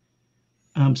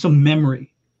 some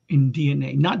memory in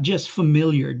DNA, not just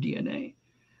familiar DNA,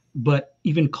 but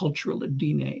even cultural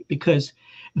DNA, because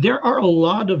there are a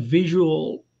lot of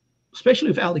visual, especially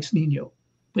with Alex Nino,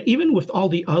 but even with all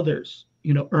the others,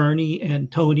 Ernie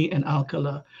and Tony and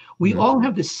Alcala, we all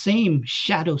have the same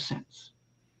shadow sense.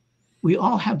 We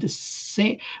all have the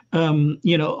same,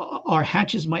 our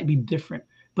hatches might be different,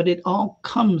 but it all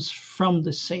comes from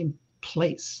the same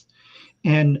place.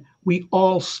 And we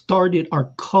all started our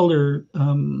color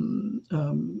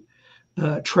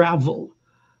travel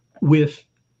with,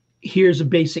 here's a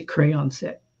basic crayon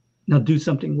set. Now do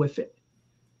something with it.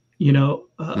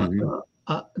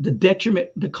 The detriment,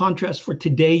 the contrast for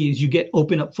today is you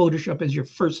open up Photoshop as your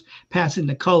first pass in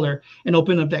the color, and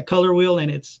open up that color wheel, and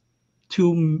it's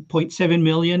 2.7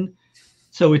 million.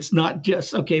 So it's not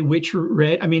just, okay, which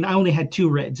red? I only had 2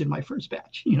 reds in my first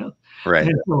batch, Right.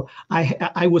 And so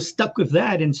I was stuck with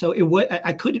that. And so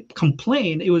I couldn't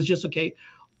complain. It was just, okay,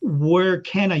 where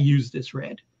can I use this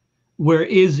red? Where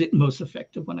is it most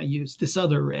effective when I use this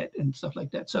other red and stuff like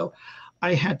that? So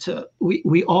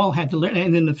we all had to learn.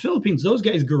 And in the Philippines, those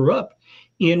guys grew up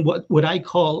in what I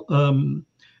call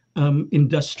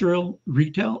industrial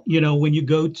retail. When you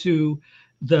go to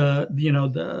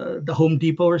the Home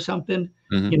Depot or something,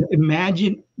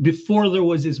 imagine before there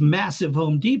was this massive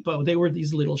Home Depot, they were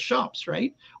these little shops,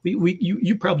 right?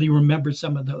 You probably remember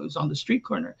some of those on the street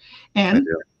corner, and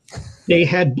they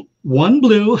had one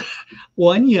blue,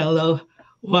 one yellow,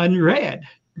 one red,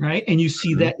 right? And you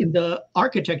see that in the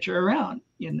architecture around,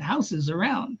 in houses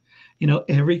around,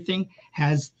 everything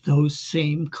has those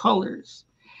same colors,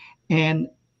 and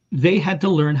they had to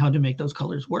learn how to make those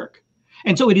colors work.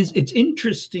 And so it's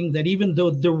interesting that even though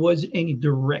there wasn't any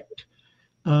direct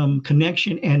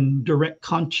connection and direct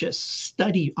conscious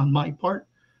study on my part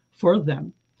for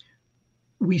them,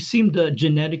 we seem to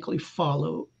genetically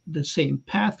follow the same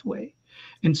pathway.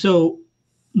 And so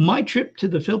my trip to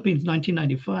the Philippines,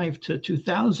 1995 to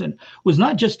 2000, was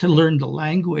not just to learn the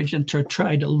language and to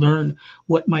try to learn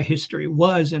what my history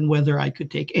was and whether I could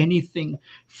take anything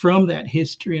from that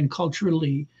history and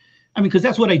culturally, because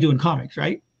that's what I do in comics,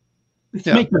 right? It's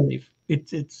make believe.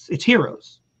 It's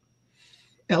heroes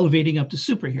elevating up to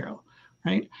superhero,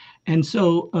 right? And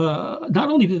so not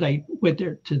only did I went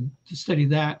there to study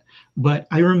that, but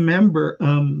I remember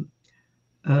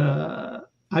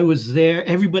I was there.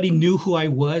 Everybody knew who I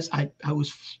was. I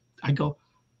go,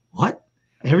 what?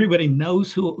 Everybody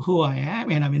knows who I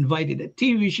am, and I'm invited to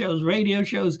TV shows, radio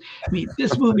shows, meet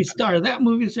this movie star, that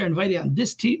movie star, invited on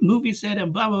this movie set,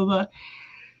 and blah blah blah.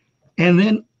 And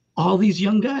then all these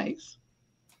young guys.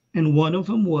 And one of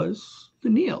them was the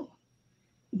Neil.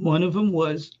 one of them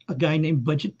was a guy named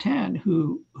Budget Tan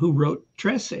who wrote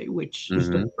Trece, which is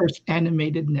the first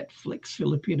animated Netflix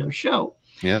Filipino show.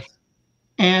 Yes.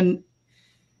 And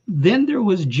then there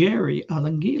was Jerry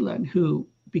Alangilan, who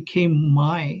became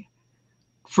my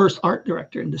first art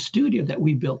director in the studio that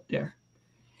we built there.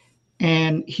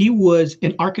 And he was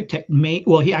an architect.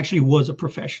 He actually was a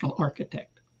professional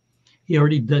architect. He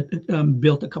already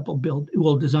designed a couple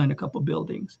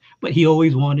buildings, but he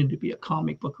always wanted to be a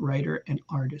comic book writer and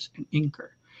artist and inker.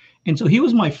 And so he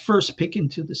was my first pick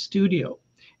into the studio.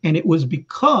 And it was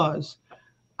because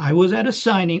I was at a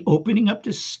signing opening up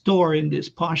this store in this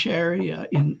posh area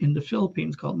in the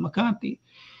Philippines called Makati.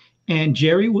 And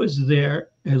Jerry was there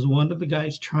as one of the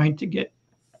guys trying to get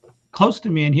close to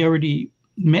me. And he already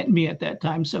met me at that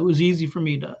time. So it was easy for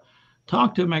me to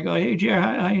talk to him. I go, "Hey, Jerry,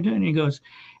 how you doing?" And he goes,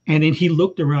 and then he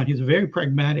looked around. He's a very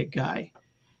pragmatic guy.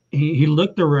 He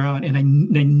looked around, and I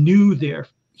knew there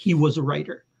he was a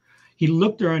writer. He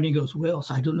looked around and he goes, "Well,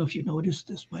 so I don't know if you noticed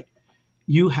this, but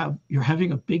you're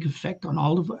having a big effect on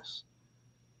all of us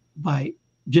by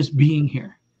just being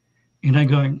here." And I'm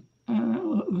going,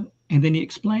 and then he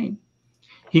explained.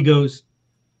 He goes,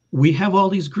 "We have all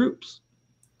these groups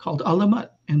called Alamat,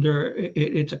 and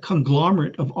it's a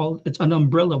conglomerate of it's an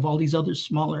umbrella of all these other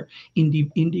smaller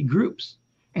indie groups.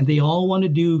 And they all want to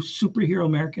do superhero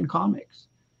American comics.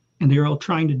 And they're all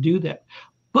trying to do that.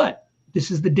 But this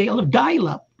is the day of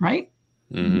dial-up, right?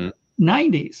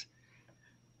 90s.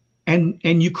 And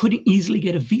you couldn't easily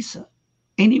get a visa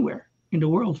anywhere in the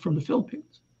world from the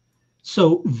Philippines.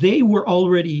 So they were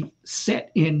already set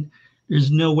in,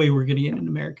 there's no way we're going to get in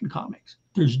American comics.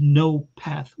 There's no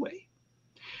pathway.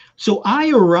 So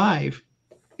I arrive,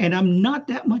 and I'm not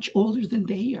that much older than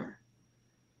they are.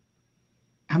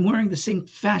 I'm wearing the same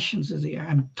fashions as they are.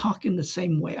 I'm talking the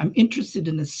same way. I'm interested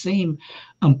in the same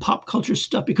pop culture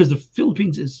stuff because the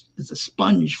Philippines is a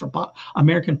sponge for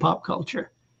American pop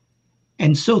culture.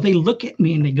 And so they look at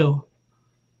me and they go,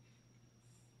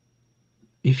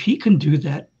 if he can do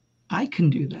that, I can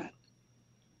do that.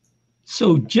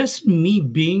 So just me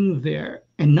being there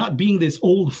and not being this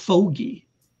old fogey,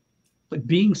 but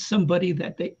being somebody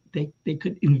that they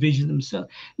could envision themselves.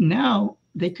 Now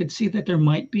they could see that there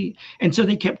might be. And so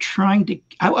they kept trying to,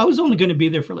 I was only going to be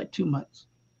there for like 2 months.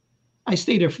 I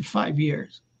stayed there for 5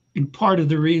 years. And part of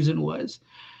the reason was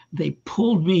they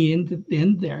pulled me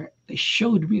in there. They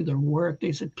showed me their work.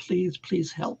 They said,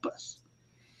 please help us.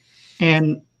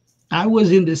 And I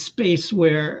was in this space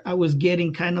where I was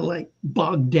getting kind of like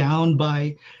bogged down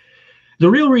by the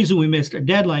real reason we missed our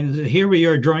deadline is that here we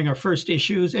are drawing our first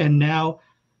issues. And now,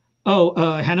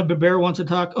 Hanna-Barbera wants to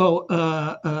talk.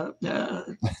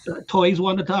 Toys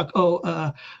want to talk.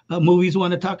 Movies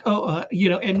want to talk.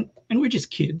 And we're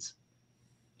just kids.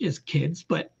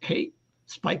 But hey,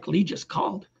 Spike Lee just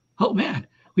called. Oh man,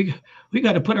 we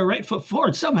got to put our right foot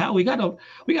forward somehow. We got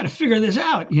to figure this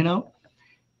out,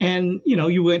 And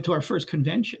you went to our first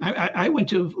convention. I went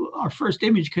to our first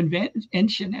image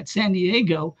convention at San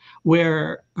Diego,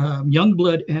 where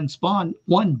Youngblood and Spawn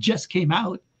 1 just came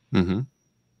out. Mm-hmm.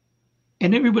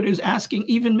 And everybody was asking,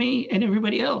 even me and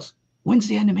everybody else, when's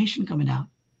the animation coming out?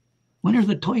 When are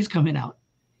the toys coming out?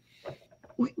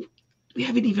 We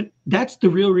haven't even, that's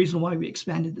the real reason why we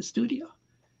expanded the studio.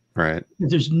 Right.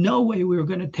 There's no way we were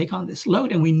going to take on this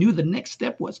load. And we knew the next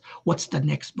step was, what's the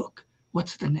next book?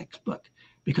 What's the next book?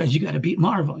 Because you got to beat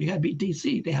Marvel. You got to beat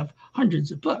DC. They have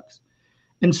hundreds of books.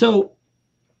 And so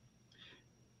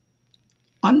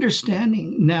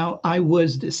understanding now I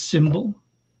was this symbol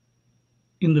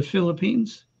in the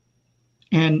Philippines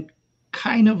and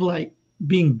kind of like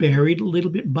being buried a little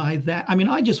bit by that. I mean,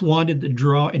 I just wanted to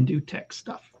draw and do tech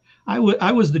stuff. I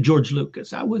was the George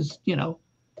Lucas. I was,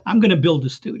 I'm going to build a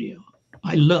studio.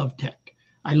 I love tech.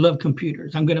 I love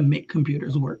computers. I'm going to make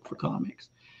computers work for comics.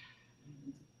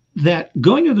 That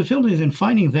going to the Philippines and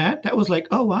finding that was like,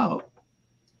 oh, wow,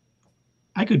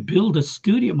 I could build a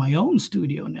studio, my own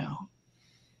studio now.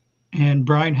 And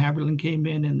Brian Haberlin came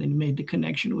in and then made the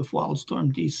connection with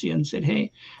Wildstorm DC and said,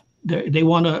 hey, they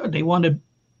want to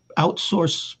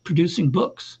outsource producing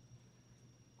books,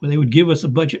 where they would give us a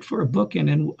budget for a book, and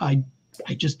then I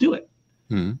just do it.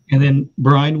 Mm-hmm. And then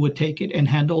Brian would take it and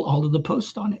handle all of the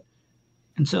posts on it.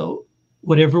 And so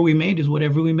whatever we made is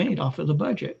whatever we made off of the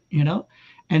budget,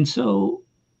 And so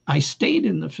I stayed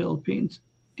in the Philippines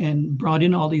and brought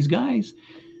in all these guys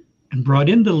and brought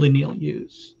in the lineal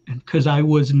use. And because I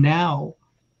was now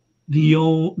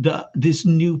this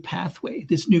new pathway,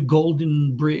 this new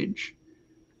golden bridge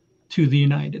to the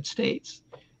United States.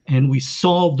 And we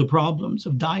solved the problems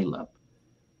of dial-up.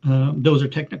 Those are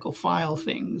technical file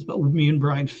things, but me and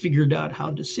Brian figured out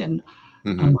how to send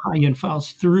high-end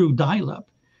files through dial-up.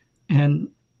 And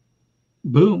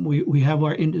boom, we have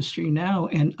our industry now.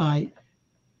 And I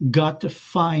got to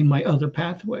find my other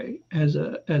pathway as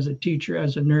a teacher,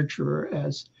 as a nurturer,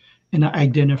 as an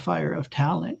identifier of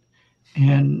talent,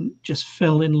 and just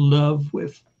fell in love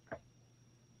with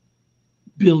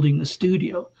building the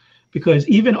studio. Because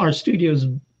even our studios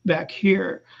back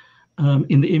here,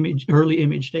 in the early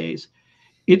image days,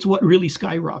 it's what really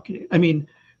skyrocketed. I mean,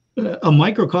 a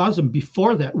microcosm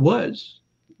before that was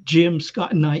Jim,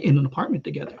 Scott, and I in an apartment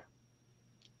together.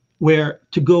 Where,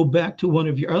 to go back to one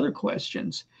of your other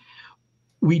questions,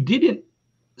 we didn't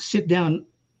sit down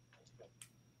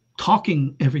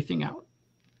talking everything out.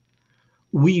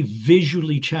 We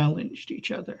visually challenged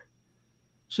each other.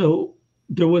 So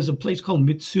there was a place called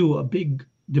Mitsuo, a big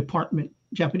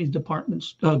Japanese department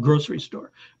grocery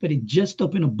store, but it just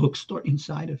opened a bookstore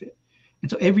inside of it.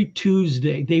 And so every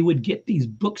Tuesday they would get these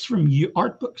books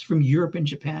art books from Europe and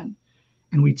Japan,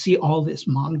 and we'd see all this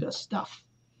manga stuff.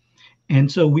 And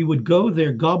so we would go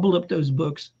there, gobble up those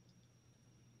books,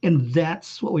 and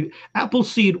that's what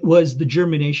Appleseed was the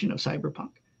germination of cyberpunk.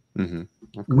 Mm-hmm.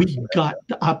 We got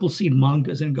the Appleseed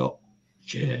mangas and go,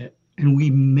 shit, and we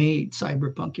made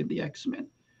cyberpunk in the X-Men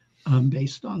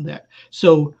based on that.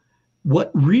 So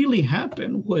what really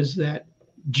happened was that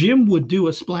Jim would do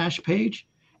a splash page,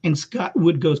 and Scott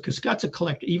would go, because Scott's a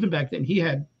collector. Even back then, he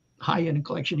had high-end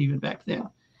collection even back then.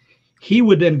 He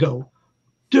would then go,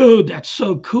 dude, that's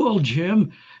so cool,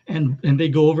 Jim. And they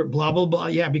go over it, blah, blah, blah.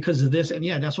 Yeah, because of this. And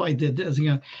yeah, that's why I did this.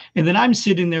 You know? And then I'm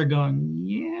sitting there going,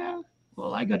 yeah,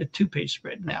 well, I got a 2-page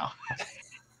spread now.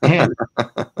 And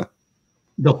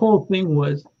the whole thing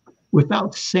was,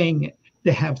 without saying it,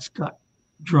 to have Scott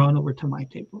drawn over to my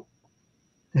table,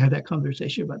 to have that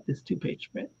conversation about this 2-page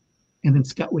spread. And then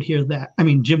Scott would hear that. I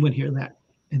mean, Jim would hear that.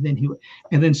 And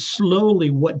then slowly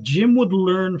what Jim would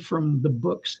learn from the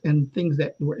books and things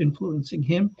that were influencing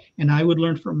him, and I would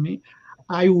learn from me,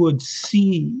 I would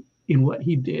see in what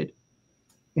he did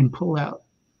and pull out.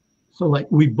 So like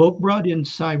we both brought in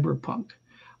cyberpunk.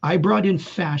 I brought in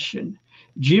fashion.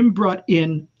 Jim brought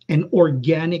in an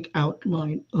organic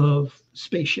outline of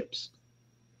spaceships.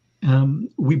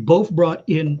 We both brought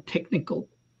in technical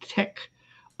tech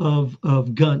of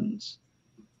guns,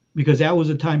 because that was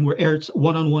a time where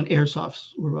one-on-one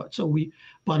airsofts were brought. So we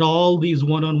bought all these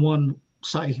one-on-one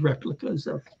sized replicas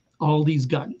of all these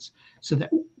guns, so that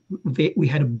we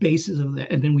had a basis of that,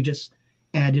 and then we just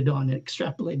added on and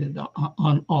extrapolated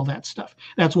on all that stuff.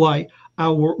 That's why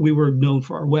we were known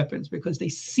for our weapons, because they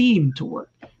seemed to work.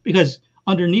 Because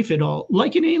underneath it all,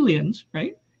 like in Aliens,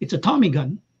 right? It's a Tommy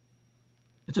gun.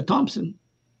 It's a Thompson.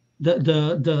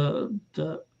 The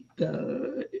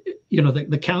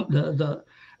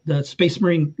Space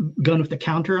Marine gun with the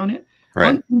counter on it.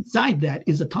 Right. Inside that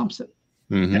is a Thompson.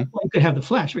 Mm-hmm. That's why you could have the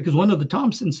flash, because one of the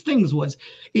Thompson's things was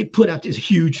it put out this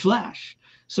huge flash.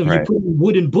 So you put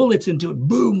wooden bullets into it,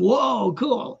 boom, whoa,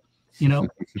 cool, you know.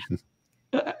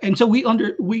 And so we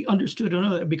understood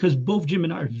another, because both Jim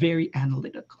and I are very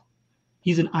analytical.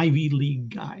 He's an Ivy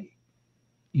League guy,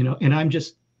 you know, and I'm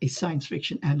just a science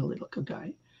fiction analytical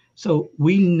guy. So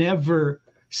we never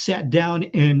sat down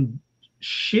and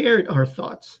shared our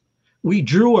thoughts. We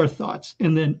drew our thoughts,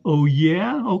 and then, oh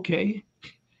yeah, okay.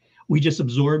 We just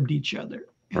absorbed each other.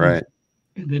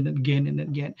 And then again and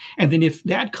again. And then if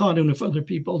that caught on with other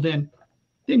people, then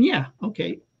yeah,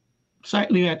 okay.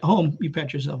 Silently at home, you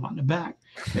pat yourself on the back.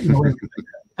 That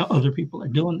other people are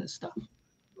doing this stuff.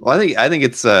 Well, I think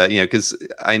it's because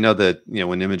I know that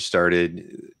when Image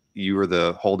started, you were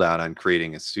the holdout on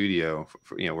creating a studio,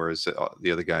 whereas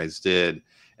the other guys did.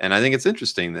 And I think it's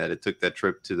interesting that it took that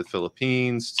trip to the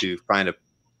Philippines to find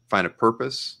a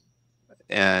purpose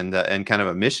and kind of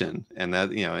a mission, and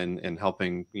that in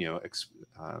helping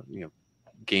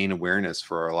gain awareness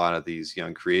for a lot of these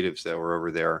young creatives that were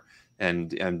over there,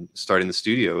 and starting the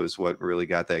studio is what really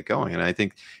got that going. And I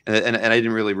think and I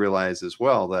didn't really realize as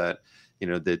well that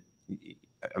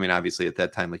I mean, obviously at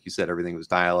that time, like you said, everything was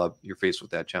dial up. You're faced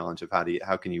with that challenge of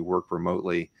how can you work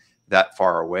remotely that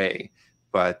far away.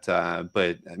 But I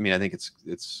mean, I think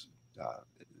it's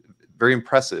very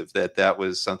impressive that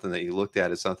was something that you looked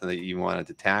at as something that you wanted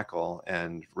to tackle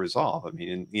and resolve. I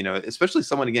mean, especially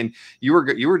someone, again, you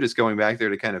were just going back there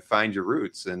to kind of find your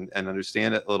roots and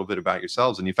understand a little bit about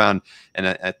yourselves, and you found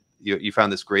you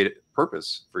found this great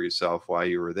purpose for yourself while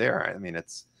you were there. I mean,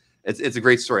 it's a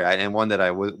great story, and one that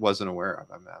I wasn't aware of.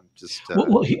 I'm just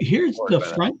well, here's the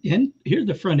front end. Here's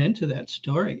the front end to that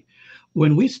story.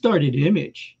 When we started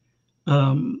Image,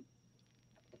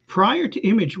 prior to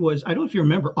Image was, I don't know if you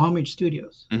remember, Homage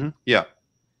Studios. Mm-hmm. Yeah.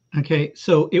 Okay,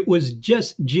 so it was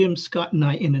just Jim, Scott, and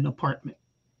I in an apartment,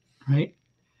 right?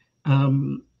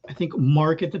 I think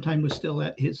Mark at the time was still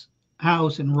at his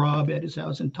house, and Rob at his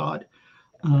house, and Todd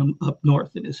up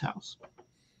north at his house.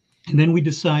 And then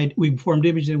we formed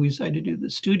Image, and we decided to do the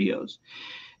studios.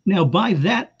 Now, by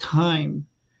that time,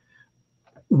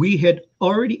 we had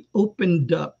already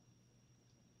opened up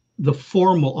the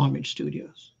formal Homage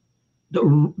Studios.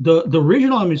 The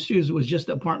original Homage Studios was just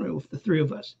the apartment with the three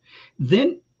of us.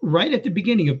 Then, right at the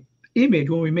beginning of Image,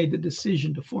 when we made the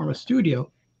decision to form a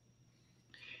studio,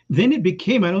 then it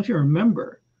became, I don't know if you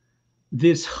remember,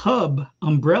 this hub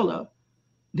umbrella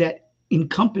that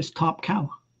encompassed Top Cow.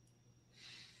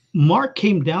 Mark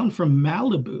came down from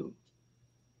Malibu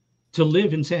to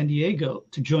live in San Diego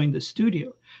to join the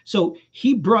studio. So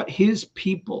he brought his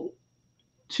people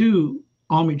to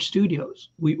Homage Studios.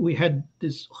 We had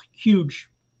this huge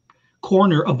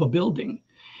corner of a building.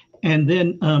 And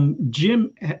then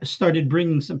Jim started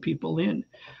bringing some people in.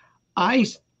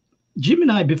 Jim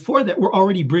and I, before that, were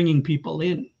already bringing people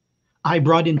in. I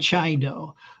brought in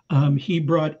Chido. He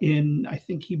brought in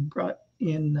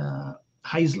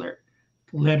Heisler,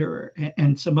 letterer,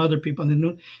 and some other people.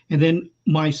 And then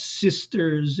my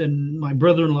sisters and my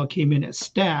brother-in-law came in as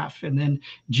staff. And then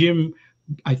Jim,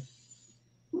 I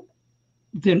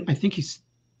think he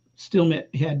still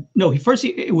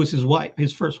it was his wife,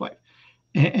 his first wife.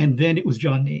 And then it was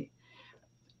John Nee.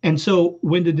 And so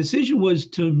when the decision was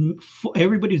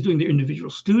everybody's doing their individual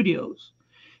studios,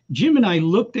 Jim and I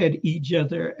looked at each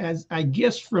other as, I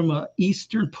guess, from an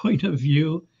Eastern point of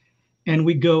view. And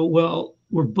we go, well,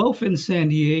 we're both in San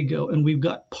Diego and we've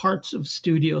got parts of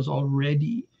studios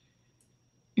already.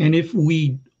 And if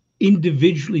we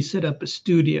individually set up a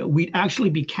studio, we'd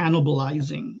actually be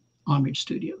cannibalizing Homage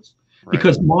Studios, right?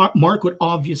 Because Mark would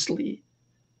obviously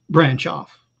branch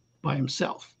off by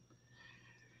himself.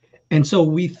 And so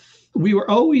we were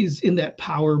always in that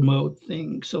power mode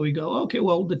thing. So we go, okay,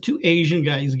 well, the two Asian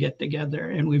guys get together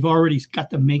and we've already got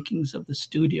the makings of the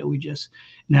studio. We just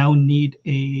now need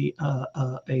a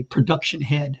production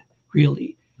head,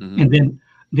 really. Mm-hmm. And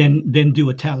then do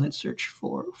a talent search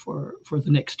for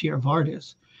the next tier of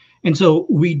artists. And so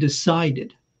we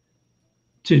decided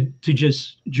to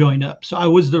just join up. So I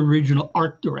was the original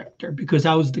art director because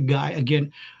I was the guy,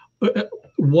 again,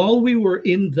 while we were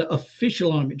in the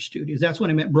official Homage Studios, that's when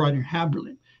I met Brian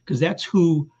Haberlin, because that's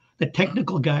who the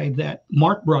technical guy that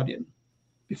Mark brought in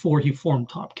before he formed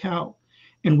Top Cow.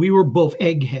 And we were both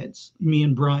eggheads, me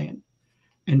and Brian.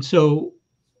 And so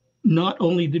not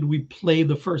only did we play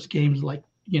the first games like,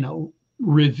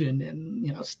 Riven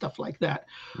and, stuff like that,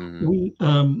 mm-hmm.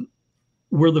 We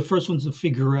were the first ones to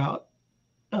figure out,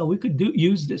 we could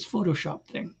use this Photoshop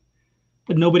thing,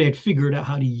 but nobody had figured out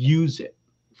how to use it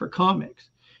for comics.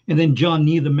 And then John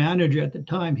Nee, the manager at the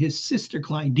time, his sister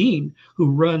Clydeen, who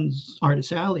runs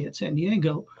Artist Alley at San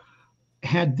Diego,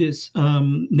 had this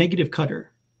negative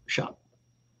cutter shop.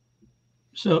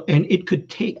 So, and it could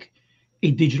take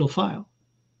a digital file.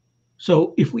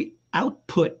 So if we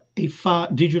output a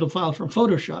digital file from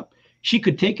Photoshop, she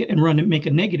could take it and run it, make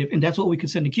a negative, and that's what we could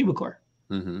send to Cubicore.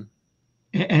 Mm-hmm.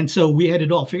 And so we had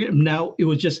it all figured. Now it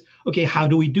was just, okay, how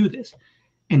do we do this?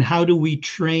 And how do we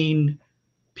train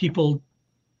people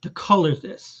to color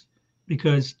this?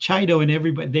 Because Chido and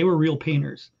everybody, they were real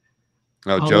painters.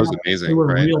 Oh, Joe's amazing. They were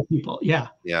right? Real people. Yeah.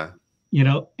 Yeah.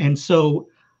 And so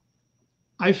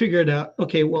I figured out,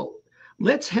 okay, well,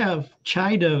 let's have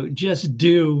Chido just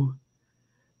do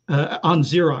on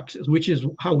Xeroxes, which is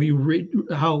how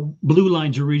how Blue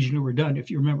Lines originally were done. If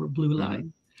you remember Blue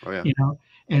Line, mm-hmm. Oh, yeah.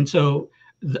 And so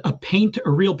a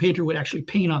real painter would actually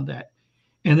paint on that.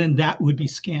 And then that would be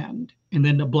scanned. And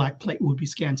then the black plate would be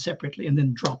scanned separately and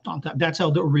then dropped on top. That's how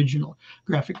the original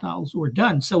graphic novels were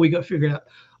done. So we got figured out,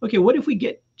 okay, what if we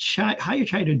get hire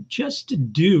Chido just to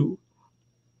do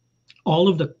all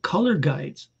of the color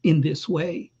guides in this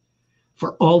way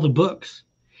for all the books?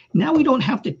 Now we don't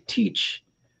have to teach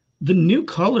the new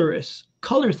colorists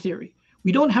color theory.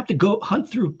 We don't have to go hunt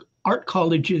through art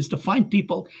colleges to find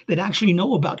people that actually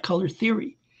know about color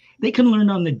theory. They can learn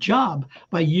on the job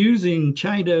by using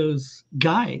Chido's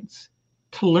guides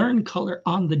to learn color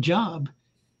on the job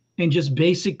and just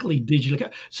basically digital.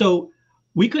 So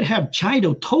we could have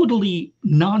Chido totally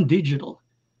non-digital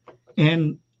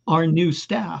and our new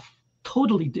staff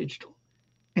totally digital.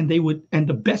 And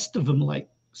the best of them, like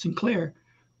Sinclair,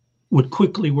 would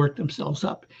quickly work themselves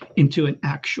up into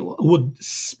would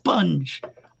sponge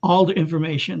all the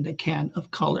information they can of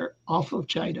color off of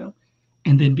Chido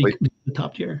and then be the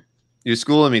top tier. You're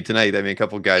schooling me tonight. I mean, a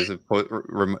couple of guys have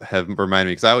reminded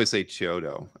me, because I always say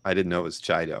Chiodo. I didn't know it was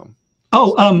Chido.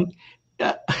 Oh,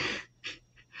 that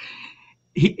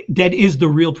is the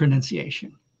real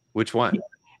pronunciation. Which one?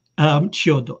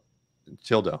 Chiodo.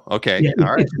 Childo. Okay. Yeah,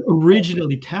 All right. it's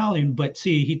originally Italian, but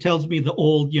see, he tells me the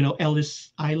old,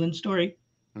 Ellis Island story.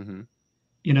 Mm-hmm.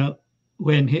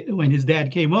 When his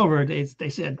dad came over, they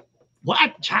said,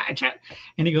 "What?"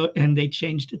 And they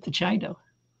changed it to Chido.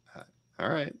 All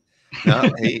right.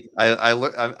 No, hey,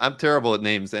 I'm terrible at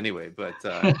names anyway, but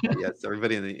yes,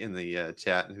 everybody in the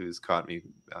chat who's caught me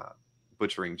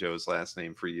butchering Joe's last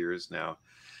name for years now.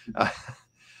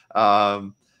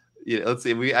 Let's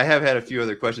see. I have had a few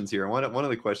other questions here. One of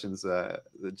the questions the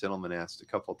gentleman asked a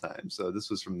couple times. So this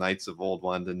was from Knights of Old,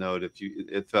 wanted to note if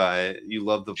you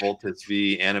love the Voltes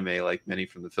V anime like many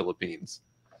from the Philippines.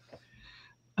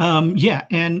 Yeah,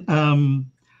 and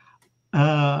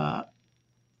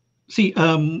see,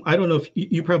 I don't know if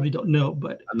you probably don't know,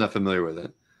 but I'm not familiar with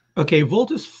it. Okay,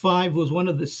 Voltes 5 was one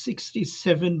of the 60s,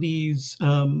 70s.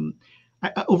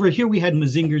 Over here we had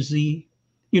Mazinger Z,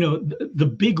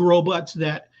 the big robots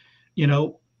that,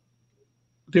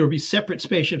 there would be separate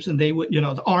spaceships, and they would,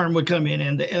 the arm would come in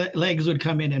and the legs would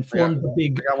come in and form the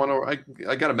big.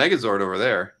 I got a Megazord over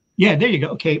there. Yeah, there you go.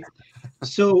 Okay,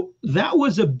 so that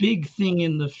was a big thing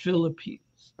in the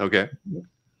Philippines. Okay.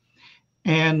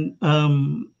 And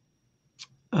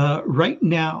right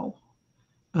now,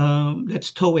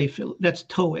 that's Toei. That's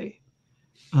Toei.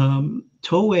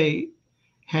 Toei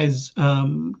has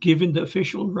given the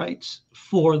official rights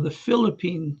for the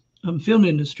Philippine film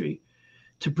industry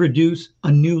to produce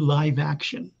a new live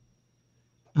action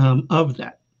of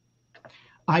that.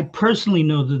 I personally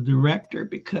know the director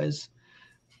because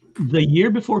the year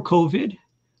before COVID,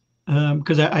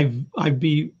 because I'd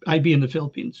be in the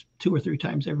Philippines 2 or 3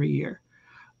 times every year.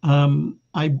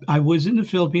 I was in the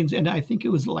Philippines, and I think it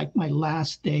was like my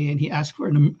last day, and he asked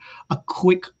for a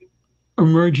quick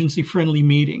emergency friendly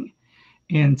meeting.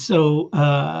 And so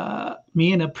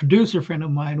me and a producer friend of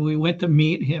mine, we went to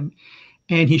meet him,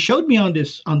 and he showed me on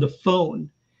the phone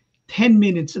 10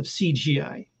 minutes of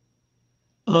CGI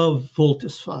of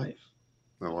Voltes 5.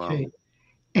 Oh, wow. Okay.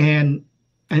 And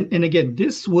again,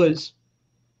 this was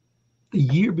the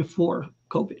year before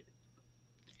COVID.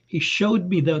 He showed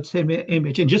me that same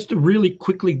image, and just to really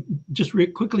quickly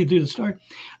do the story.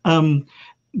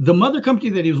 The mother company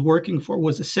that he was working for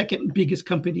was the second biggest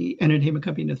entertainment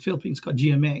company in the Philippines, called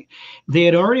GMA. They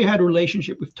had already had a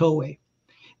relationship with Toei,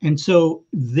 and so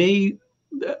they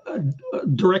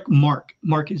direct Mark.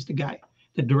 Mark is the guy,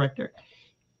 the director.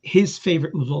 His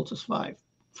favorite was Voltes 5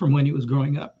 from when he was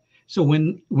growing up. So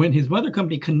when his mother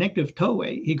company connected with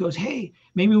Toei, he goes, "Hey,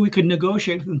 maybe we could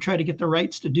negotiate with them, try to get the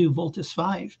rights to do Voltes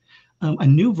 5, a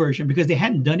new version, because they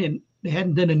hadn't done it. They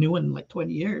hadn't done a new one in like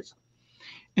 20 years."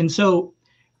 And so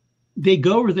they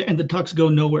go over there, and the talks go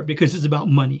nowhere because it's about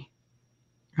money,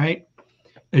 right?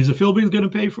 Is the Philippines going to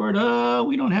pay for it?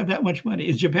 We don't have that much money.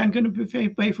 Is Japan going to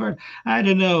pay for it? I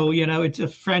don't know. It's a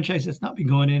franchise that's not been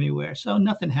going anywhere. So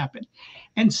nothing happened.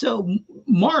 And so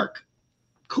Mark,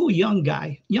 cool young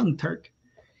guy, young Turk,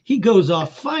 he goes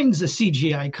off, finds a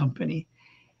CGI company,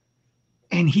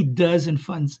 and he does and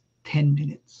funds 10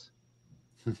 minutes.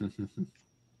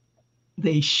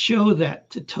 They show that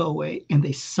to Toei, and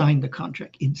they sign the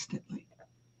contract instantly.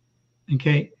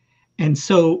 Okay. And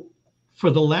so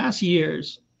for the last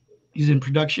years, he's in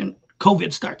production.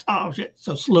 COVID starts. Oh, shit.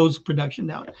 So slows production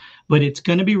down. But it's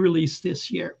going to be released this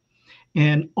year.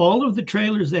 And all of the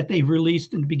trailers that they've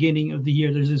released in the beginning of the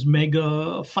year, there's this mega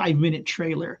 5-minute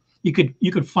trailer. You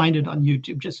could find it on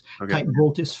YouTube. Just type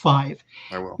Voltes 5.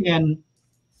 I will. And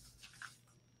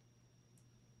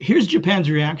here's Japan's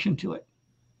reaction to it.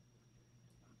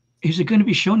 Is it going to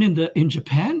be shown in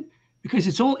Japan? Because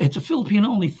it's a Philippine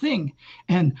only thing,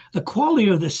 and the quality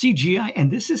of the CGI,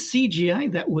 and this is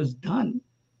CGI that was done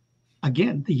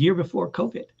again the year before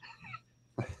COVID.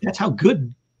 That's how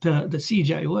good the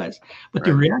CGI was. But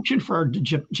the reaction for the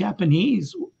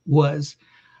Japanese was,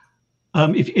 I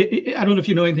don't know if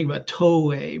you know anything about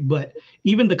Toei, but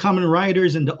even the Kamen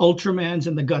Riders and the Ultramans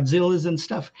and the Godzillas and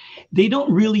stuff, they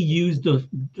don't really use the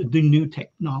new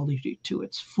technology to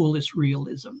its fullest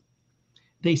realism.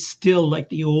 They still like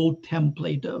the old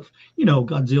template of,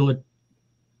 Godzilla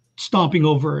stomping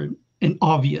over an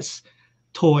obvious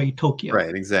toy Tokyo.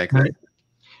 Right, exactly. Right?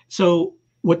 So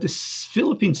what the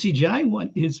Philippine CGI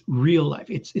one is real life.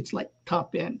 It's like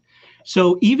top end.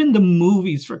 So even the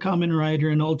movies for Kamen Rider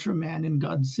and Ultraman and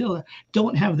Godzilla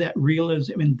don't have that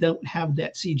realism and don't have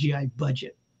that CGI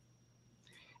budget.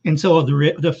 And so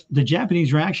the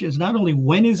Japanese reaction is not only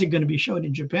when is it going to be shown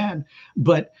in Japan,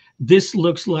 but this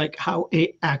looks like how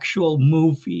a actual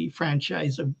movie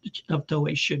franchise of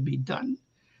Toei should be done.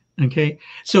 Okay,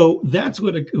 so that's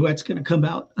what's going to come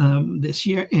out this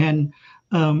year. And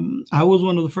I was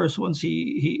one of the first ones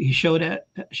he showed at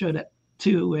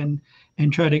too, and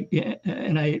and try to,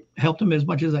 and I helped him as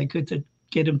much as I could to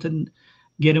get him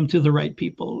to the right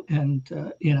people. And,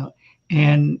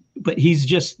 but he's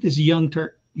just this young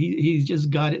Turk. He's just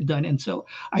got it done. And so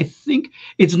I think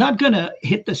it's not going to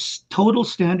hit the total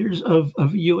standards of a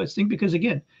US thing, because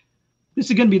again, this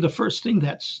is going to be the first thing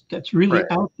that's really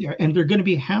out there. And they're going to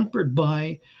be hampered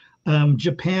by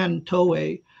Japan,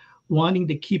 Toei, wanting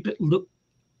to keep it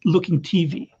looking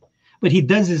TV. But he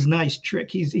does his nice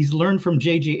trick. He's learned from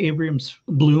J.J. Abrams'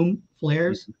 Bloom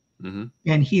flares,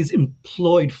 and he's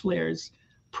employed flares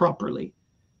properly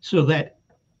so that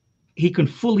he can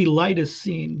fully light a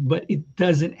scene, but it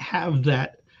doesn't have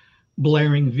that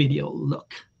blaring video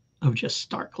look of just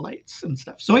stark lights and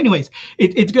stuff. So anyways,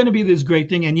 it's going to be this great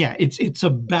thing. And yeah, it's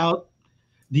about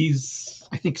these,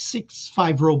 I think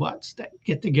 5 robots that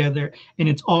get together, and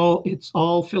it's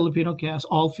all Filipino cast,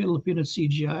 all Filipino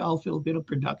CGI, all Filipino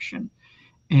production.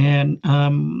 And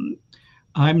I'm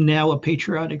now a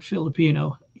patriotic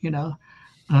Filipino,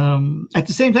 at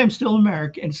the same time, still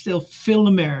American and still Phil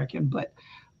American, but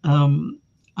I'm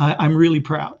really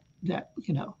proud that,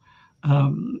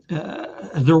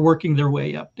 they're working their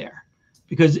way up there,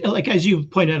 because like, as you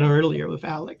pointed out earlier with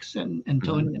Alex and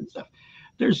Tony and stuff,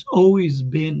 there's always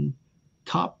been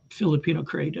top Filipino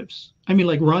creatives. I mean,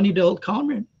 like Ronnie Del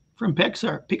Carmen from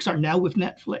Pixar now with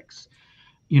Netflix,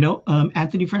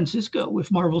 Anthony Francisco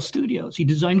with Marvel Studios. He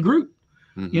designed Groot.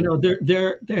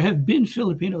 There have been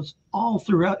Filipinos all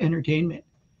throughout entertainment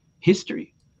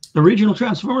history. The original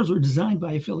Transformers were designed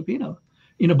by a Filipino,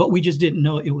 but we just didn't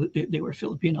know they were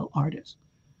Filipino artists.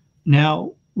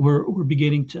 Now we're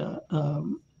beginning to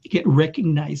get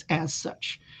recognized as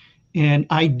such. And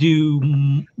I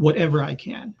do whatever I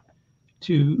can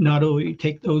to not only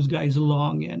take those guys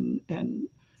along and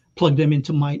plug them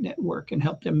into my network and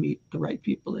help them meet the right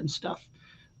people and stuff.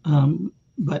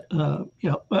 But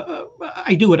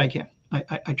I do what I can.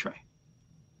 I try.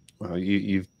 Well,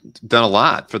 you've done a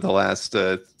lot for the last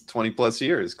 20 plus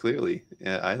years, clearly.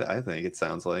 Yeah, I think it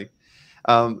sounds like.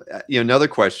 Another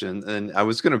question, and I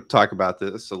was going to talk about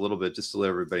this a little bit just to let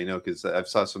everybody know, because I've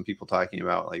saw some people talking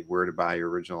about like where to buy your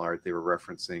original art. They were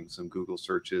referencing some Google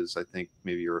searches, I think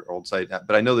maybe your old site,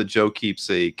 but I know that Joe keeps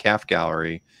a CAF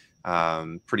gallery,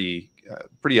 pretty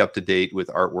up to date with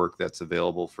artwork that's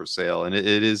available for sale, and it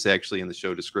is actually in the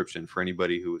show description for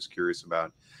anybody who was curious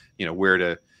about, where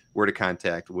to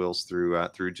contact Whilce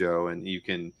through Joe, and you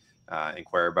can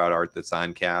inquire about art that's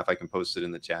on CAF. I can post it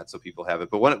in the chat so people have it.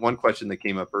 But one question that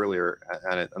came up earlier,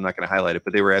 and I'm not going to highlight it,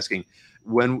 but they were asking,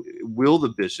 when will the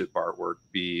Bishop artwork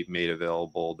be made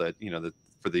available? That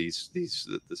for this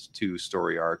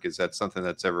 2-story arc, is that something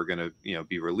that's ever going to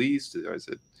be released, or is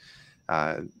it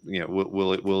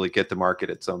will it get to market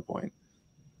at some point?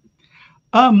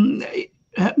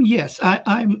 Yes,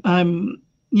 I'm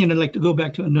like to go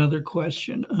back to another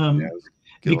question,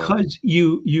 because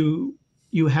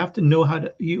you have to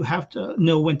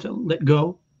know when to let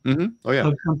go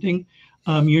of something.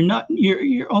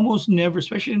 You're almost never,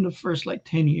 especially in the first like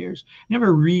 10 years,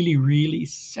 never really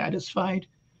satisfied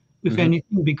with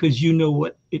anything, because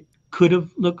what it could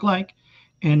have looked like,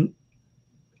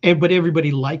 but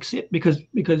everybody likes it because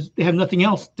they have nothing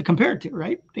else to compare it to,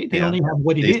 right? They only have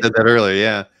what it is. They said that earlier,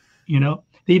 yeah.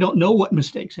 They don't know what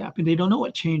mistakes happened. They don't know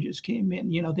what changes came in.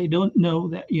 They don't know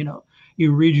that you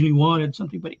originally wanted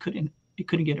something, but it couldn't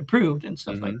get approved and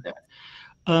stuff like that.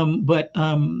 But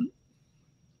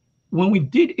when we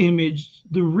did Image,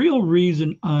 the real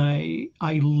reason I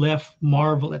left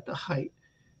Marvel at the height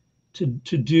to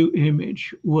do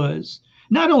Image was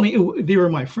not only they were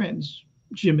my friends,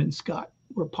 Jim and Scott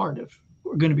were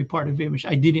going to be part of Image.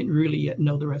 I didn't really yet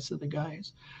know the rest of the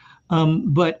guys,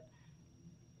 but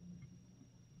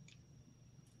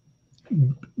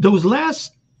those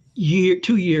last 2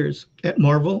 years at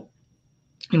Marvel,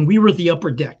 and we were the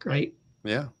upper deck, right?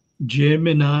 Yeah. Jim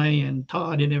and I and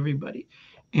Todd and everybody.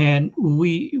 And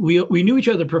we knew each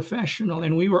other professional,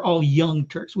 and we were all young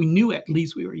Turks. We knew at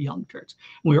least we were young Turks.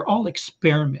 We were all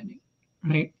experimenting,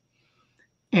 right?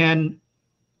 And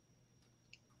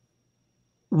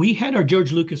we had our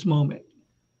George Lucas moment.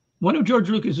 One of George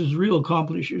Lucas's real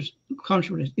accomplishments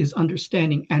is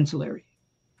understanding ancillary,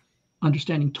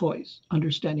 understanding toys,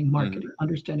 understanding marketing,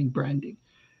 understanding branding,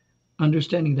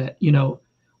 understanding that,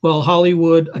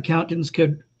 Hollywood accountants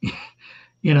could,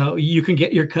 you can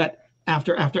get your cut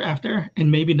after,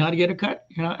 and maybe not get a cut,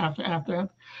 after.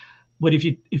 But if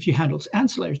you handle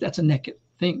ancillaries, that's a naked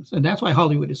thing. And that's why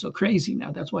Hollywood is so crazy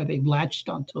now. That's why they've latched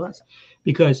onto us,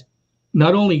 because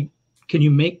not only can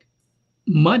you make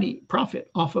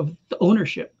profit off of the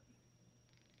ownership,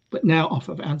 but now off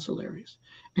of ancillaries.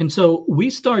 And so we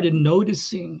started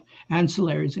noticing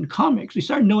ancillaries in comics. We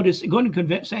started noticing, going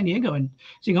to San Diego and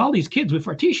seeing all these kids with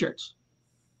our t-shirts.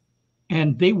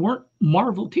 And they weren't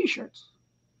Marvel t-shirts,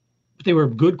 but they were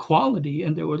good quality.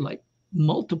 And there were like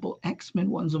multiple X-Men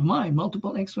ones of mine,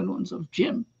 multiple X-Men ones of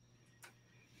Jim.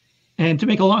 And to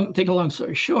take a long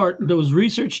story short, there was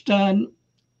research done,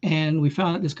 and we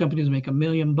found that this company was making $1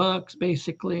 million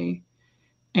basically,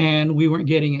 and we weren't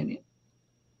getting any.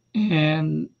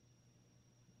 And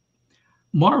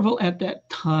Marvel at that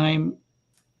time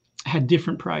had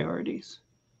different priorities.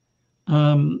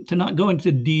 To not go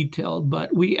into detail,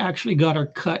 but we actually got our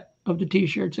cut of the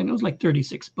t-shirts, and it was like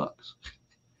 $36.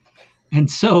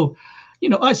 And so,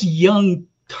 us young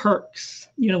Turks,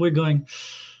 we're going,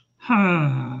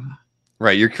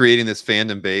 Right, you're creating this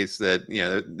fandom base that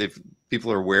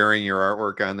people are wearing your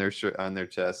artwork on their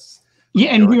chests. Yeah,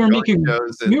 and we were making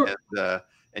shows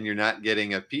and you're not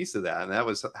getting a piece of that, and that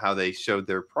was how they showed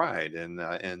their pride in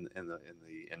Marvel.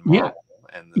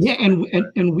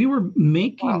 And we were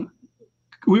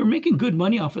making good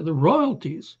money off of the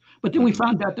royalties, but then we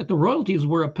found out that the royalties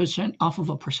were 1% off of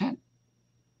 1%.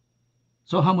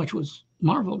 So how much was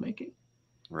Marvel making?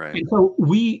 Right. And so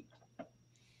we,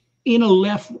 in a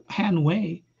left-hand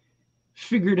way,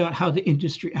 figured out how the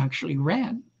industry actually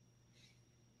ran.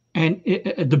 And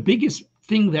the biggest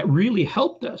thing that really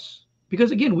helped us,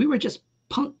 because again, we were just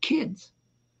punk kids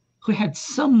who had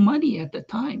some money at the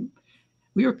time.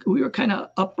 We were kind of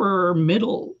upper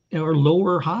middle or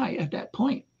lower high at that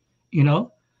point,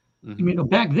 Mm-hmm.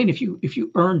 Back then, if you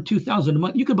earned $2,000 a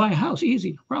month, you could buy a house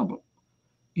easy, no problem,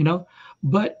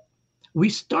 But we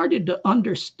started to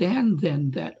understand then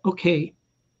that, okay,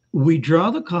 we draw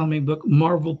the comic book,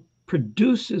 Marvel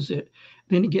produces it,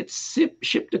 then it gets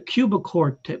shipped to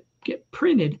Cubicore to get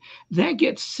printed. That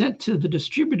gets sent to the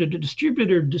distributor. The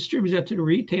distributor distributes that to the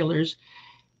retailers,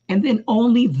 and then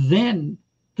only then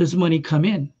does money come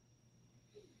in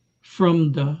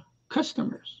from the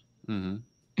customers. Mm-hmm.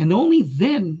 And only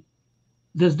then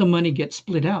does the money get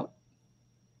split out.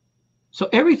 So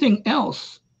everything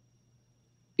else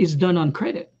is done on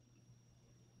credit.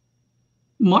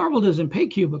 Marvel doesn't pay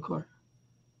Cubicore.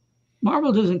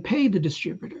 Marvel doesn't pay the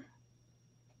distributor.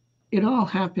 It all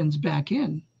happens back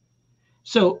in.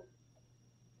 So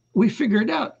we figured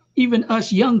out, even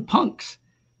us young punks,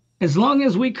 as long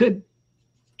as we could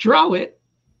draw it,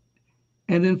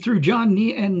 and then through John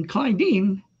Nee and Klein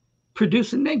Dean,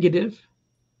 produce a negative,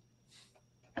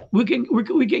 we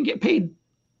can get paid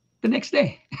the next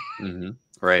day. Mm-hmm.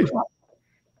 Right.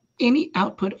 Any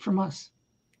output from us.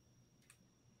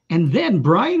 And then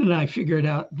Brian and I figured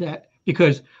out that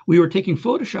because we were taking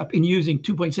Photoshop and using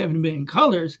 2.7 million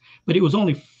colors, but it was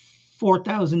only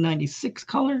 4,096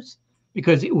 colors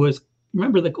because it was,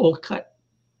 remember the old cut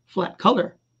flat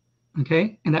color,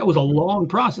 okay? And that was a long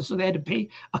process. So they had to pay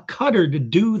a cutter to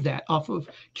do that off of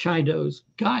Chido's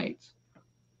guides.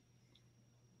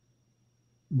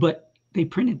 But they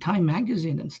printed Time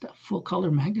magazine and stuff, full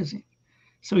color magazine.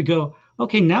 So we go,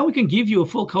 okay, now we can give you a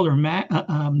full color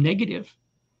negative.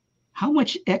 How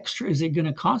much extra is it going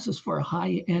to cost us for a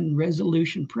high-end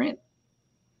resolution print?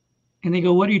 And they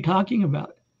go, what are you talking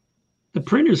about? The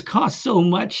printers cost so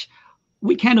much,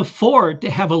 we can't afford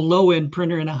to have a low-end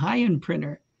printer and a high-end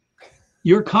printer.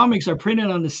 Your comics are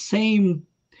printed on the same,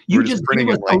 you just give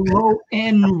us a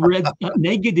low-end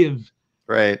negative.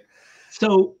 Right.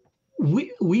 So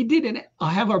we didn't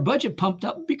have our budget pumped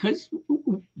up because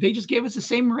they just gave us the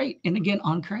same rate. And again,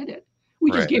 on credit,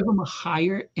 we just gave them a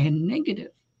higher end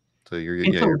negative. So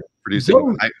you're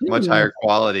producing much higher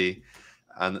quality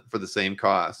for the same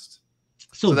cost.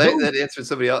 So that answered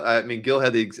somebody else. I mean, Gil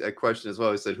had the question as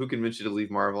well. He said, who convinced you to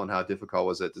leave Marvel and how difficult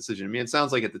was that decision? I mean, it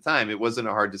sounds like at the time it wasn't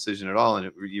a hard decision at all.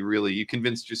 And you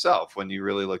convinced yourself when you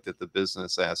really looked at the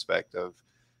business aspect of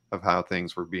how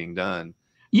things were being done.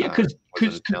 Yeah, because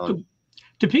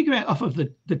to piggyback off of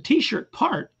the t-shirt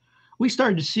part, we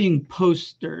started seeing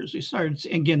posters. We started,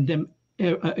 again,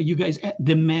 you guys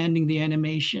demanding the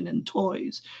animation and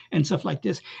toys and stuff like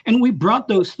this. And we brought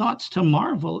those thoughts to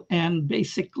Marvel, and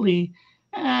basically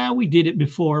we did it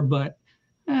before, but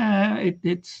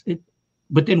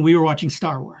but then we were watching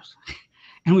Star Wars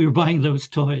and we were buying those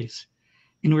toys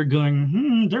and we're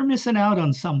going, they're missing out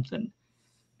on something.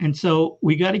 And so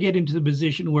we got to get into the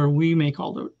position where we make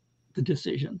all the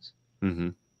decisions. Mm-hmm.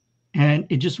 And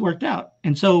it just worked out.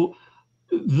 And so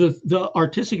the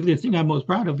artistically, the thing I'm most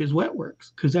proud of is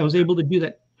Wetworks, because I was able to do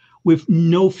that with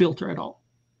no filter at all.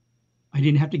 I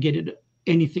didn't have to get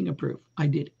anything approved. I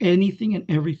did anything and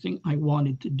everything I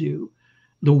wanted to do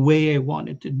the way I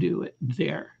wanted to do it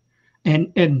there.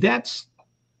 And that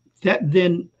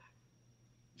then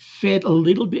fed a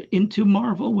little bit into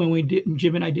Marvel when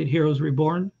Jim and I did Heroes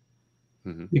Reborn,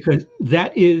 because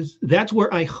that's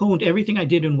where I honed everything I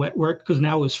did in Wetworks, because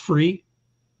now it was free.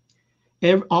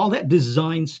 All that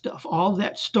design stuff, all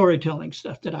that storytelling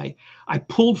stuff that I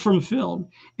pulled from film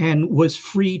and was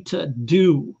free to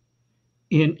do.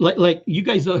 In like you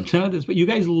guys don't know this, but you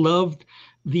guys loved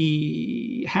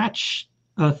the Hatch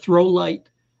throw light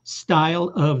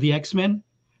style of the X-Men.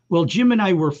 Well, Jim and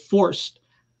I were forced.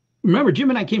 Remember, Jim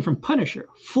and I came from Punisher,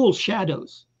 full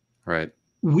shadows. Right.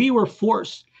 We were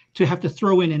forced to have to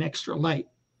throw in an extra light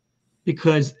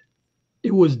because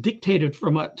it was dictated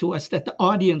to us that the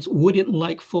audience wouldn't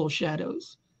like full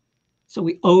shadows. So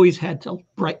we always had to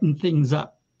brighten things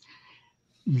up.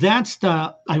 That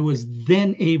style I was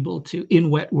then able to, in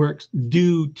Wetworks,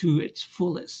 do to its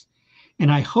fullest.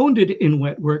 And I honed it in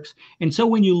Wetworks. And so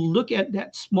when you look at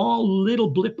that small little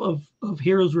blip of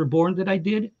Heroes Reborn that I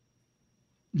did,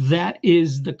 that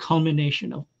is the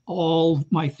culmination of all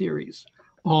my theories,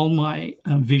 all my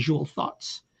visual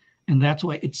thoughts. And that's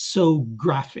why it's so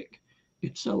graphic.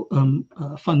 It's so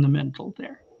fundamental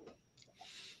there.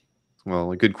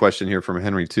 Well, a good question here from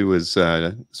Henry too is,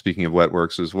 speaking of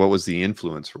Wetworks, was what was the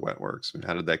influence for Wetworks? I mean,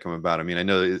 how did that come about? I mean, I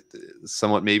know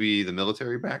somewhat maybe the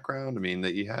military background, I mean,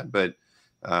 that you had, but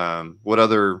what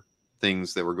other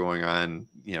things that were going on,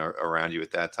 around you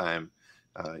at that time,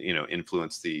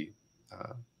 influenced the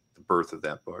birth of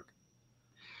that book?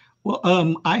 Well,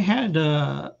 I had,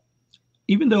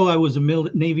 even though I was a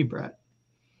Navy brat,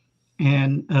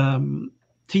 and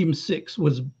Team 6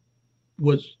 was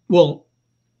well,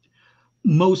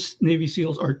 most Navy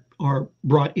SEALs are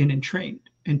brought in and trained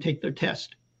and take their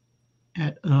test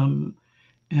at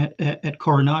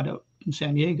Coronado in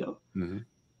San Diego.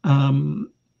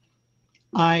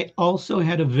 I also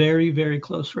had a very, very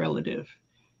close relative,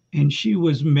 and she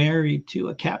was married to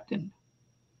a captain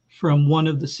from one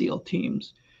of the SEAL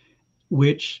teams,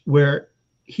 where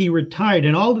he retired,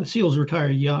 and all the SEALs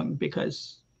retire young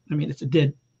because, I mean, it's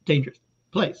a dangerous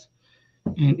place.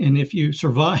 And if you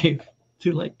survive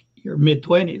to like your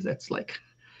mid-20s, that's like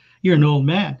you're an old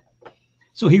man.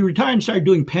 So he retired and started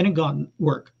doing Pentagon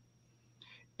work.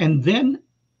 And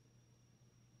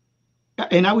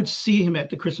I would see him at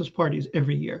the Christmas parties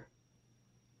every year.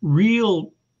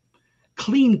 Real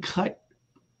clean cut,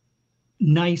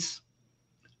 nice,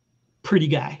 pretty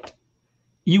guy.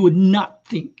 You would not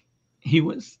think he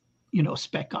was,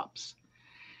 spec ops.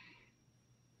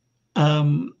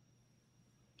 The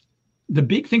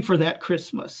big thing for that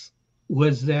Christmas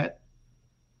was that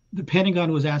the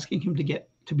Pentagon was asking him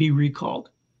to be recalled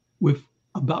with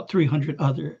about 300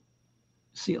 other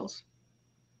SEALs.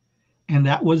 And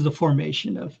that was the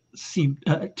formation of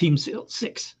Team SEAL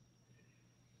 6.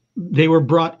 They were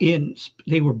brought in,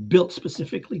 they were built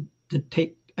specifically to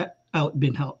take out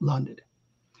Bin Laden.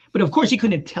 But of course, he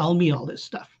couldn't tell me all this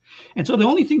stuff. And so the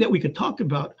only thing that we could talk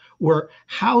about were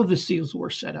how the SEALs were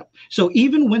set up. So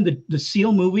even when the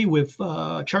SEAL movie with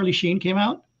Charlie Sheen came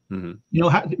out,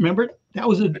 remember, that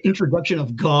was an introduction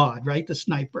of God, right? The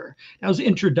sniper. That was the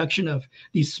introduction of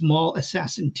these small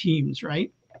assassin teams,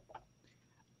 right?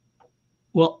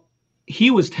 Well, he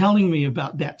was telling me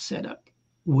about that setup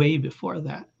way before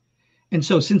that. And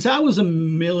so since I was a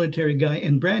military guy,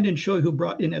 and Brandon Choi, who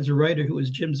brought in as a writer, who was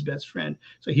Jim's best friend,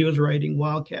 so he was writing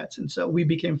Wildcats. And so we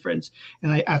became friends, and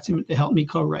I asked him to help me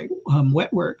co-write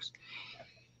Wetworks.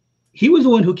 He was the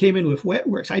one who came in with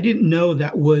Wetworks. I didn't know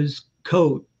that was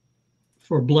code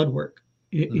for blood work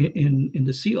in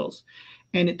the SEALs.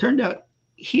 And it turned out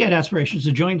he had aspirations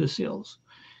to join the SEALs.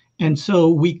 And so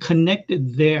we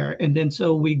connected there. And then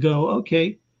so we go,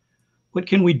 okay, what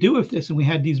can we do with this? And we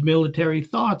had these military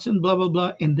thoughts and blah, blah,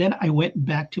 blah. And then I went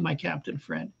back to my captain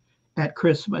friend at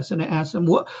Christmas and I asked him,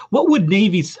 what would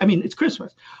Navy's, I mean, it's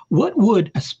Christmas. What would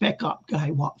a spec op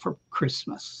guy want for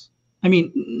Christmas? I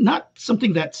mean, not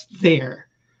something that's there,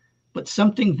 but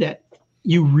something that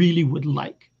you really would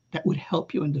like, that would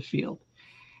help you in the field.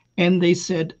 And they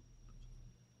said,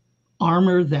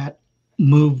 armor that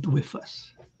moved with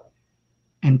us.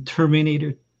 And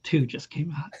Terminator 2 just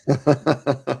came out.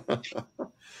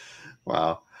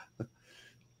 Wow.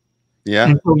 Yeah.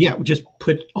 And so, we just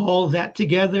put all that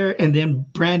together. And then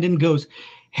Brandon goes,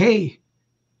 hey,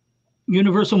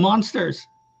 Universal Monsters,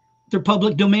 they're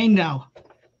public domain now.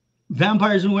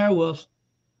 Vampires and werewolves.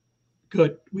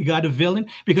 Good. We got a villain.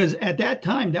 Because at that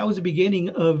time, that was the beginning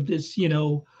of this,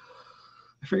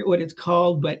 I forget what it's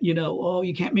called, but you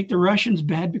can't make the Russians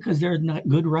bad because they're not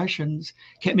good Russians.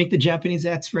 Can't make the Japanese,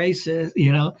 that's racist,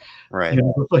 Right.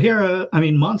 So here,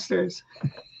 monsters.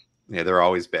 Yeah, they're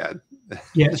always bad.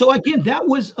 Yeah. So again, that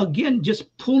was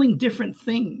just pulling different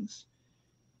things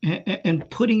and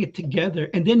putting it together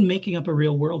and then making up a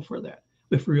real world for that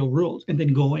with real rules and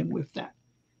then going with that.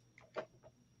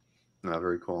 Oh,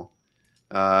 very cool.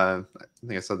 I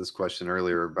think I saw this question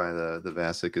earlier by the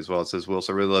Vasic as well. It says, Whilce,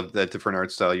 I really love that different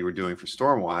art style you were doing for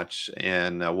Stormwatch,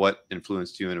 and what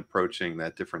influenced you in approaching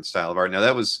that different style of art? Now,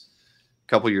 that was a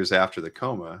couple years after the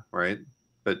coma, right?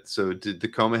 But so did the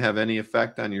coma have any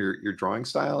effect on your drawing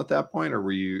style at that point, or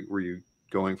were you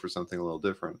going for something a little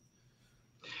different?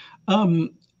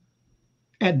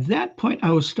 At that point,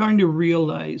 I was starting to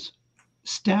realize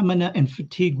stamina and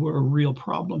fatigue were a real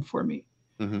problem for me.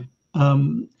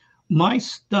 Mm-hmm. My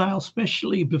style,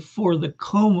 especially before the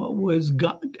coma,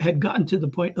 had gotten to the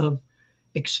point of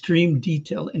extreme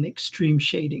detail and extreme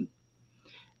shading.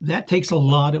 That takes a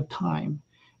lot of time.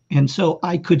 And so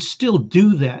I could still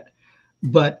do that.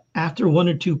 But after one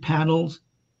or two panels,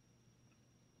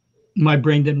 my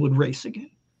brain then would race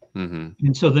again. Mm-hmm.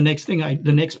 And so the next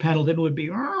panel then would be,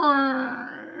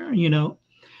 you know.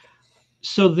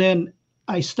 So then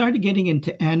I started getting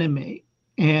into anime.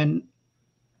 And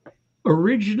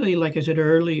originally, like I said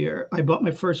earlier, I bought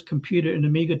my first computer, an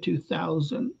Amiga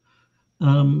 2000,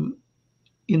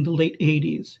 in the late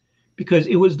 80s, because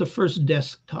it was the first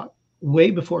desktop,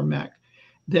 way before Mac,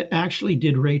 that actually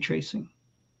did ray tracing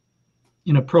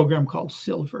in a program called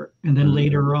Silver. And then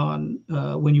later on,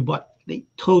 when you bought the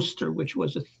toaster, which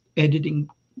was an editing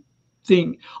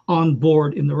thing on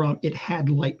board in the ROM, it had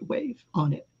Lightwave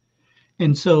on it.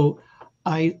 And so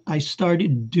I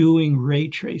started doing ray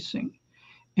tracing.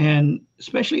 And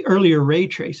especially earlier ray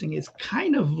tracing is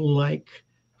kind of like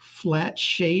flat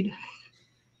shade,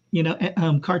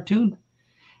 cartoon.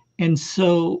 And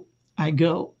so I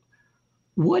go,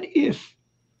 what if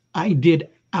I did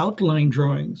outline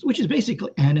drawings, which is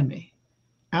basically anime,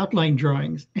 outline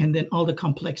drawings, and then all the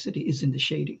complexity is in the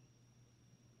shading?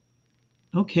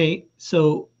 Okay,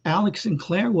 so Alex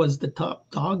Sinclair was the top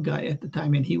dog guy at the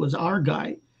time, and he was our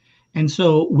guy. And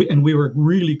so we were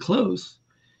really close,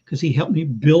 because he helped me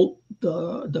build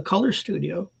the color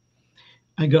studio.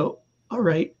 I go, all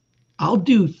right, I'll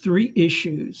do 3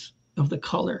 issues of the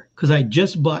color, because I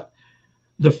just bought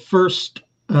the first,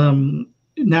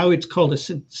 now it's called a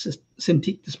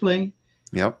Cintiq display.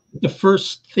 Yep. The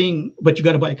first thing, but you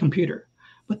got to buy a computer.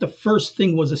 But the first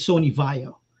thing was a Sony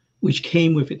Vaio, which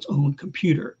came with its own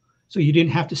computer. So you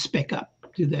didn't have to spec up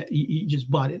to that. You just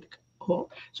bought it.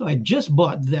 So I just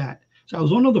bought that. So I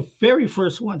was one of the very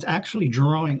first ones actually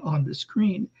drawing on the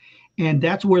screen. And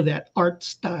that's where that art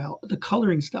style, the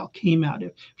coloring style came out of.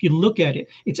 If you look at it,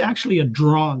 it's actually a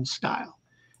drawn style.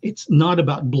 It's not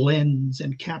about blends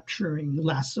and capturing,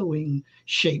 lassoing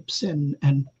shapes and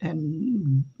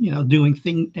doing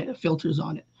filters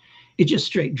on it. It's just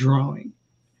straight drawing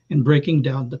and breaking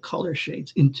down the color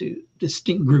shades into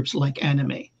distinct groups like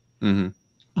anime.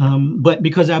 Mm-hmm. But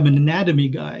because I'm an anatomy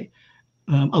guy,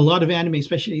 a lot of anime,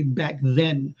 especially back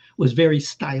then, was very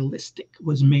stylistic,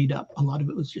 was made up. A lot of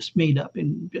it was just made up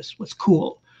and just was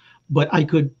cool. But I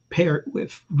could pair it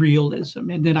with realism.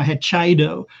 And then I had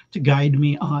Chido to guide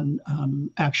me on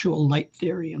actual light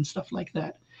theory and stuff like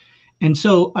that. And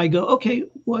so I go, okay,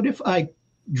 what if I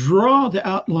draw the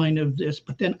outline of this,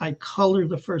 but then I color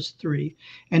the first 3,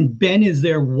 and Ben is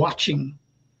there watching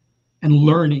and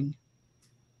learning.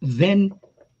 Then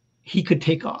he could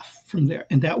take off from there.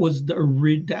 And that was the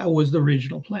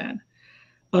original plan.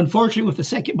 Unfortunately,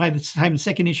 by the time the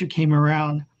second issue came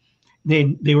around,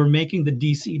 they were making the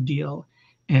DC deal,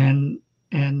 and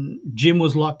Jim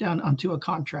was locked down onto a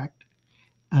contract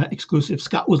exclusive.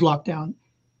 Scott was locked down,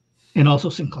 and also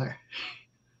Sinclair.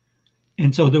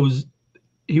 And so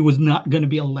he was not going to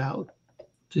be allowed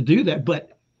to do that.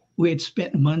 But we had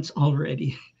spent months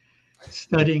already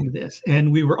studying this,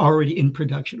 and we were already in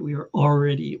production. We were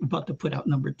already about to put out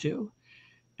number 2.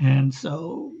 And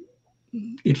so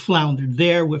it floundered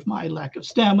there with my lack of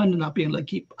stamina, not being able to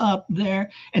keep up there,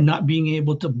 and not being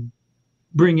able to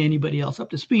bring anybody else up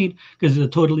to speed, because it's a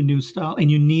totally new style,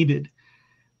 and you needed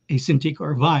a Cintiq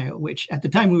or a Vaio, which at the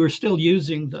time we were still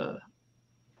using the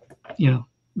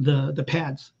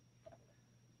pads.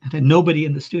 And then nobody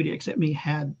in the studio except me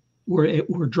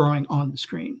were drawing on the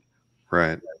screen.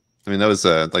 Right. I mean, that was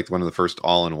like one of the first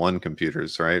all-in-one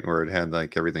computers, right? Where it had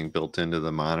like everything built into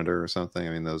the monitor or something.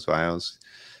 I mean, those Vaios.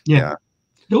 Yeah.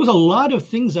 There was a lot of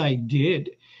things I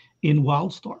did in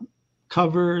Wildstorm.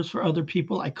 Covers for other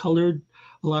people. I colored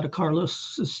a lot of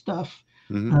Carlos's stuff.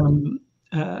 Mm-hmm.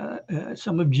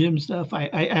 Some of Jim's stuff. I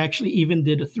actually even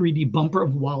did a 3D bumper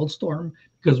of Wildstorm,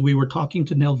 because we were talking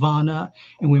to Nelvana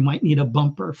and we might need a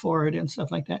bumper for it and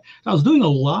stuff like that. So I was doing a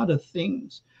lot of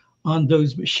things on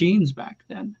those machines back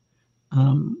then,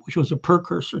 which was a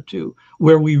precursor to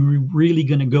where we were really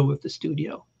going to go with the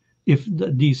studio. if the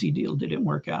DC deal didn't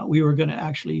work out. We were going to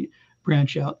actually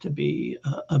branch out to be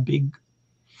a big,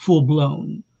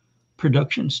 full-blown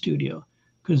production studio,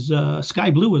 because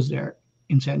Sky Blue was there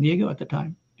in San Diego at the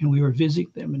time, and we were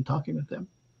visiting them and talking with them.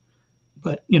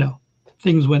 But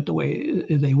things went the way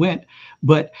they went.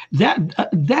 But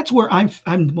that's where I'm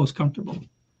the most comfortable.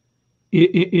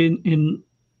 In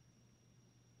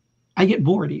I get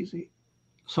bored easy,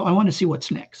 so I want to see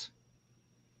what's next.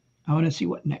 I want to see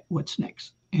what's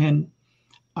next, and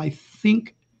I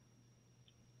think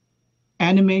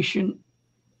animation.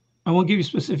 I won't give you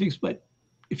specifics, but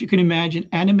if you can imagine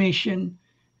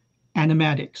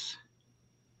animatics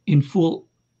in full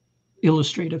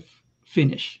illustrative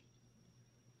finish,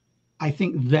 I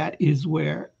think that is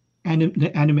where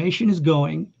the animation is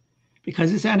going,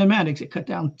 because it's animatics. It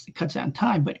cuts down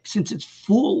time, but since it's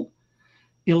full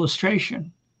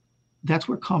illustration, that's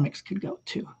where comics could go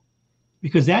too,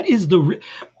 because that is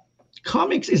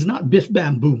comics is not biff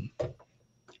bam boom.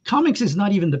 Comics is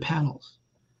not even the panels.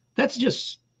 That's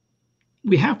just,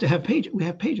 we have to have pages. We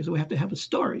have pages. We have to have a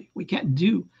story. We can't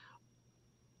do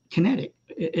kinetic.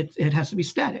 It has to be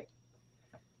static.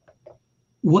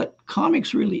 What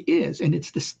comics really is, and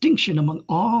its distinction among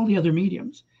all the other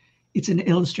mediums, it's an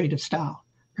illustrative style,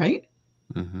 right?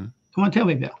 Mm-hmm. Come on, tell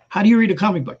me, Bill. How do you read a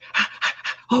comic book?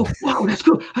 Oh, wow, that's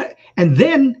cool. And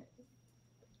then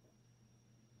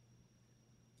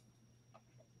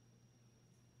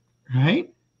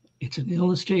right, it's an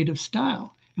illustrative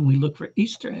style, and we look for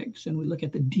Easter eggs, and we look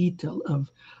at the detail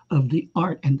of the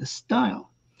art and the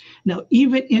style. Now,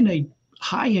 even in a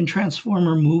high-end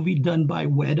Transformer movie done by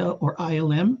Weta or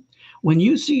ILM, when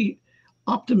you see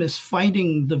Optimus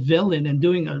fighting the villain and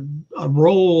doing a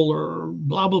roll or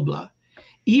blah, blah, blah,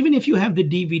 even if you have the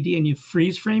DVD and you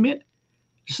freeze frame it,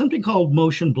 there's something called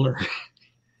motion blur,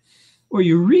 or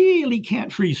you really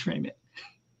can't freeze frame it.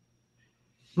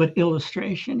 But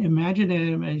illustration, imagine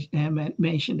an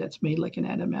animation that's made like an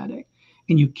animatic,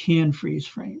 and you can freeze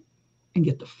frame and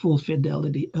get the full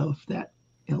fidelity of that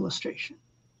illustration.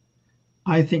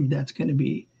 I think that's going to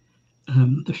be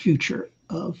the future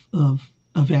of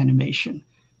animation,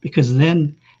 because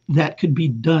then that could be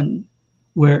done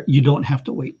where you don't have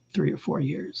to wait 3 or 4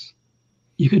 years.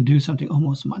 You could do something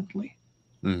almost monthly.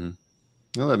 Mm-hmm.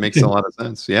 Well, that makes a lot of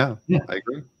sense. Yeah, I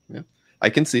agree. Yeah, I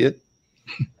can see it.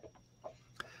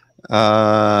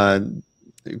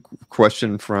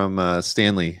 Question from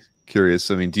Stanley. Curious.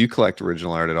 I mean, do you collect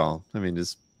original art at all? I mean,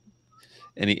 just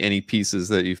any pieces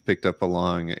that you've picked up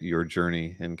along your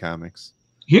journey in comics?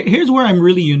 Here's where I'm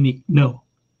really unique. No.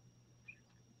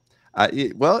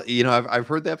 Well, I've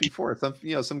heard that before.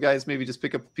 Some guys maybe just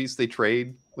pick up a piece they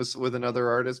trade with another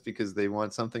artist because they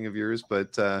want something of yours.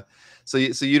 But so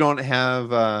you don't have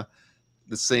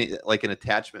the same, like, an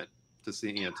attachment to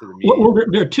see to the media. Well,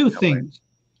 there are two things.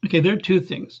 Okay, there are two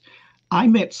things. I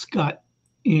met Scott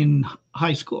in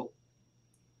high school.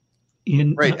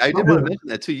 Right, I did want to mention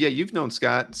that too. Yeah, you've known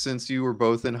Scott since you were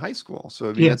both in high school. So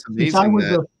I mean, that's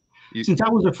amazing. Since I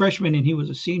was a freshman and he was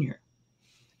a senior.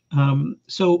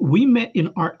 So we met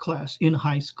in art class in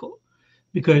high school,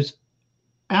 because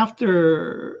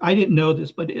after, I didn't know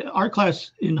this, but art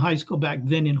class in high school back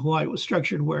then in Hawaii was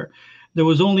structured where there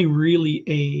was only really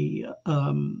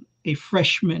a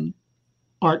freshman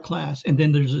art class, and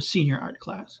then there's a senior art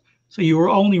class. So you were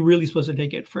only really supposed to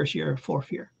take it first year or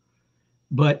fourth year.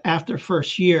 But after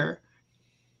first year,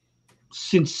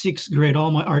 since 6th grade,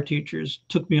 all my art teachers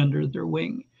took me under their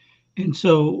wing. And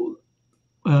so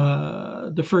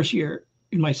the first year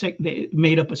in my they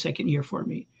made up a second year for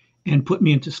me and put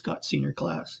me into Scott's senior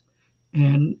class.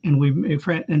 And we made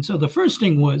friends. And so the first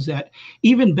thing was that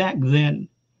even back then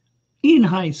in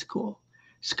high school,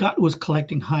 Scott was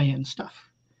collecting high-end stuff.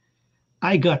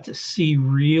 I got to see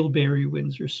real Barry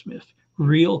Windsor Smith,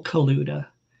 real Kaluta.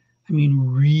 I mean,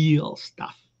 real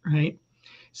stuff, right?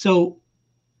 So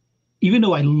even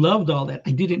though I loved all that,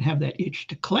 I didn't have that itch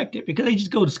to collect it, because I just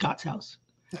go to Scott's house,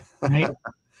 right?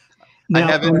 Now,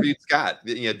 I have interviewed Scott,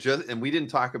 and we didn't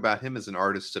talk about him as an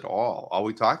artist at all. All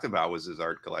we talked about was his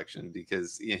art collection,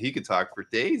 because he could talk for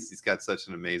days. He's got such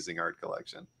an amazing art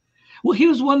collection. Well, he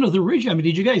was one of the original. I mean,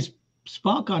 did you guys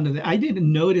spoke onto that? I didn't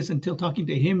notice until talking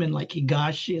to him and like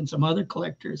Higashi and some other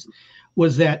collectors,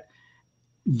 was that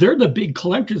they're the big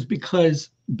collectors,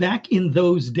 because back in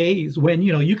those days when,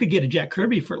 you could get a Jack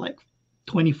Kirby for like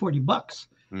 20, 40 bucks,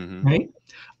 mm-hmm. right?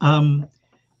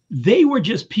 They were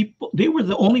just people, they were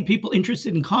the only people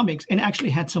interested in comics and actually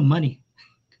had some money.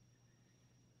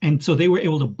 And so they were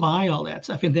able to buy all that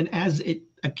stuff. And then as it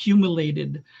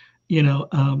accumulated,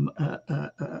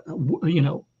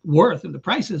 worth, and the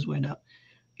prices went up,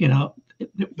 you know.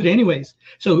 But anyways,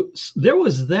 so there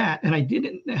was that, and I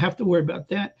didn't have to worry about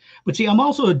that. But see, I'm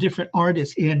also a different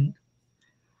artist in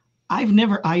I've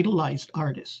never idolized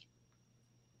artists.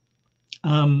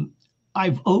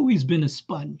 I've always been a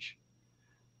sponge.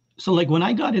 So like when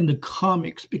I got into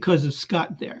comics because of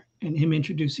Scott there and him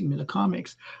introducing me to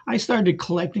comics, I started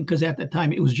collecting because at that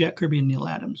time it was Jack Kirby and Neil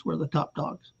Adams were the top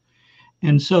dogs.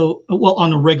 And so, well,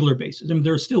 on a regular basis. I mean,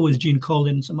 there still was Gene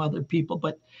Colan and some other people,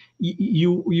 but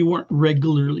you weren't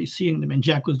regularly seeing them. And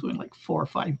Jack was doing like 4 or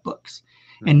 5 books,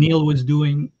 and Neil was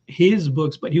doing his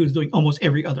books, but he was doing almost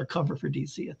every other cover for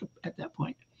DC at that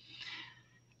point.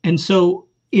 And so,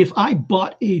 if I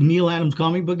bought a Neil Adams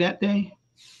comic book that day,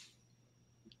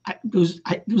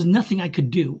 there was nothing I could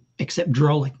do except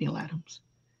draw like Neil Adams.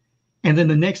 And then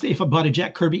the next day, if I bought a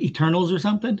Jack Kirby Eternals or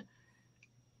something,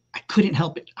 I couldn't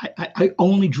help it. I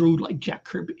only drew like Jack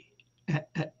Kirby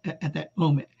at that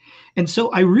moment. And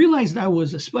so I realized I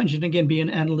was a sponge. And again, being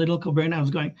an analytical brain, I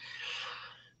was going,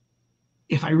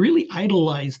 if I really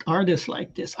idolized artists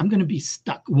like this, I'm going to be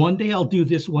stuck. One day I'll do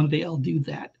this, one day I'll do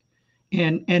that.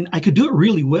 And I could do it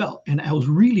really well. And I was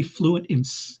really fluent in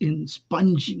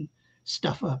sponging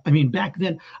stuff up. I mean, back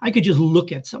then I could just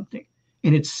look at something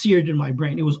and it's seared in my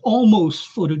brain. It was almost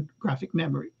photographic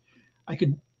memory. I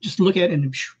could just look at it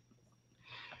and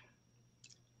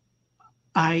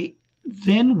I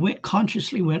then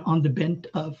consciously went on the bent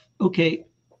of, okay,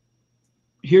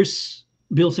 here's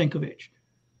Bill Sienkiewicz.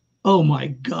 Oh my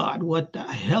God, what the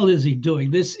hell is he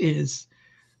doing? This is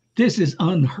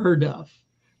unheard of.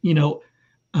 You know,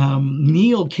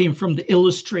 Neil came from the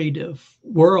illustrative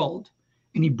world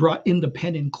and he brought in the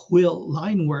pen and quill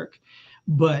line work,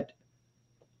 but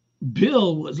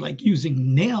Bill was like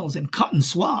using nails and cotton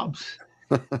swabs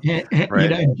and Right.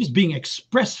 You know, just being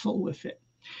expressful with it.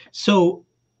 So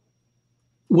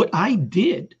what I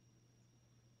did,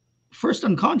 first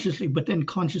unconsciously, but then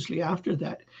consciously after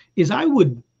that, is I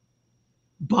would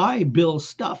buy Bill's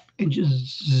stuff and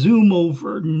just zoom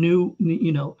over new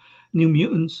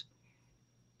mutants,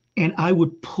 and I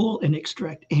would pull and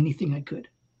extract anything I could.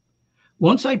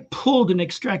 Once I pulled and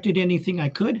extracted anything I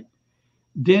could,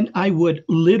 then I would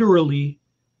literally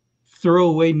throw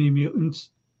away New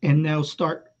Mutants and now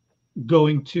start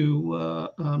going to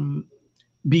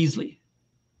Beasley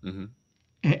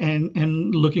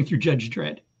and looking through Judge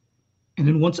Dredd. And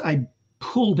then once I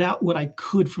pulled out what I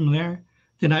could from there,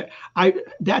 then I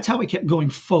that's how I kept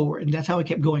going forward, and that's how I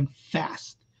kept going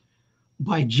fast,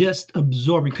 by just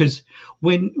absorbing. Because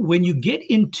when you get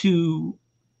into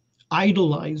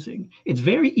idolizing, it's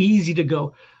very easy to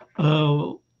go,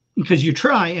 oh, because you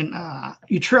try, and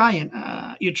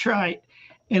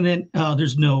then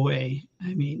there's no way.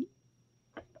 I mean,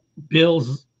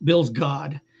 Bill's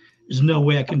God. There's no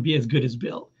way I can be as good as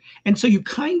Bill. And so you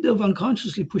kind of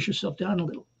unconsciously push yourself down a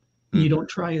little. You don't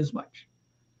try as much.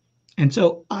 And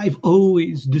so I've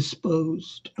always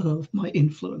disposed of my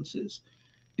influences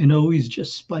and always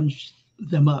just sponged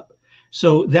them up.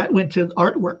 So that went to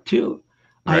artwork too.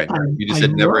 Right. You just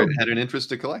had never had an interest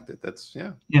to collect it. That's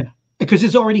yeah, because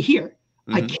it's already here.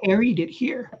 I carried it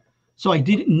here, so I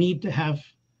didn't need to have,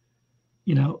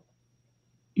 and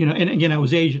again, I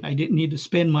was Asian. I didn't need to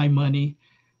spend my money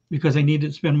because I needed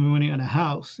to spend my money on a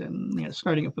house and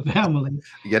starting up a family.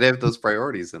 You got to have those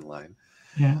priorities in line.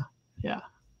 Yeah.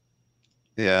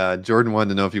 Jordan wanted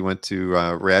to know if you went to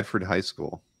Radford High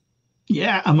School.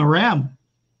 Yeah, I'm a Ram.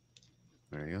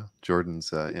 There you go.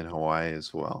 Jordan's in Hawaii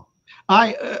as well.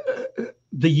 The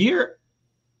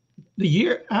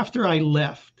year after I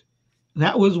left,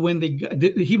 that was when they got,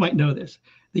 he might know this.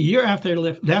 The year after I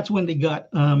left, that's when they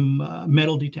got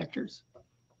metal detectors.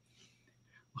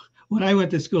 When I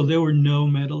went to school, there were no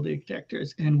metal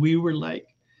detectors, and it was like,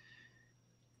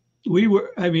 it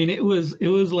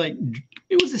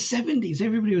was the 70s.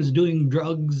 Everybody was doing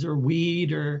drugs or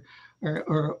weed or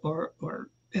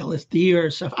LSD or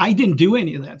stuff. I didn't do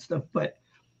any of that stuff, but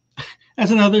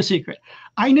that's another secret.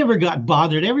 I never got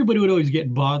bothered. Everybody would always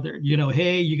get bothered.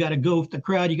 Hey, you got to go with the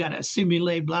crowd. You got to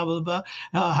assimilate, blah, blah, blah.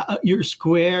 You're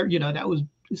square. That was,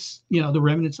 the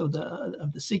remnants of the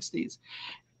 60s.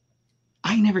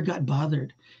 I never got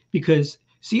bothered because,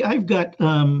 see, I've got,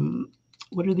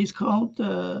 what are these called?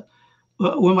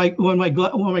 When my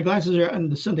glasses are in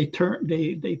the sun, they turn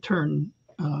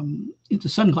into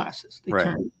sunglasses. They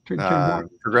turn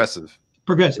progressive.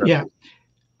 Progressive, yeah.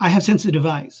 I have sensitive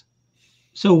eyes.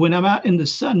 So when I'm out in the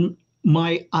sun,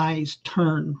 my eyes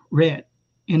turn red.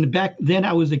 And back then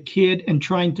I was a kid and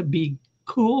trying to be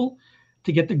cool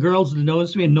to get the girls to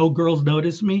notice me, and no girls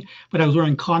noticed me, but I was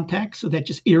wearing contacts, so that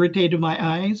just irritated my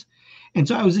eyes. And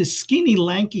so I was this skinny,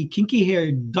 lanky,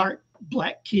 kinky-haired, dark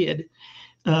black kid.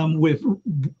 with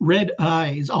red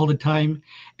eyes all the time.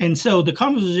 And so the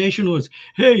conversation was,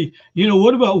 hey,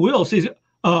 what about Will? Says,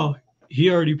 oh, he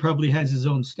already probably has his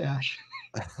own stash.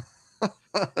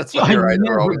 That's So why I your eyes are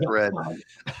never always got red.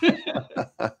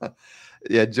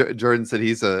 Yeah, Jordan said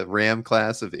he's a Ram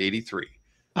class of 83.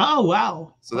 Oh,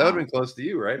 wow. So that would have been close to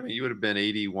you, right? I mean, you would have been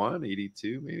 81,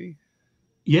 82, maybe.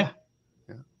 Yeah.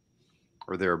 Yeah.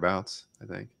 Or thereabouts, I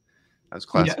think. I was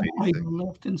class of 86. I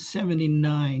left in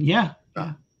 79. Yeah. Oh.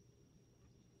 Yeah.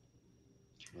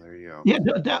 There you go. Yeah,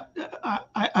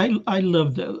 I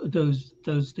love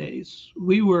those days.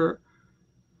 We were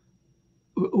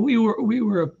I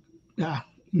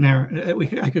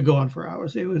could go on for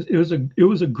hours. It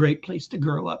was a great place to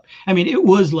grow up. I mean, it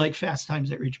was like Fast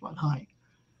Times at Ridgemont High.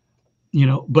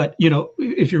 But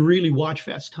if you really watch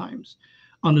Fast Times,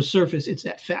 on the surface, it's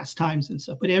at Fast Times and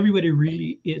stuff. But everybody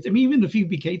really is. I mean, even the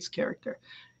Phoebe Cates character,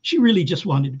 she really just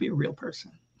wanted to be a real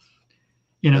person.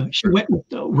 She went with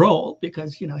the role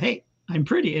because, hey, I'm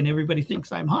pretty and everybody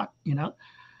thinks I'm hot,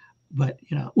 But,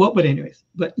 but anyways,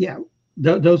 but yeah,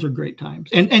 those are great times.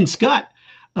 And Scott,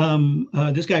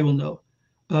 this guy will know,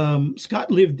 Scott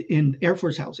lived in Air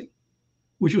Force housing,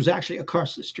 which was actually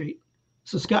across the street.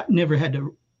 So Scott never had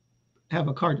to have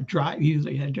a car to drive. He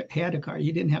usually had a car.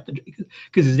 He didn't have to,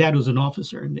 because his dad was an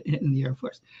officer in the Air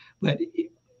Force. But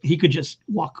he could just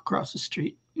walk across the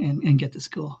street and get to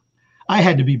school. I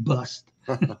had to be bused.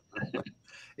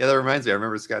 Yeah, that reminds me. I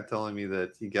remember Scott telling me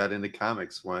that he got into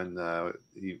comics when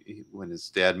when his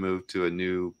dad moved to a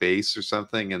new base or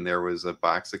something, and there was a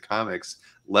box of comics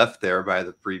left there by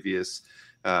the previous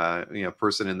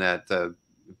person in that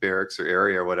barracks or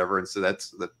area or whatever. And so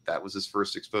that was his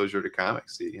first exposure to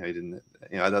comics. He didn't.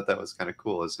 I thought that was kind of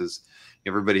cool.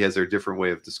 Everybody has their different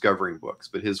way of discovering books,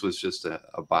 but his was just a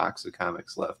box of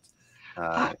comics left.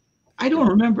 I don't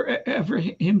remember ever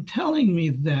him telling me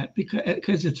that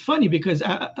because it's funny because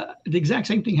the exact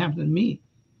same thing happened to me.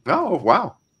 Oh,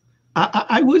 wow.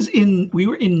 We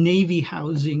were in Navy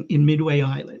housing in Midway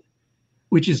Island,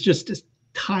 which is just this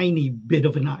tiny bit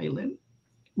of an island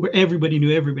where everybody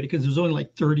knew everybody because there was only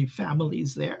like 30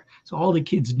 families there. So all the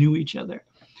kids knew each other.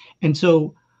 And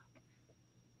so,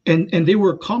 and they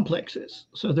were complexes.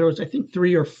 So there was, I think,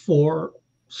 3 or 4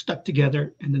 stuck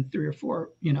together and then 3 or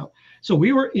 4, So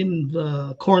we were in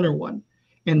the corner one.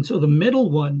 And so the middle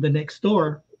one, the next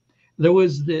door, there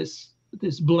was this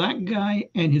black guy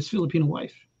and his Filipino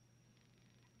wife.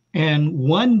 And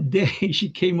one day she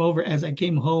came over as I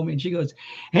came home and she goes,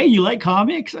 hey, you like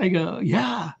comics? I go,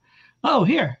 yeah. Oh,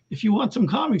 here, if you want some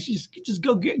comics, just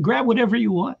go grab whatever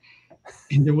you want.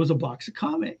 And there was a box of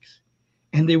comics.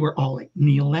 And they were all like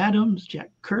Neil Adams, Jack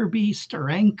Kirby,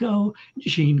 Steranko,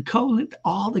 Gene Colan,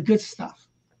 all the good stuff.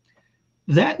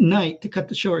 That night, to cut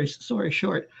the story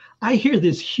short, I hear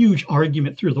this huge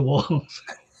argument through the walls.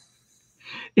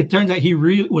 It turns out he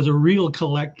really was a real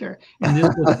collector, and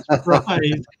this was a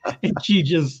surprise. And she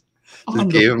just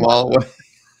gave him all away.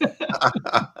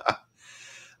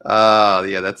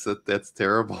 Yeah, that's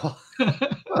terrible.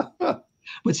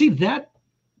 But see that.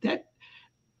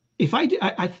 If I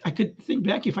could think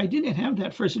back, if I didn't have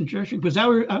that first introduction, because I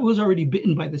was already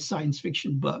bitten by the science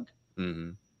fiction bug.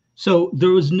 Mm-hmm. So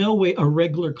there was no way a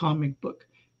regular comic book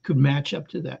could match up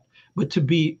to that. But to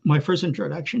be my first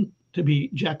introduction, to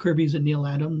be Jack Kirby's and Neil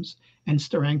Adams and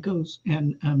Steranko's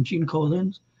and Gene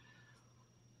Colan's,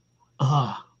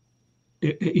 I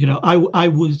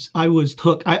was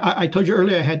hooked. I told you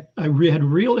earlier I had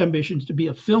real ambitions to be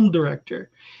a film director,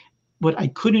 but I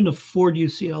couldn't afford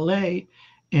UCLA.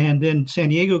 And then San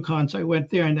Diego Con, so I went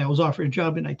there and I was offered a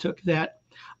job and I took that.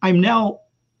 I'm now,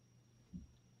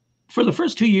 for the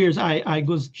first 2 years, I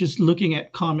was just looking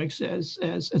at comics as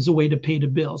a way to pay the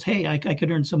bills. Hey, I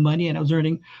could earn some money, and I was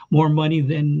earning more money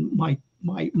than my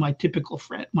typical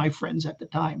friends at the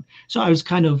time. So I was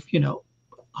kind of,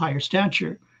 higher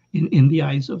stature in the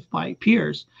eyes of my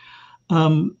peers.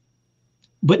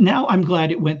 But now I'm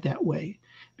glad it went that way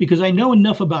because I know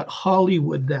enough about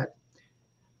Hollywood that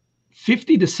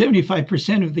 50 to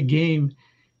 75% of the game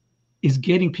is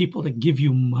getting people to give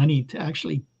you money to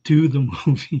actually do the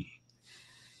movie,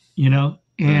 and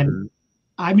mm-hmm.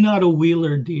 I'm not a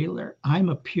wheeler dealer. I'm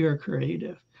a pure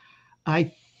creative.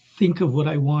 I think of what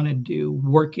I want to do,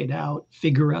 work it out,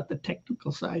 figure out the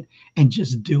technical side, and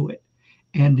just do it.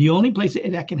 And the only place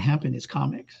that can happen is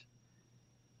comics.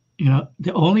 By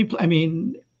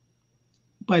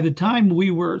the time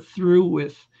we were through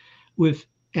with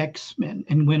X-Men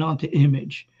and went on to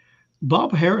Image,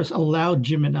 Bob Harris allowed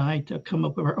Jim and I to come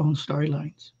up with our own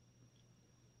storylines.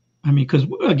 Because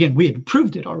again, we had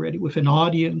proved it already with an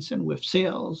audience and with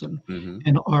sales and mm-hmm.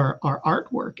 and our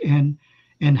artwork. And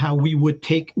and how we would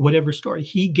take whatever story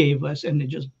he gave us and then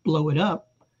just blow it up.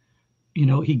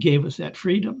 He gave us that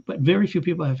freedom, but very few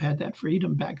people have had that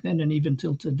freedom back then and even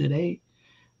till today.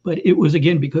 But it was,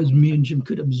 again, because me and Jim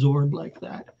could absorb like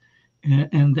that.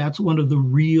 And that's one of the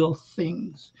real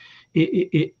things.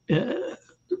 The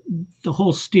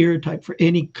whole stereotype for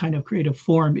any kind of creative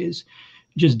form is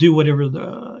just do whatever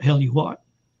the hell you want.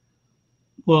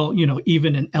 Well,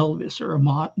 even an Elvis or a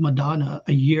Madonna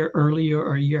a year earlier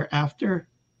or a year after,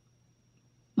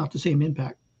 not the same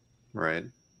impact. Right.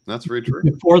 That's very true.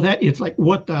 Before that, it's like,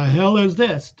 what the hell is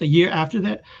this? The year after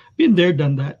that, been there,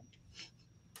 done that.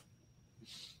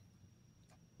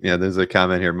 Yeah, there's a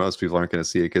comment here. Most people aren't going to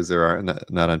see it because they're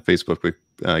not on Facebook.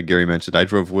 But Gary mentioned I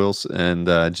drove Whilce and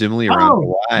Jim Lee around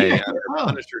Hawaii on a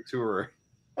Punisher tour.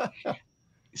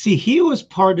 See, he was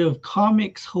part of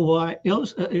Comics Hawaii.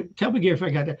 Tell me, Gary, if I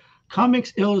got that.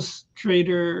 Comics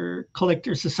Illustrator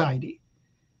Collector Society.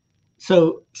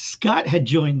 So Scott had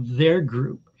joined their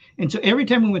group. And so every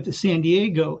time we went to San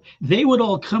Diego, they would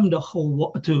all come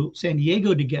to San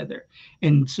Diego together.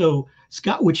 And so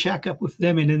Scott would shack up with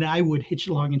them, and then I would hitch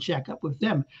along and shack up with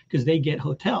them because they get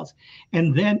hotels.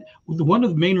 And then one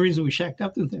of the main reasons we shacked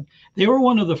up with them, they were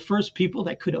one of the first people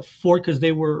that could afford, because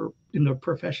they were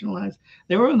professionalized.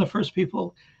 They were one of the first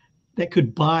people that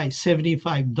could buy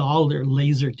 $75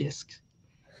 laser discs,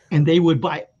 and they would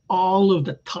buy all of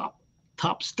the top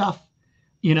stuff.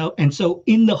 And so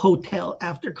in the hotel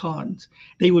after cons,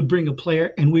 they would bring a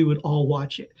player and we would all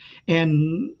watch it.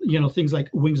 And, things like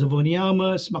Wings of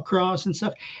Onyama, Macross and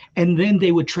stuff. And then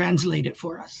they would translate it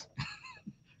for us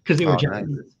because they were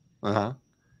Japanese. Nice. Uh-huh.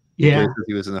 Yeah.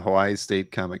 He was in the Hawaii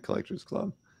State Comic Collectors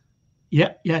Club.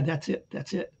 Yeah. That's it.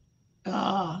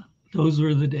 Those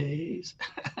were the days.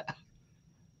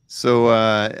 So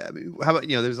how about,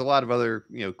 there's a lot of other,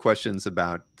 questions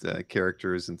about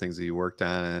characters and things that you worked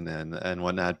on and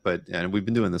whatnot, and we've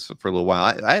been doing this for a little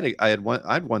while. I had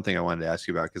one thing I wanted to ask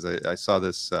you about, because I saw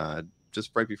this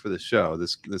just right before the show,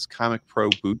 this Comic Pro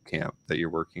boot camp that you're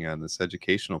working on, this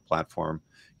educational platform.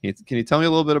 Can you tell me a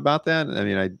little bit about that? I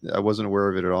mean, I wasn't aware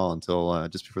of it at all until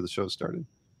just before the show started.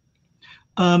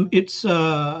 It's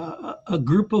a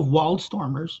group of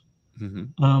Wildstormers.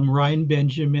 Mm-hmm. Ryan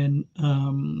Benjamin,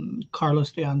 Karl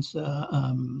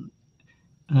Altstaetter,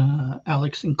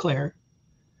 Alex Sinclair,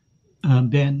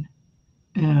 Ben,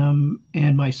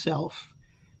 and myself,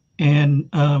 and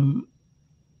the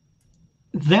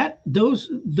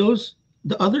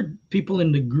other people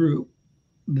in the group,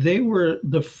 they were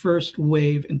the first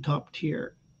wave and top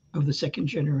tier of the second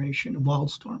generation of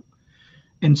Wildstorm,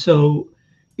 and so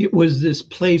it was this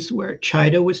place where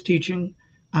Chida was teaching.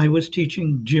 I was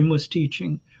teaching, Jim was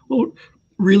teaching, well,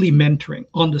 really mentoring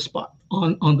on the spot,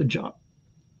 on the job.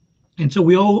 And so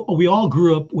we all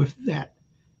grew up with that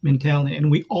mentality, and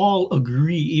we all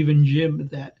agree, even Jim,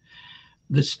 that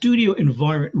the studio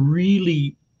environment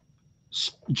really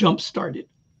jump-started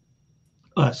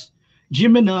us.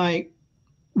 Jim and I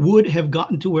would have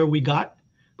gotten to where we got,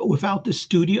 but without the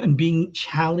studio and being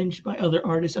challenged by other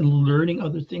artists and learning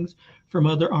other things from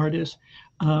other artists,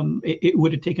 it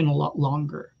would have taken a lot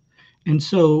longer. And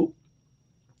so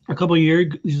a couple of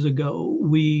years ago,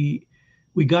 we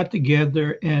got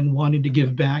together and wanted to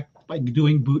give back by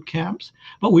doing boot camps.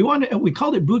 But we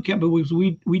called it boot camp, but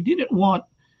we didn't want,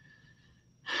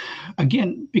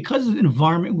 again, because of the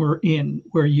environment we're in,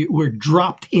 where we're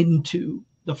dropped into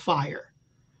the fire.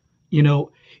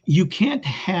 You can't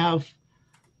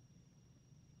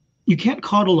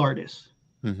coddle artists.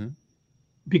 Mm-hmm.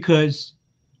 Because,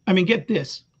 I mean, get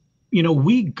this,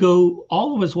 we go,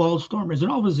 all of us Wildstormers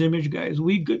and all of us image guys,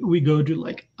 we go to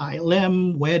like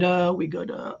ILM, Weta, we go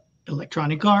to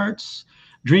Electronic Arts,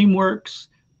 DreamWorks,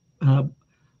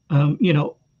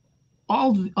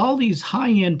 all these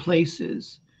high-end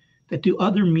places that do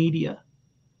other media,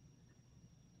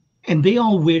 and they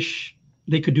all wish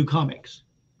they could do comics.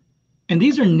 And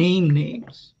these are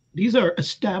names. These are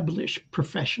established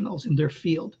professionals in their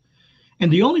field.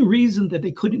 And the only reason that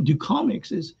they couldn't do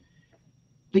comics is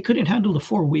they couldn't handle the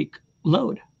 4-week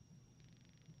load,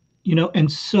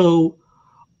 and so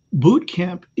boot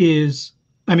camp is,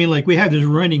 I mean, like we have this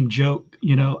running joke,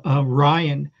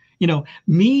 Ryan,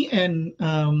 me and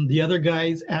the other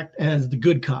guys act as the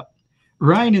good cop.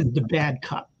 Ryan is the bad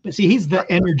cop, but see, he's the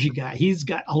energy guy. He's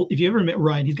got, if you ever met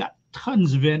Ryan, he's got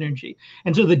tons of energy.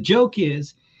 And so the joke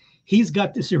is he's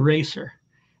got this eraser,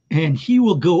 and he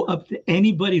will go up to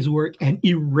anybody's work and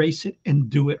erase it and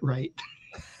do it right.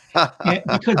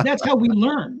 Because that's how we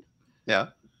learned. Yeah.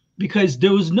 Because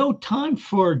there was no time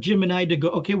for Jim and I to go,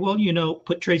 okay, well,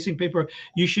 put tracing paper.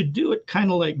 You should do it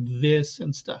kind of like this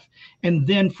and stuff. And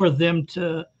then for them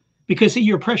to, because see,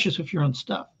 you're precious with your own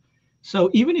stuff. So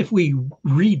even if we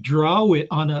redraw it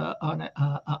on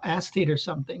a acetate or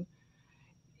something,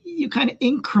 you kind of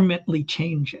incrementally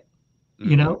change it,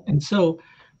 you know. And so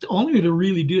the only way to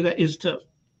really do that is to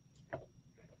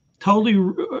totally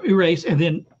erase and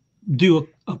then do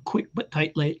a quick but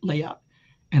tight layout,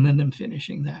 and then them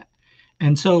finishing that.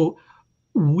 And so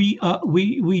we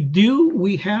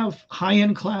have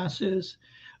high-end classes,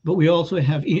 but we also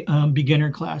have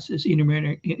beginner classes,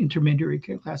 intermediary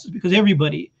classes, because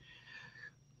everybody,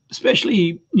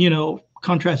 especially, you know,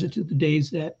 contrasted to the days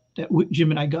that Jim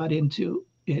and I got into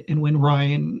it, and when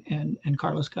Ryan and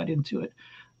Carlos got into it,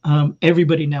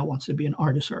 everybody now wants to be an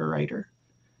artist or a writer,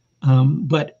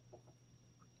 but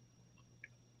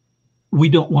we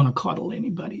don't want to coddle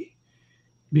anybody,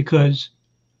 because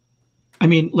I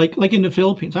mean, like in the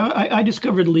Philippines, I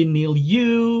discovered Neil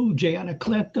Yu, Jay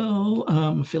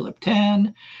Anacleto, Philip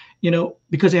Tan, you know,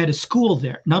 because I had a school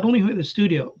there. Not only had a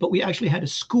studio, but we actually had a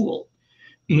school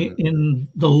in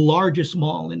the largest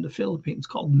mall in the Philippines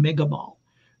called Mega Mall.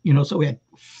 You know, so we had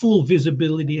full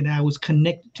visibility, and I was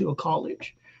connected to a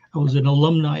college. I was an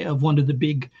alumni of one of the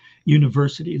big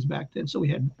universities back then, so we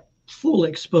had full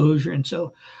exposure. And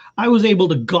so I was able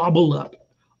to gobble up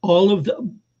all of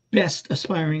the best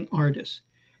aspiring artists,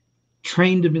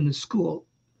 train them in the school,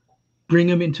 bring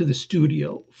them into the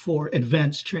studio for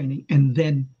advanced training, and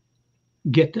then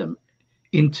get them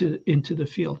into the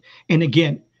field. And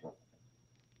again,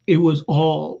 it was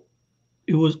all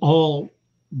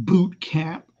boot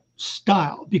camp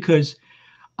style, because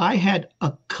I had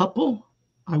a couple,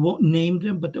 I won't name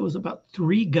them, but there was about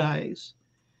 3 guys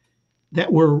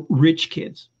that were rich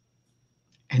kids,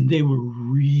 and they were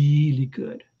really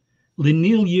good.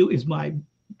 Neil Yu is my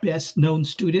best known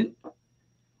student,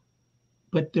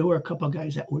 but there were a couple of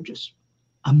guys that were just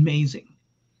amazing.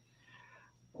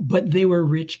 But they were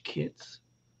rich kids,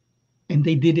 and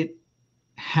they didn't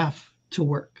have to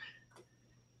work.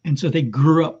 And so they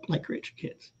grew up like rich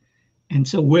kids. And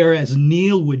so whereas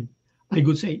Neil would, I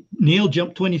would say, Neil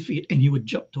jumped 20 feet and he would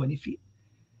jump 20 feet.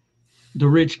 The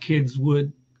rich kids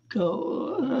would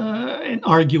go and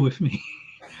argue with me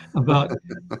about,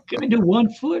 can I do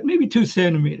 1 foot, maybe 2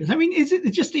 centimeters? I mean,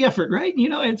 it's just the effort, right? You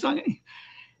know, it's on.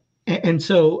 And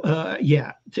so,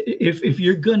 yeah, if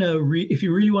you're gonna, if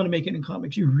you really want to make it in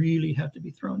comics, you really have to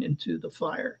be thrown into the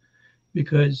fire,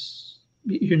 because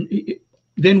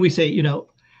then we say, you know,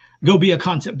 go be a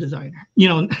concept designer, you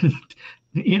know,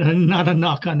 not a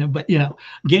knock on them, but, you know,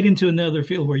 get into another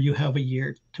field where you have a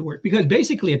year to work, because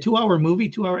basically a 2-hour movie,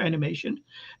 2-hour animation,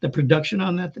 the production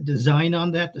on that, the design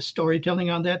on that, the storytelling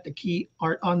on that, the key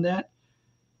art on that,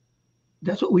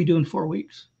 that's what we do in 4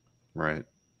 weeks. Right.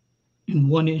 In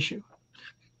 1 issue.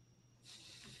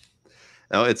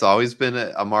 No, it's always been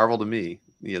a marvel to me,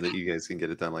 you know, that you guys can get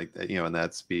it done like that, you know, in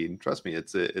that speed. Trust me,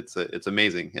 it's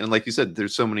amazing. And like you said,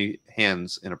 there's so many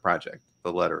hands in a project: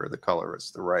 the letterer, the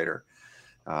colorist, the writer,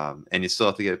 and you still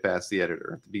have to get it past the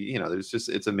editor. You know, there's just,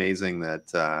 it's amazing that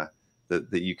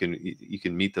that you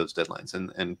can meet those deadlines,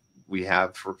 and we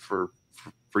have for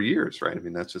years, right? I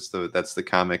mean, that's just that's the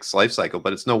comics life cycle.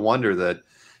 But it's no wonder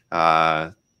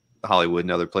that Hollywood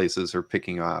and other places are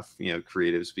picking off, you know,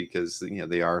 creatives, because, you know,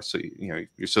 they are so, you know,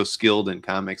 you're so skilled in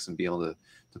comics and be able to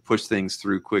push things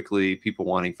through quickly, people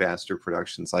wanting faster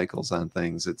production cycles on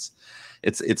things. It's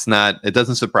not, it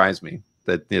doesn't surprise me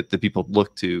that the people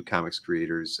look to comics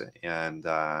creators and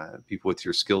people with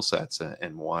your skill sets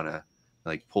and want to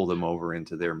like pull them over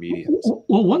into their mediums.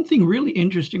 Well, one thing really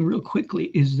interesting real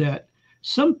quickly is that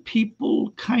some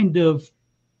people kind of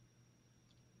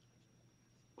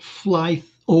fly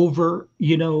over,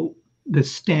 you know, the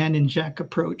Stan and Jack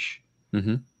approach,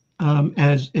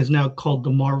 as now called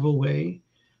the Marvel way.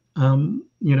 You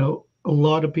know, a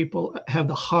lot of people have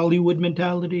the Hollywood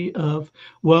mentality of,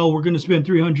 well, we're going to spend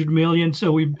 $300 million,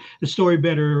 so the story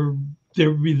better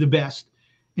be the best,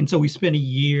 and so we spend a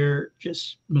year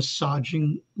just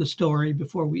massaging the story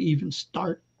before we even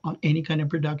start on any kind of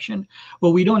production.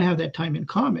 Well, we don't have that time in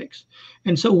comics,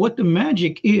 and so what the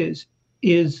magic is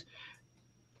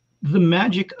the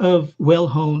magic of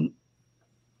well-honed,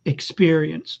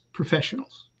 experienced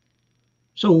professionals.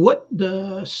 So what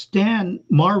the Stan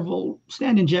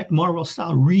and Jack Marvel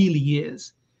style really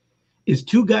is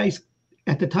 2 guys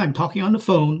at the time talking on the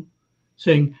phone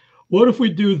saying, what if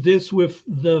we do this with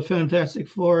the Fantastic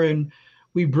Four and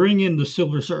we bring in the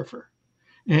Silver Surfer?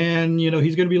 And, you know,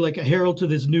 he's going to be like a herald to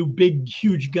this new big,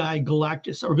 huge guy,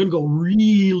 Galactus. So we're going to go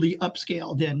really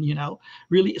upscale then, you know,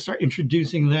 really start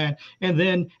introducing that. And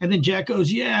then Jack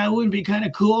goes, yeah, it would be kind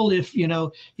of cool if, you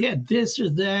know, he had this or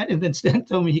that. And then Stan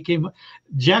told me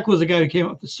Jack was the guy who came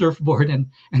up with the surfboard,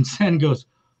 and Stan goes,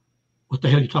 what the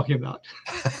hell are you talking about?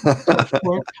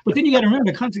 But then you got to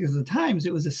remember the context of the times.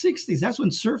 It was the 60s. That's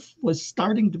when surf was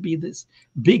starting to be this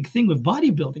big thing with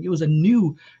bodybuilding. It was a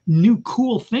new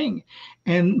cool thing.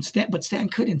 And Stan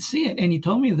couldn't see it. And he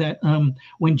told me that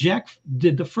when Jack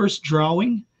did the first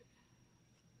drawing,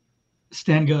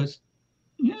 Stan goes,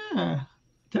 yeah,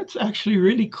 that's actually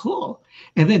really cool.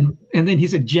 And then he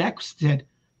said, Jack said,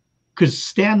 because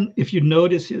Stan, if you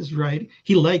notice his writing,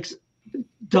 he likes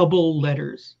double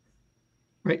letters,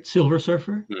 right? Silver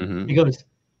Surfer. Mm-hmm. He goes,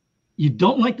 you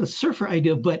don't like the surfer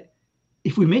idea, but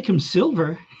if we make him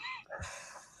silver,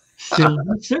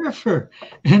 Silver Surfer.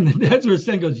 And that's where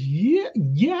Stan goes,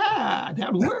 yeah,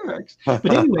 that works.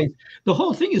 But anyways, the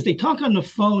whole thing is they talk on the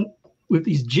phone with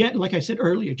these like I said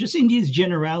earlier, just in these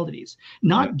generalities,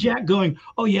 not Jack going,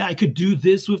 oh yeah, I could do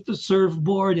this with the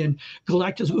surfboard, and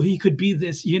Galactus, well, he could be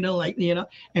this,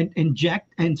 and Jack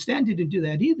and Stan didn't do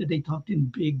that either. They talked in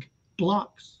big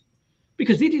blocks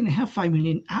because they didn't have 5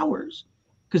 million hours.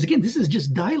 Because again, this is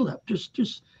just dial-up. It's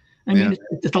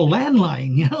a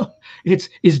landline,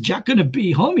 is Jack going to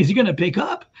be home? Is he going to pick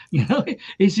up?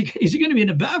 Is he going to be in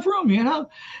the bathroom?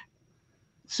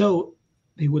 So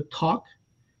they would talk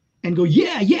and go,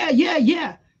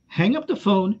 yeah. Hang up the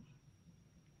phone.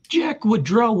 Jack would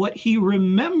draw what he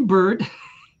remembered.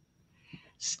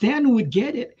 Stan would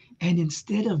get it. And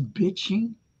instead of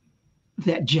bitching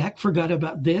that Jack forgot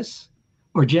about this,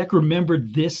 or Jack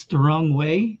remembered this the wrong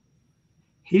way,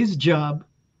 his job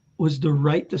was to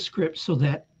write the script so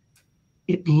that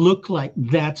it looked like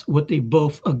that's what they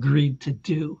both agreed to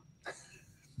do.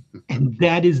 And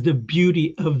that is the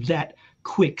beauty of that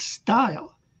quick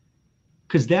style.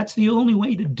 Because that's the only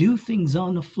way to do things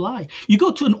on the fly. You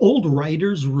go to an old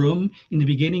writer's room in the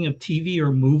beginning of TV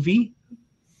or movie,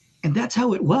 and that's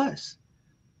how it was.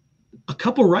 A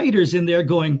couple writers in there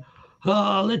going,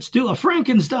 let's do a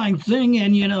Frankenstein thing.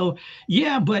 And,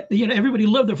 but everybody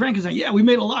loved the Frankenstein. Yeah, we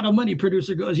made a lot of money.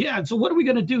 Producer goes, yeah, so what are we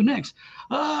going to do next?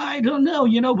 I don't know,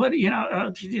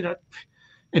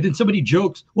 and then somebody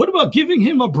jokes, what about giving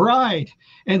him a bride?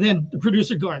 And then the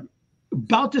producer going,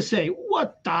 about to say,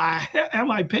 what the hell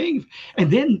am I paying?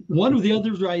 And then one of the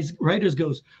other writers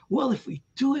goes, well, if we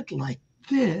do it like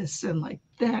this and like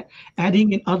that,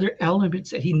 adding in other elements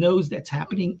that he knows that's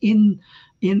happening in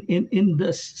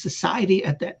the society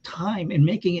at that time and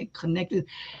making it connected,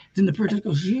 then the producer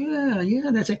goes,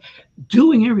 yeah, that's it.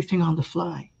 Doing everything on the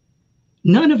fly.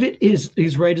 None of it is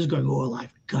these writers going, oh,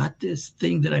 I've got this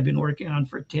thing that I've been working on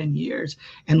for 10 years,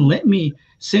 and let me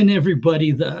send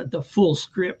everybody the full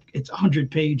script. It's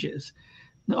 100 pages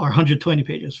or 120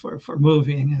 pages for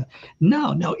moving.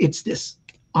 No, it's this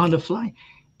on the fly.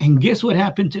 And guess what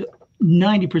happened to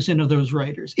 90% of those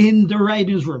writers in the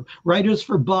writers' room? Writers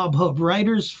for Bob Hope,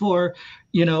 writers for,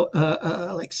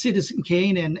 like Citizen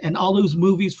Kane and all those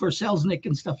movies for Selznick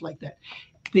and stuff like that.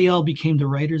 They all became the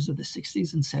writers of the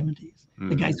 60s and 70s.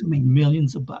 The guys who made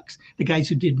millions of bucks, the guys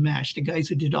who did MASH, the guys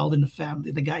who did All in the Family,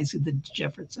 the guys who did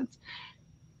Jeffersons.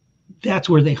 That's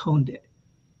where they honed it.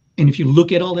 And if you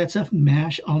look at all that stuff,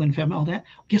 MASH, All in the Family, all that,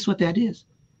 guess what that is?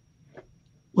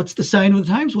 What's the sign of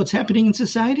the times? What's happening in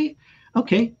society?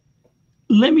 Okay,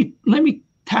 let me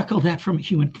tackle that from a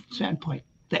human standpoint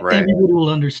that everybody will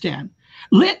understand.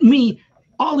 Let me,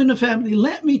 All in the Family,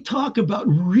 let me talk about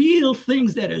real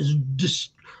things that is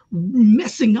just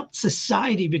messing up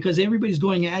society because everybody's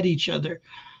going at each other.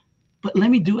 But let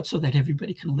me do it so that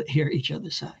everybody can hear each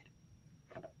other's side.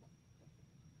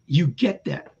 You get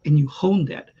that and you hone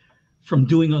that from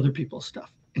doing other people's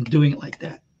stuff and doing it like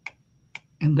that.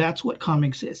 And that's what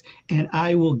comics is. And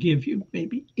I will give you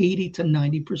maybe 80 to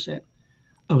 90%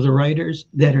 of the writers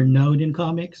that are known in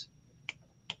comics.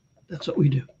 That's what we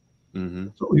do. Mm-hmm.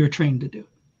 That's what we were trained to do.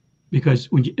 Because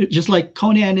when you, just like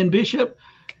Conan and Bishop,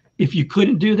 if you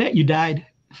couldn't do that, you died.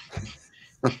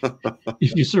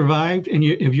 If you survived and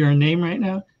if you're a name right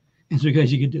now, it's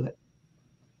because you could do it.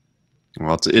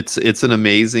 Well, it's an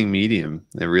amazing medium.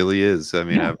 It really is. I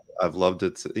mean, yeah. I've loved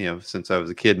it, since I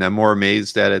was a kid, and I'm more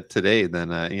amazed at it today than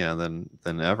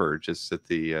than ever. Just at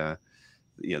the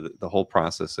whole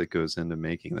process that goes into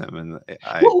making them. And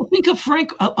well, think of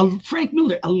Frank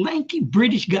Miller, a lanky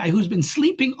British guy who's been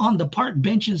sleeping on the park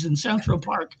benches in Central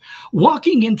Park,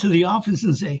 walking into the office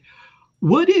and say,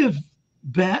 "What if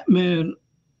Batman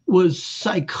was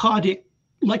psychotic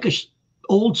like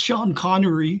old Sean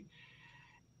Connery,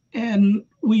 and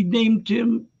we named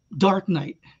him Dark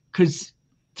Knight because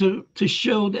to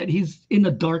show that he's in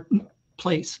a dark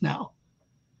place now."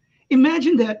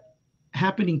 Imagine that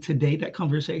happening today, that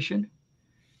conversation.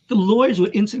 The lawyers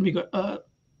would instantly go,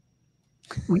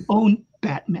 we own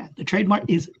Batman. The trademark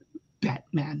is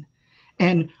Batman.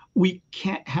 And we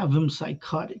can't have them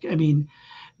psychotic. I mean,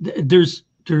 there's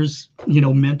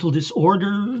mental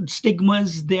disorder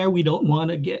stigmas there. We don't want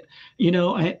to get,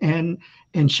 and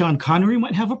Sean Connery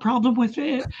might have a problem with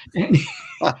it. And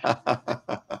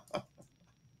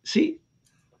see,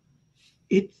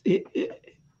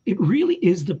 it really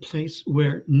is the place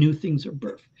where new things are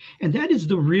birthed. And that is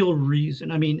the real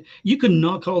reason. I mean, you can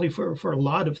knock Holly for a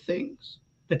lot of things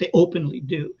that they openly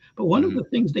do. But one of the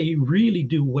things they really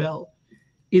do well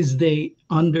is they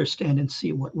understand and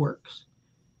see what works.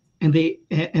 And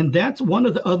that's one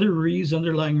of the other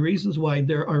underlying reasons why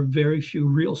there are very few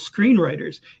real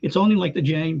screenwriters. It's only like the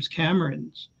James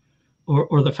Camerons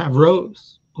or the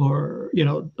Favreaus or,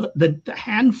 the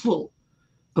handful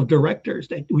of directors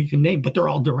that we can name, but they're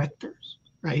all directors,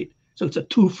 right? So it's a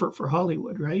twofer for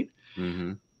Hollywood, right?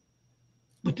 Mm-hmm.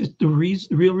 But the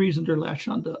real reason they're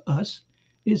latching on to us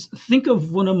is, think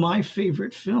of one of my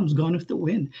favorite films, Gone with the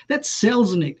Wind. That's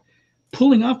Selznick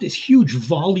pulling off this huge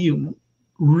volume,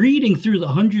 reading through the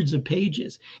hundreds of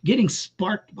pages, getting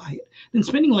sparked by it, then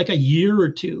spending like a year or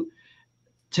two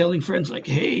telling friends like,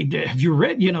 hey, have you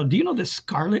read, do you know the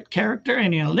Scarlet character?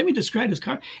 And, let me describe this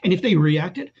character. And if they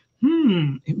reacted,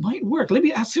 it might work. Let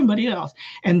me ask somebody else.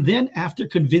 And then after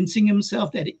convincing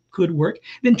himself that it could work,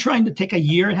 then trying to take a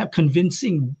year and have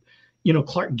convincing,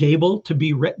 Clark Gable to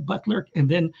be Rhett Butler, and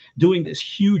then doing this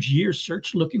huge year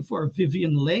search looking for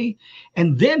Vivian Leigh,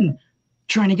 and then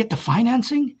trying to get the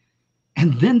financing,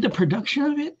 and then the production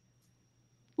of it.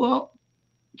 Well,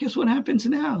 guess what happens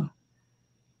now?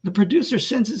 The producer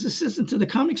sends his assistant to the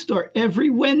comic store every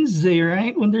Wednesday,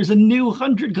 right? When there's a new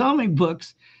 100 comic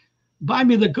books. Buy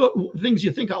me the things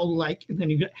you think I'll like, and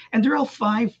then and they're all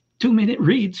 5 2-minute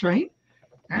reads, right?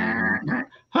 The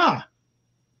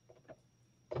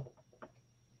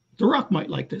Rock might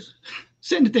like this.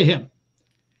 Send it to him.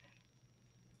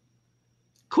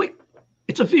 Quick,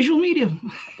 it's a visual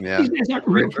medium. Yeah, these guys aren't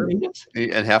real creatives,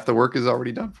 and half the work is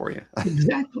already done for you.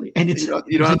 Exactly, and it's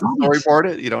you don't have to storyboard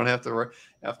it. You don't have to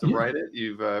write it.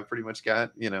 You've pretty much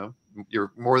got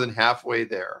you're more than halfway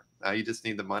there. Now you just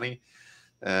need the money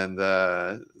and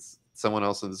someone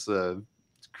else's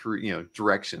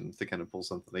direction to kind of pull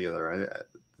something together.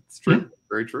 It's true. Yeah.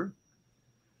 Very true.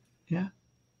 Yeah.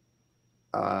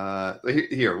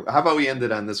 Here, how about we end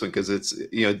it on this one, because it's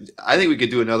I think we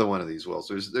could do another one of these,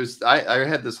 Whilce. I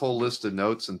had this whole list of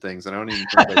notes and things, and I don't even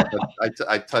think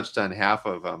I touched on half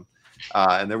of them,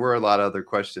 and there were a lot of other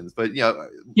questions, but sure,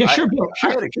 Bill. I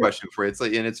had a question for you. It's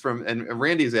like, and it's from, and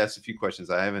Randy's asked a few questions.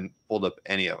 I haven't pulled up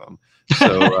any of them.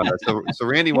 So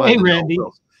Randy wanted to Randy.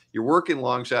 know, your work in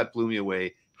Long Shot blew me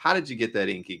away. How did you get that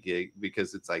Inky gig?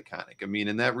 Because it's iconic. I mean,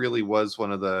 and that really was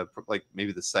one of the, like,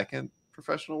 maybe the second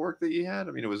professional work that you had.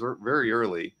 I mean, it was very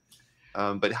early,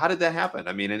 but how did that happen?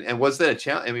 I mean, and was that a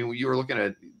challenge? I mean, you were looking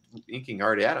at inking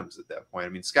Art Adams at that point. I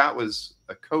mean, Scott was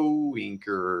a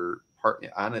co-inker part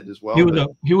on it as well.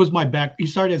 He was my back. He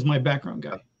started as my background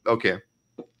guy. Okay.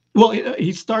 Well,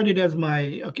 he started as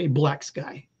my blacks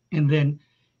guy, and then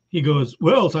he goes,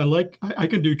 well, I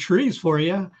can do trees for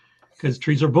you, because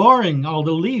trees are boring, all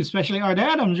the leaves, especially Art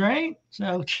Adams, right?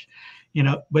 So,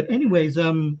 but anyways,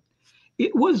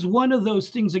 it was one of those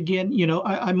things again,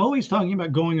 I'm always talking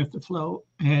about going with the flow.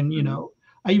 And,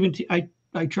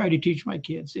 I try to teach my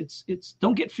kids, it's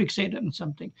don't get fixated on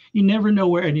something. You never know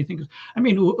where anything goes. I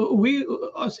mean,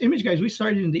 us image guys, we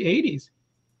started in the 80s.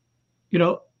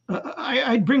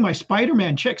 I'd bring my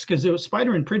Spider-Man checks, because there was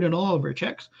Spider-Man printed all over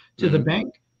checks to the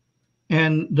bank.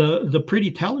 And the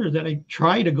pretty teller that I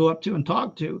try to go up to and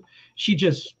talk to, she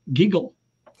just giggled,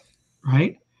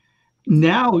 right?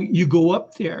 Now you go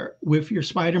up there with your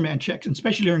Spider-Man checks, and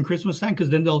especially during Christmas time, because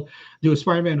then they'll do a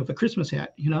Spider-Man with a Christmas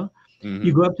hat, You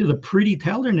go up to the pretty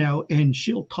teller now, and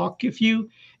she'll talk with you,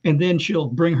 and then she'll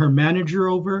bring her manager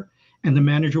over, and the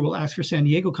manager will ask for San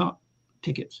Diego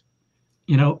tickets.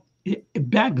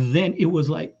 Back then it was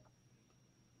like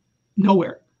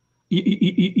nowhere.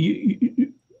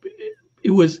 It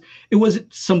was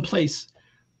someplace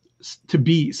to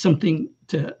be, something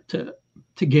to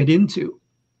get into.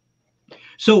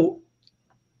 So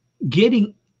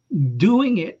doing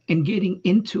it and getting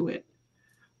into it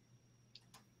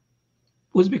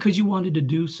was because you wanted to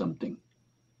do something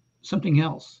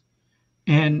else.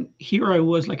 And here I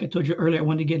was, like I told you earlier, I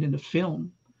wanted to get into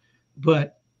film,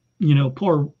 but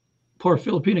poor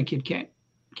Filipino kid can't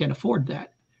afford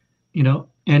that,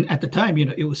 And at the time,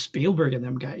 it was Spielberg and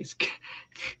them guys,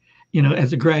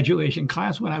 as a graduation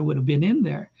class when I would have been in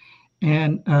there.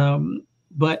 And,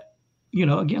 but,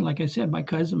 again, like I said, my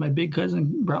big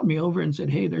cousin brought me over and said,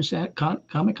 hey, there's that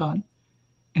Comic-Con.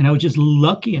 And I was just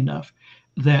lucky enough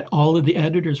that all of the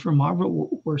editors from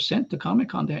Marvel were sent to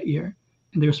Comic-Con that year.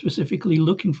 and they were specifically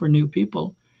looking for new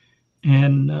people.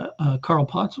 And Karl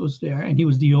Potts was there, and he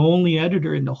was the only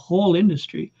editor in the whole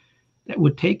industry that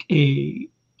would take a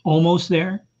almost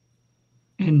there,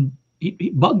 and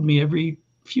he bugged me every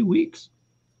few weeks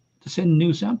to send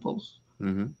new samples.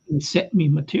 Mm-hmm. He sent me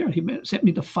material. He sent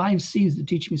me the 5 C's to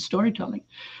teach me storytelling.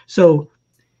 So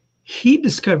he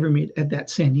discovered me at that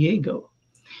San Diego.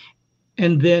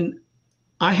 And then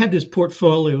I had this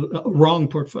portfolio, a wrong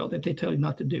portfolio that they tell you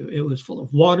not to do. It was full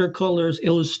of watercolors,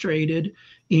 illustrated,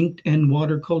 inked and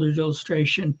watercolors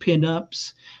illustration,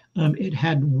 pinups. It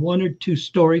had 1 or 2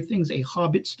 story things, a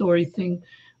Hobbit story thing,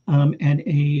 and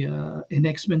an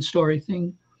X-Men story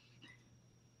thing.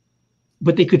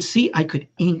 But they could see I could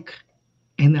ink,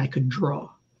 and I could draw,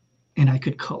 and I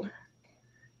could color.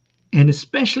 And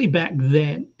especially back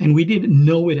then, and we didn't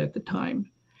know it at the time,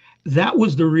 that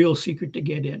was the real secret to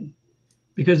get in,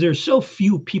 because there's so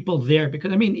few people there.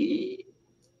 Because, I mean,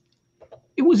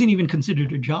 it wasn't even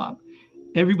considered a job.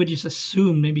 Everybody just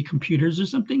assumed maybe computers or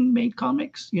something made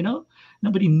comics, you know?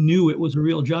 Nobody knew it was a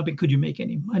real job, and could you make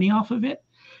any money off of it?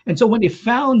 And so when they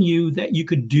found you that you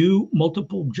could do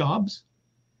multiple jobs,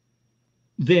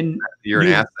 then you're an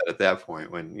asset at that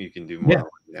point when you can do more.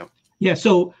 Yeah.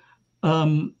 So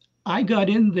I got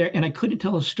in there, and I couldn't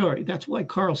tell a story. That's why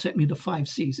Karl sent me the 5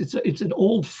 C's. It's an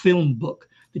old film book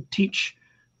that teach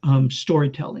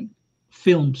storytelling,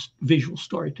 films, visual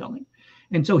storytelling.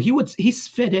 And so he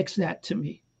FedEx that to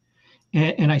me,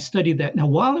 and I studied that. Now,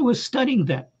 while I was studying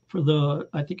that for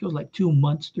I think it was like 2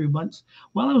 months, 3 months,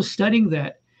 while I was studying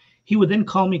that, he would then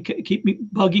call me, keep me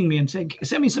bugging me and say,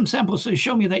 send me some samples so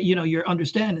show me that, you know, you're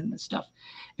understanding this stuff.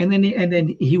 And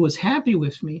then he was happy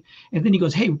with me. And then he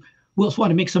goes, hey, Whilce,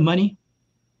 want to make some money?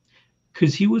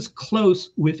 Because he was close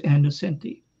with Ann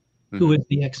Nocenti, who was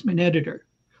the X-Men editor,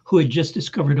 who had just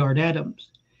discovered Art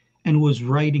Adams and was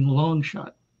writing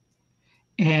Longshot.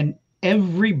 And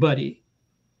everybody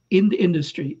in the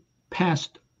industry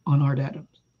passed on Art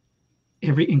Adams,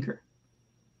 every inker,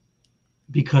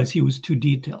 because he was too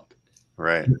detailed.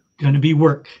 Right. Going to be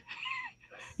work,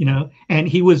 you know, and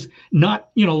he was not,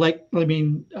 you know, like, I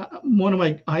mean, one of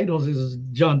my idols is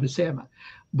John Buscema,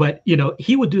 but, you know,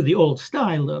 he would do the old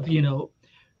style of, you know,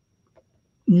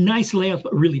 nice layouts,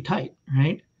 but really tight,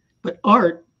 right? But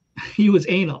Art, he was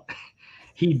anal.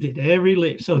 He did every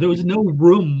layer. So there was no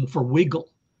room for wiggle,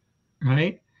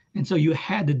 right? And so you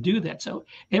had to do that. So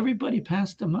everybody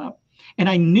passed them up. And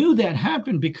I knew that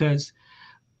happened because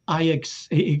Karl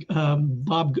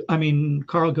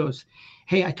goes,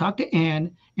 hey, I talked to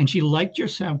Ann, and she liked your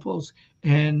samples,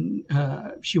 and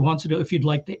she wants to know if you'd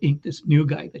like to ink this new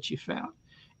guy that she found.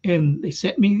 And they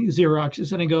sent me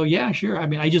Xeroxes, and I go, yeah, sure. I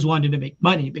mean, I just wanted to make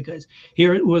money, because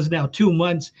here it was now 2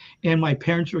 months, and my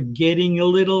parents were getting a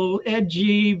little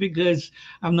edgy because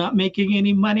I'm not making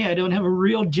any money. I don't have a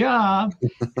real job.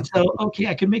 So, okay,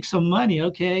 I can make some money.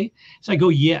 Okay. So I go,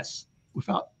 yes,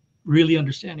 without really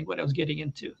understanding what I was getting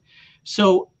into.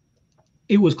 So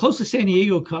it was close to San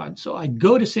Diego Con. So I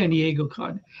go to San Diego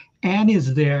Con. Ann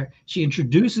is there. She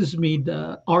introduces me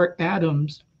to Art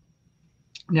Adams.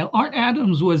 Now, Art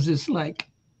Adams was this, like,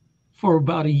 for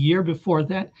about a year before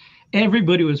that,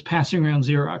 everybody was passing around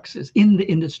Xeroxes in the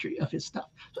industry of his stuff.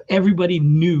 So everybody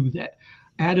knew that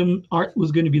Art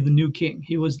was going to be the new king.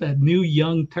 He was that new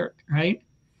young Turk, right?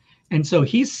 And so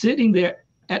he's sitting there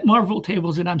at Marvel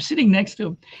tables, and I'm sitting next to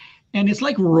him. And it's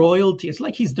like royalty. It's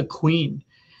like he's the queen,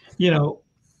 you know,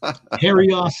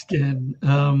 Harry Austin,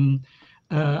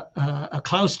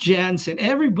 Klaus Janson.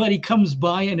 Everybody comes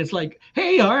by, and it's like,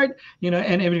 hey, Art, you know,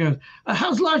 and everybody goes,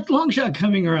 how's Longshot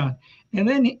coming around? And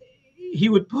then he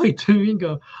would point to me and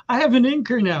go, I have an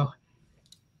inker now.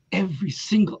 Every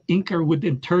single inker would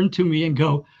then turn to me and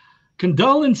go,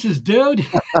 condolences, dude.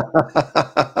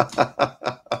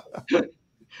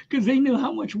 Because they knew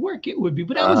how much work it would be.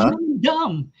 But I was really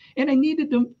dumb, and I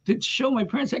needed to show my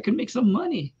parents I could make some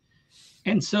money.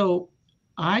 And so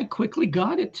I quickly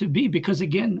got it to be, because,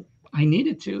 again, I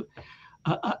needed to.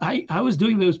 I was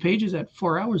doing those pages at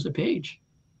 4 hours a page.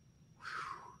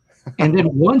 And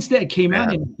then once that came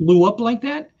out and blew up like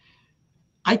that,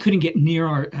 I couldn't get near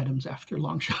Art Adams after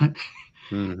Longshot.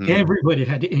 Everybody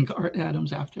had to ink Art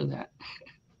Adams after that.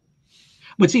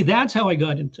 But see, that's how I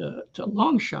got into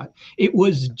Longshot. It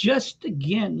was just,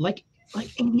 again, like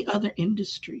any other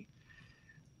industry.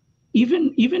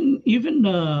 Even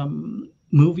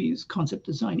movies, concept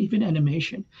design, even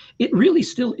animation, it really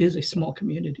still is a small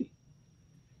community.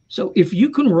 So if you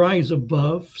can rise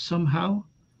above somehow,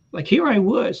 like here I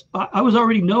was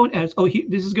already known as,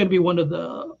 this is going to be one of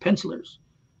the pencilers,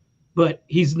 but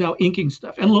he's now inking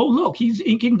stuff. And look, he's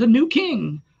inking the new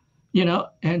king, you know?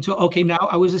 And so, okay, now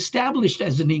I was established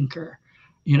as an inker.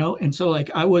 you know? And so like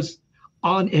I was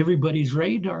on everybody's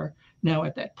radar now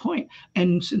at that point.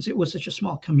 And since it was such a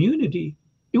small community,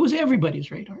 it was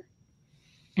everybody's radar.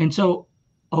 And so,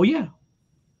 oh yeah,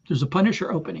 there's a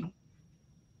Punisher opening.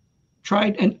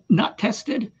 Tried and not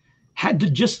tested, had to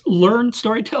just learn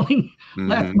storytelling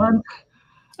last month.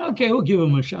 Okay, we'll give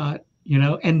him a shot, you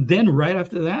know? And then right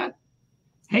after that,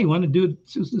 hey, want to do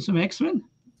some X-Men?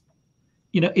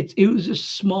 You know, it was a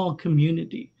small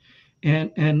community.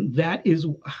 And that is,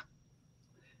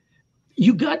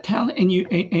 you got talent and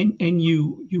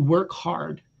you work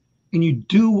hard and you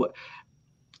do,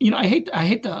 you know, I hate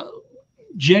to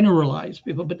generalize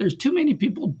people, but there's too many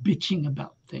people bitching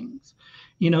about things.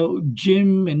 You know,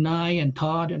 Jim and I and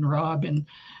Todd and Rob and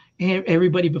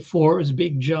everybody before was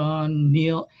Big John,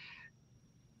 Neil.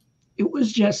 It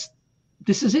was just,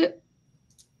 this is it.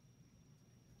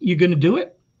 You're going to do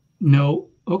it? No.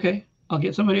 Okay. I'll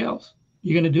get somebody else.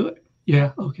 You're going to do it?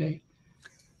 Yeah. Okay.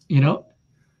 You know,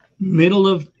 middle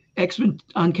of X-Men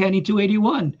Uncanny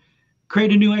 281,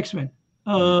 create a new X-Men.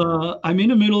 I'm in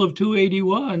the middle of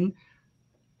 281.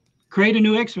 Create a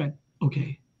new X-Men.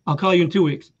 Okay. I'll call you in 2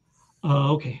 weeks.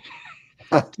 Okay.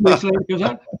 2 weeks later goes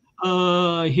out.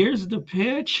 Here's the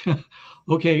pitch.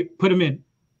 Okay. Put them in.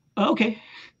 Okay.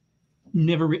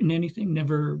 Never written anything.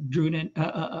 Never drew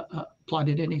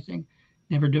plotted anything.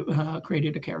 Never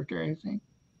created a character or anything.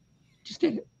 Just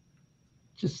did it.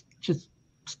 Just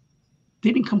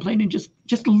didn't complain and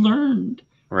just learned.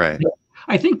 Right.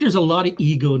 I think there's a lot of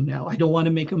ego now. I don't want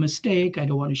to make a mistake. I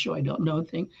don't want to show I don't know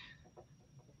anything.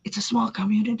 It's a small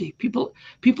community. People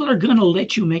are going to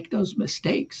let you make those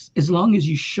mistakes as long as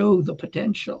you show the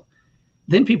potential.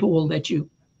 Then people will let you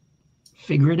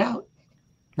figure it out.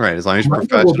 Right, as long as you're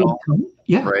professional.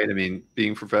 Yeah. Right. I mean,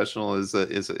 being professional is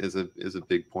a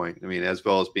big point. I mean, as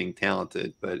well as being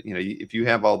talented. But you know, if you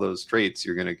have all those traits,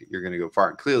 you're gonna go far.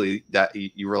 And clearly, that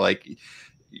you were like,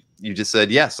 you just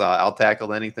said yes. I'll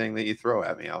tackle anything that you throw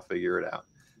at me. I'll figure it out.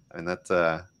 I mean,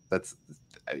 that's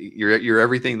you're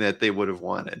everything that they would have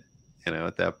wanted, you know,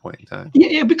 at that point in time.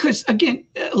 Yeah, because again,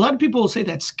 a lot of people will say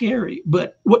that's scary,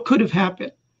 but what could have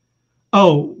happened?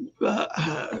 Oh,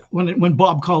 when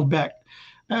Bob called back,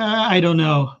 I don't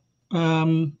know.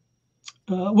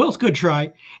 Well, it's good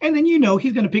try. And then, you know,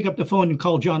 he's going to pick up the phone and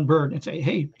call John Byrne and say,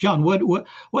 hey, John, what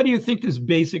do you think this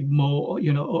basic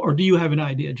you know, or do you have an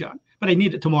idea, John? But I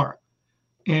need it tomorrow.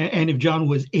 And if John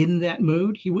was in that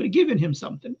mood, he would have given him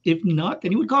something. If not,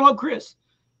 then he would call up Chris.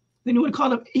 Then he would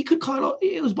call up, he could call up,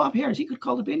 it was Bob Harris. He could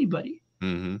call up anybody.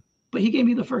 But he gave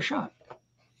me the first shot,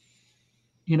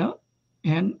 you know,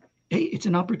 and hey, it's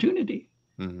an opportunity.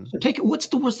 So take it. What's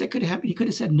the worst that could happen? He could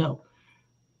have said no.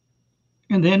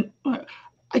 And then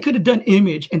I could have done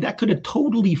Image, and that could have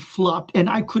totally flopped. And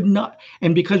I could not.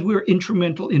 And because we were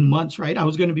instrumental in months, right? I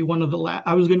was going to be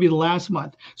I was going to be the last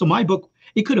month. So my book,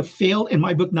 it could have failed, and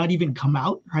my book not even come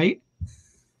out, right?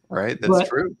 Right. That's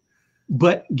true.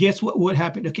 But guess what would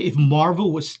happen? Okay, if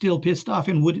Marvel was still pissed off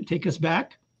and wouldn't take us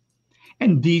back,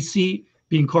 and DC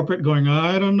being corporate going,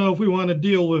 I don't know if we want to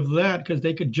deal with that because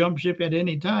they could jump ship at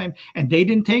any time, and they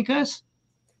didn't take us,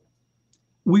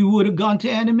 we would have gone to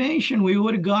animation. We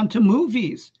would have gone to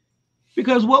movies.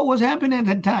 Because what was happening at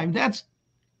that time? That's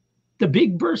the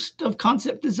big burst of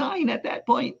concept design at that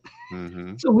point.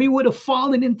 So we would have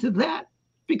fallen into that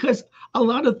because a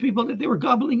lot of people that they were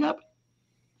gobbling up,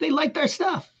 they liked our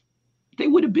stuff. They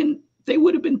would have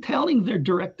been telling their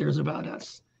directors about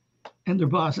us and their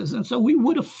bosses. And so we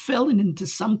would have fallen into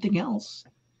something else.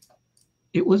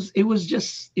 It was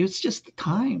just the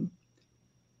time,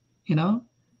 you know.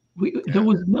 There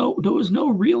was no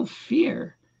real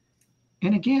fear.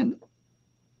 And again,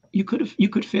 you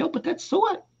could fail, but that's so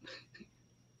what?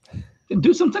 And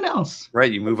do something else.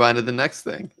 Right. You move on to the next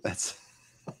thing. That's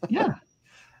yeah.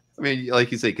 I mean,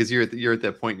 like you say, because you're at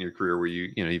that point in your career where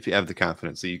you if you have the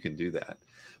confidence, so you can do that.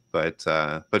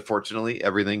 But fortunately,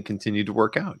 everything continued to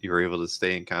work out. You were able to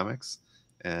stay in comics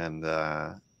and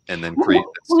then create.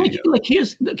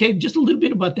 Here's just a little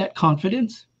bit about that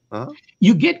confidence.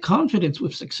 You get confidence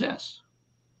with success.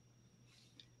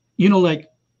 You know, like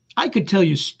I could tell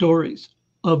you stories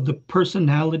of the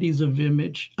personalities of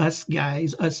Image, us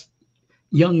guys, us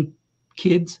young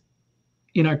kids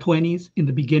in our 20s, in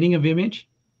the beginning of Image.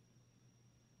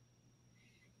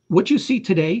 What you see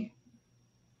today,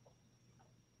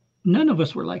 none of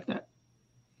us were like that.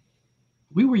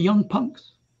 We were young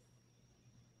punks.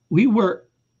 We were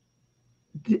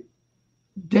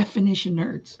definition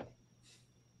nerds.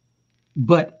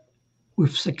 But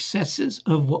with successes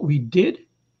of what we did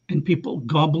and people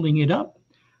gobbling it up,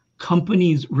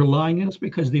 companies relying on us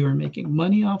because they were making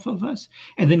money off of us,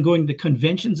 and then going to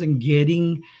conventions and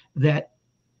getting that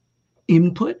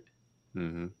input.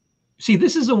 Mm-hmm. See,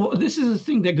 this is a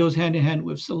thing that goes hand in hand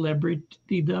with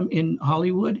celebritydom in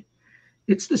Hollywood.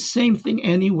 It's the same thing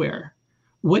anywhere.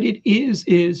 What it is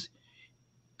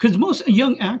because most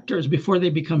young actors, before they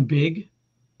become big,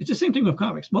 it's the same thing with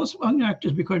comics. Most young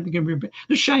actors, before they become big,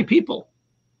 they're shy people.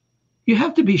 You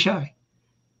have to be shy.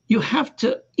 You have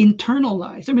to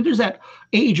internalize. I mean, there's that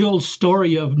age-old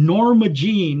story of Norma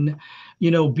Jean,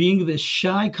 being this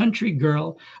shy country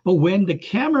girl. But when the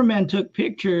cameraman took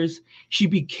pictures, she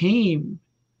became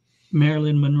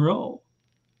Marilyn Monroe.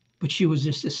 But she was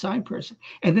just a side person.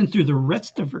 And then through the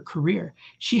rest of her career,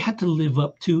 she had to live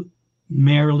up to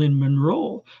Marilyn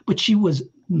Monroe, but she was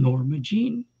Norma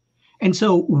Jean. And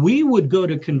so we would go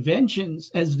to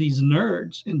conventions as these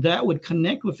nerds, and that would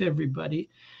connect with everybody.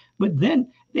 But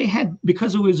then they had,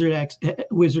 because of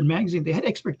Wizard Magazine, they had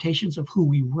expectations of who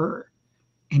we were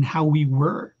and how we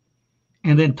were.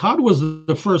 And then Todd was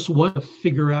the first one to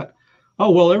figure out, oh,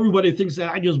 well, everybody thinks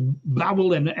that I just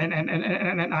babble and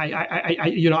I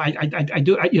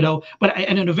do, but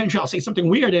and then eventually I'll say something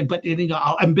weird, but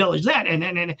I'll embellish that.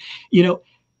 And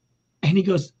he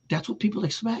goes, that's what people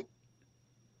expect.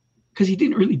 Because he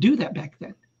didn't really do that back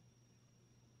then.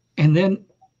 And then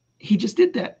he just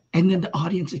did that. And then the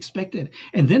audience expected.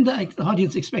 And then the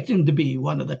audience expected him to be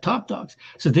one of the top dogs.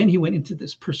 So then he went into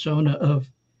this persona of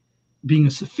being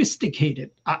a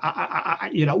sophisticated,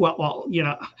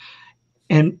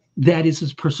 and that is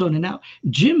his persona now.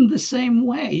 Jim, the same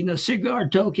way, cigar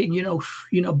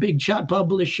toking, big shot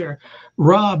publisher.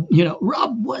 Rob,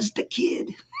 Rob was the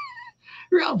kid.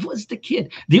 Rob was the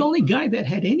kid. The only guy that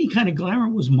had any kind of glamour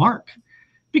was Mark,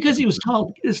 because he was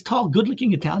tall, this tall,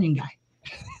 good-looking Italian guy.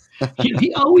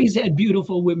 He always had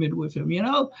beautiful women with him,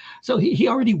 So he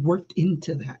already worked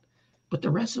into that. But the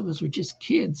rest of us were just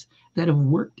kids that have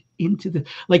worked into the,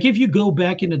 like if you go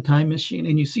back in a time machine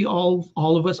and you see all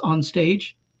of us on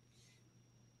stage,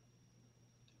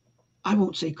 I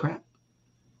won't say crap,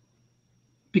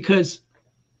 because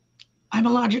I'm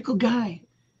a logical guy.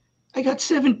 I got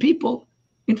 7 people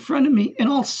in front of me,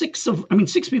 and 6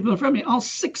 people in front of me, all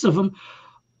 6 of them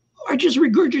are just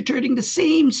regurgitating the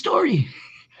same story,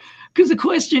 because the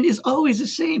question is always the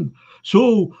same.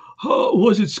 So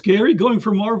was it scary going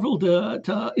from Marvel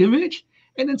to Image?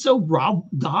 And then so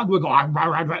Dodd would go,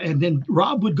 and then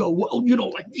Rob would go, well,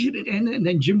 and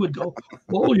then Jim would go,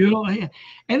 well, and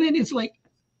then it's like,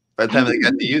 by the time they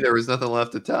got to you, there was nothing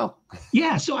left to tell.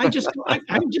 Yeah, so I'm just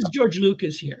George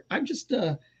Lucas here. I'm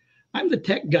the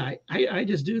tech guy. I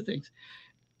just do things.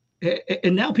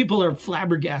 And now people are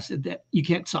flabbergasted that you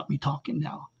can't stop me talking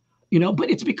now,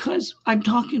 but it's because I'm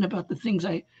talking about the things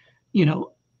that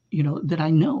I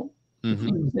know, the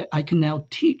things that I can now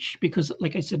teach, because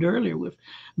like I said earlier, with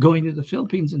going to the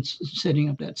Philippines and setting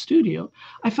up that studio,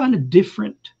 I found a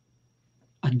different,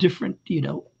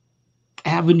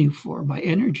 avenue for my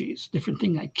energies, different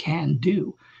thing I can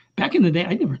do. Back in the day,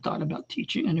 I never thought about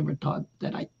teaching. I never thought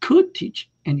that I could teach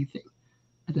anything,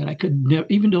 that I could never,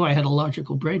 even though I had a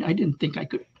logical brain, I didn't think I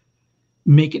could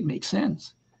make it make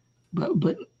sense.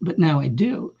 But now I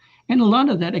do. And a lot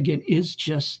of that, again, is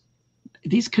just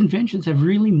these conventions have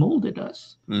really molded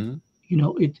us. Mm-hmm.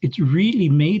 It's really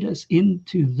made us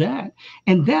into that.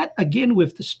 And that, again,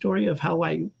 with the story of how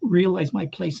I realized my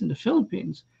place in the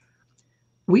Philippines,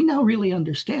 we now really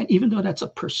understand, even though that's a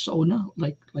persona,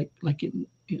 like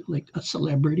a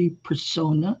celebrity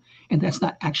persona, and that's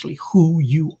not actually who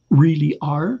you really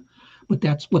are, but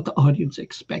that's what the audience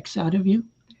expects out of you.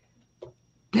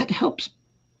 That helps.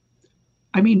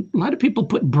 I mean, a lot of people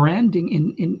put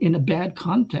branding in a bad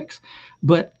context,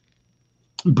 but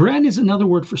brand is another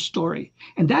word for story.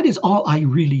 And that is all I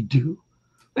really do.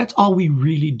 That's all we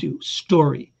really do,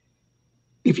 story.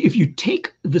 If you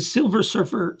take the Silver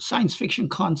Surfer science fiction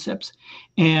concepts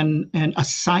and a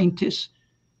scientist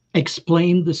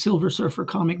explained the Silver Surfer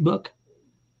comic book,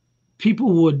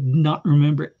 people would not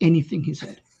remember anything he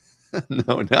said.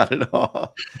 No, not at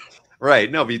all.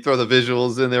 Right. No, but you throw the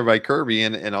visuals in there by Kirby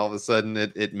and all of a sudden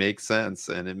it makes sense,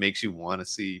 and it makes you want to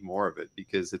see more of it,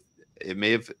 because it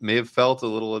may have felt a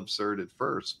little absurd at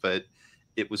first, but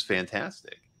it was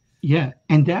fantastic. Yeah.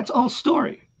 And that's all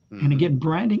story. Mm-hmm. And again,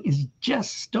 branding is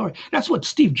just story. That's what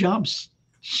Steve Jobs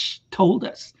told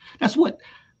us. That's what,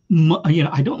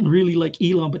 I don't really like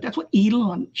Elon, but that's what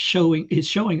Elon is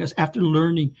showing us after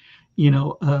learning,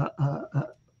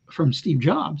 from Steve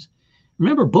Jobs.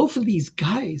 Remember, both of these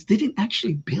guys, they didn't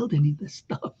actually build any of this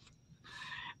stuff.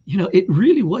 It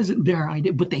really wasn't their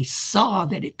idea, but they saw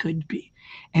that it could be.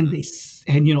 And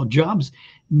Jobs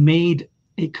made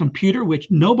a computer which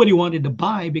nobody wanted to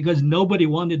buy because nobody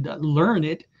wanted to learn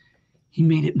it. He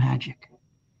made it magic.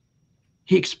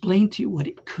 He explained to you what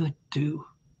it could do.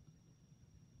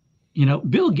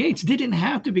 Bill Gates didn't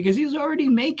have to, because he's already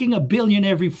making $1 billion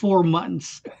every 4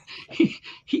 months.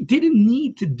 He didn't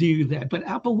need to do that. But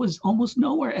Apple was almost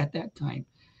nowhere at that time,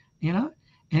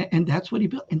 and that's what he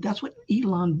built. And that's what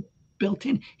Elon built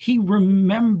in. He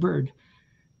remembered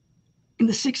in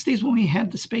the 60s when we had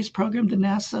the space program, the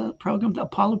NASA program, the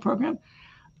Apollo program.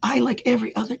 I, like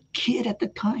every other kid at the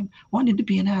time, wanted to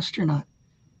be an astronaut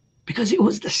because it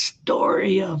was the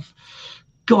story of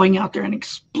going out there and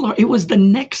explore. It was the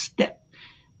next step,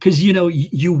 because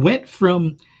you went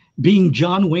from being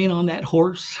John Wayne on that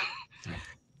horse,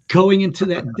 going into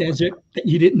that desert that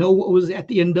you didn't know what was at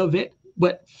the end of it,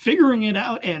 but figuring it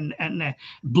out and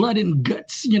blood and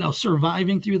guts,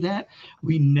 surviving through that.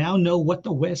 We now know what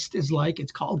the West is like.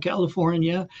 It's called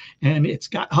California, and it's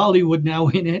got Hollywood now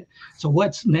in it. So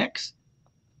what's next?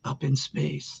 Up in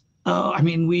space. Oh,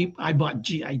 I bought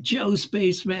G.I. Joe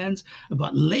Spacemans. I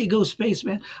bought Lego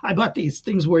Spaceman. I bought these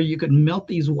things where you could melt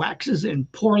these waxes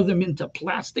and pour them into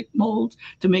plastic molds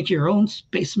to make your own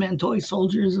Spaceman toy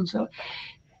soldiers and stuff.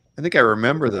 I think I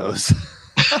remember those.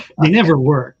 They never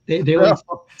worked. They always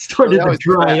started to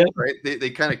dry up. Right? They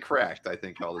kind of cracked, I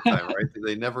think, all the time, right?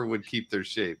 They never would keep their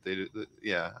shape.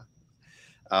 Yeah.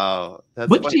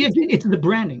 But see, it's the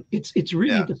branding. It's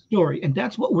really the story, and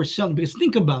that's what we're selling. Because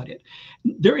think about it,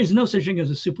 there is no such thing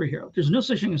as a superhero. There's no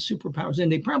such thing as superpowers,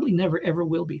 and they probably never ever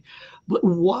will be. But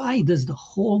why is the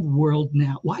whole world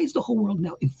now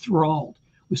enthralled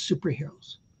with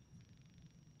superheroes?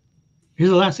 Here's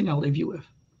the last thing I'll leave you with.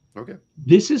 Okay.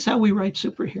 This is how we write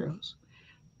superheroes.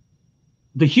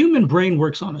 The human brain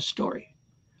works on a story.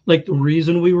 Like the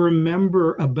reason we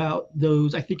remember about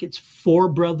those, I think it's 4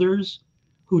 brothers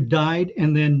who died,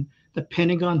 and then the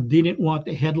Pentagon didn't want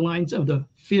the headlines of the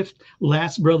 5th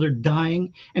last brother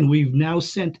dying, and we've now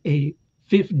sent a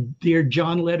 5th Dear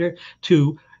John letter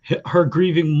to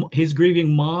his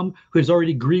grieving mom, who has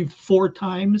already grieved 4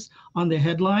 times on the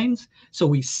headlines. So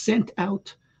we sent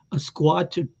out a squad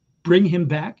to bring him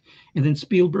back, and then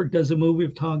Spielberg does a movie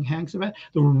of Tom Hanks about it.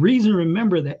 The reason to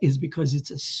remember that is because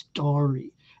it's a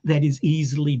story that is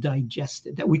easily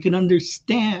digested, that we can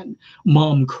understand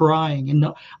mom crying and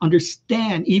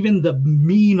understand even the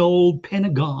mean old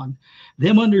Pentagon,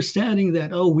 them understanding that,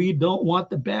 we don't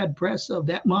want the bad press of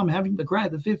that mom having to cry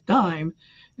the 5th time.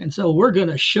 And so we're going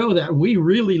to show that we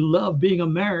really love being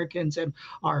Americans and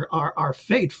are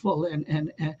faithful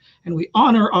and we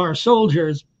honor our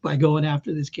soldiers by going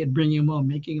after this kid, bringing him home,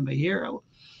 making him a hero.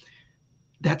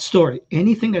 That story,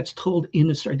 anything that's told in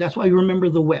the story. That's why we remember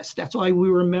the West. That's why we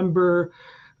remember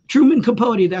Truman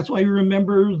Capote. That's why we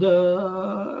remember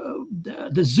the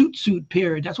Zoot Suit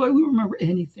period. That's why we remember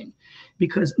anything,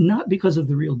 because not because of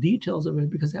the real details of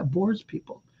it, because that bores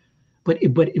people. But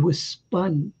it was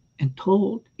spun and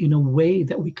told in a way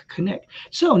that we could connect.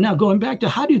 So now going back to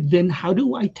how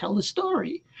do I tell a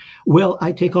story? Well,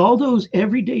 I take all those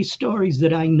everyday stories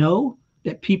that I know,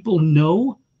 that people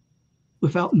know,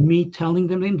 without me telling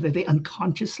them, that they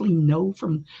unconsciously know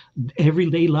from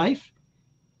everyday life.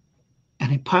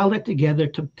 And I pile that together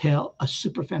to tell a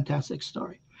super fantastic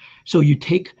story. So you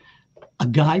take a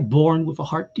guy born with a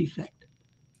heart defect.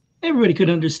 Everybody could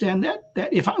understand that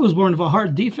if I was born with a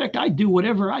heart defect, I'd do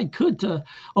whatever I could to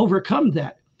overcome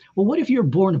that. Well, what if you're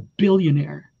born a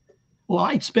billionaire? Well,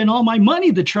 I'd spend all my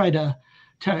money to try to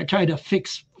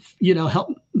fix,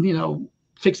 help,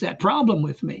 fix that problem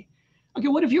with me. Okay,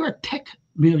 what if you're a tech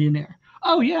millionaire?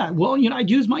 Oh, yeah, well, I'd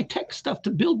use my tech stuff to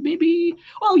build maybe,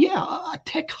 a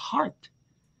tech heart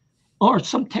or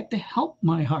some tech to help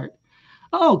my heart.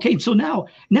 Oh, okay, so now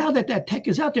that tech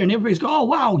is out there and everybody's going, oh,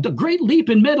 wow, the great leap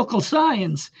in medical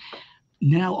science.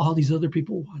 Now all these other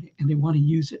people want it, and they want to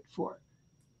use it for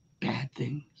bad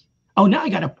things. Oh, now I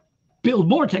got to build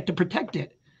more tech to protect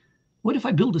it. What if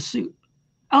I build a suit?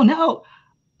 Oh, now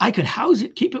I could house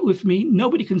it, keep it with me.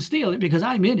 Nobody can steal it because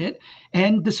I'm in it,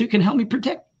 and the suit can help me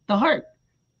protect the heart.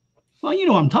 Well, you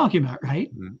know what I'm talking about,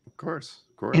 right? Of course.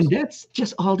 And that's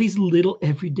just all these little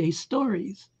everyday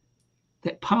stories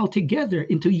that pile together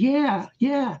into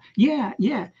to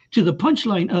the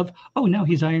punchline of, oh, now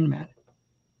he's Iron Man.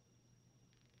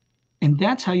 And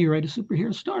that's how you write a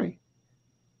superhero story.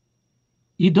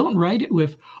 You don't write it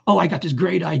with, oh, I got this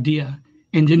great idea,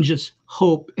 and then just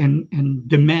hope and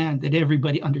demand that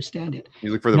everybody understand it.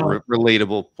 You look for the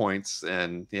relatable points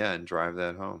and drive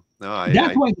that home.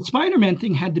 That's why the Spider-Man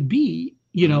thing had to be,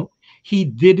 he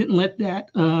didn't let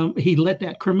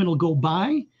that criminal go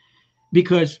by,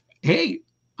 because, hey,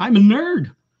 I'm a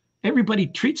nerd. Everybody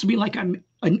treats me like I'm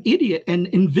an idiot and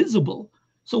invisible.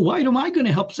 So why am I going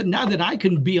to help? So now that I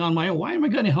can be on my own, why am I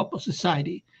going to help a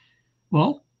society?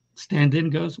 Well, Stand-in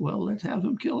goes, well, let's have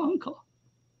him kill Uncle.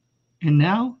 And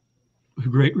now, with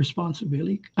great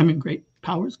responsibility, great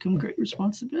powers come great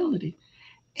responsibility.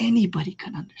 Anybody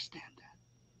can understand that.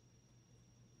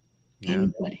 Yeah.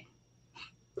 Anybody.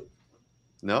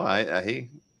 No, I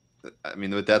mean,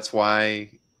 but that's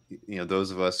why, those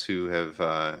of us who have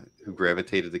who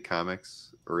gravitated to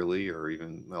comics early, or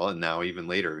even, well, and now even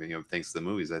later, thanks to the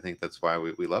movies, I think that's why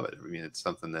we love it. I mean, it's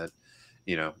something that,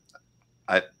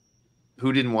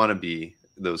 who didn't want to be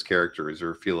those characters,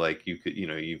 or feel like you could,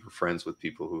 you were friends with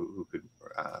people who could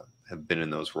have been in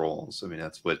those roles. I mean,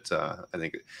 that's what I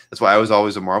think. That's why I was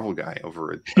always a Marvel guy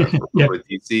over a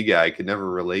DC guy. I could never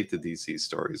relate to DC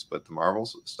stories, but the Marvel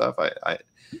stuff,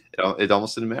 it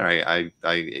almost didn't matter.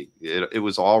 It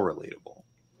was all relatable.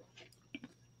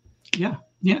 Yeah,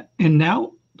 yeah. And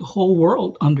now the whole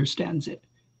world understands it.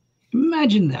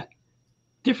 Imagine that.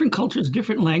 Different cultures,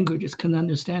 different languages can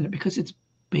understand it because it's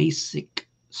basic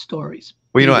stories.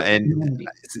 Well, and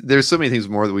there's so many things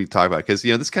more that we talk about, because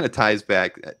this kind of ties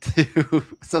back to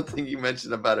something you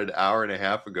mentioned about an hour and a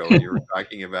half ago when you were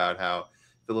talking about how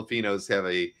Filipinos have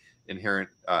a inherent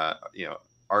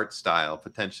art style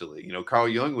potentially. Carl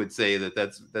Jung would say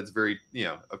that's very,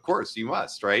 of course you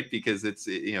must, right? Because it's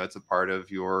it's a part of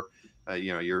your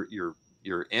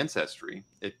your ancestry.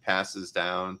 It passes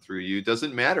down through you. It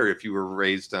doesn't matter if you were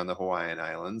raised on the Hawaiian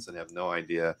Islands and have no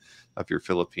idea of your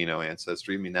Filipino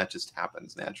ancestry. I mean, that just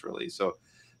happens naturally. So,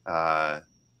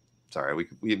 sorry,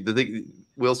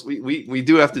 Whilce, we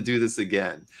do have to do this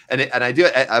again. And I do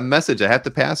a message I have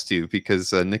to pass to you,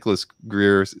 because Nicholas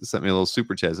Greer sent me a little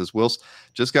super chat. It says, Whilce,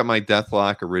 just got my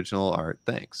Deathlock original art.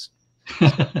 Thanks.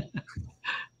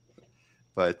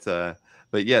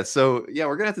 But yeah, so yeah,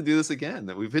 we're gonna have to do this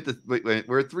again. We've hit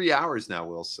we're at 3 hours now,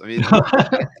 Whilce. I mean,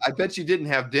 I bet you didn't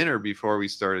have dinner before we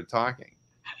started talking.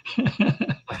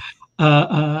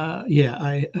 Yeah,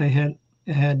 I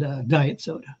had diet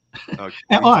soda. Okay.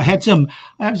 I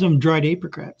have some dried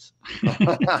apricots.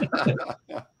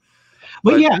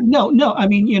 But yeah, no. I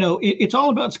mean, it's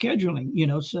all about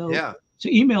scheduling. So yeah. So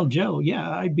email Joe.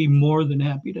 Yeah, I'd be more than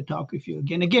happy to talk with you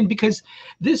again, because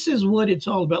this is what it's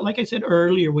all about. Like I said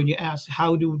earlier, when you asked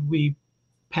how do we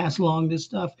pass along this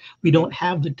stuff, we don't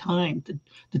have the time to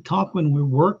talk when we're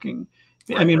working.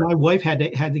 Right, I mean, my wife had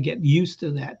to get used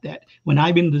to that when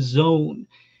I'm in the zone,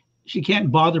 she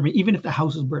can't bother me, even if the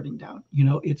house is burning down.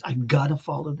 I've got to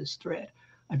follow this thread.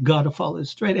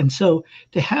 And so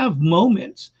to have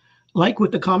moments like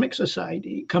with the Comic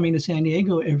Society coming to San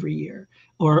Diego every year,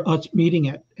 or us meeting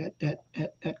at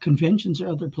conventions or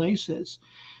other places,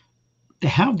 to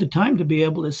have the time to be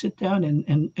able to sit down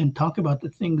and talk about the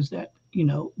things that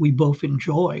we both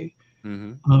enjoy,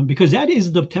 because that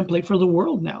is the template for the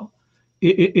world now.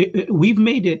 We've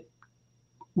made it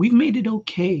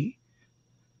okay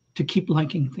to keep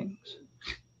liking things.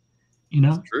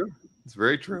 It's true. It's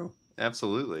very true.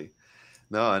 Absolutely.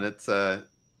 No, and it's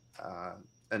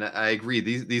and I agree.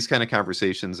 These kind of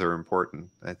conversations are important,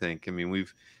 I think. I mean,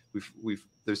 we've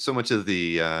there's so much of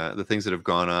the things that have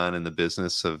gone on in the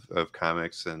business of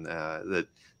comics, and that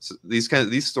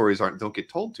these stories don't get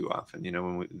told too often.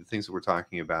 The things that we're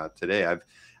talking about today,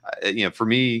 for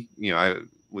me,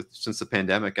 since the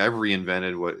pandemic, I've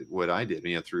reinvented what I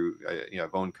did. Through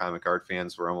I've owned Comic Art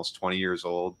Fans for almost 20 years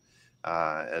old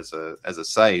as a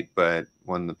site, but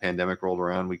when the pandemic rolled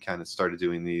around, we kind of started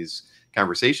doing these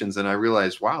conversations, and I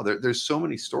realized, wow, there's so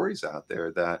many stories out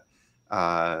there that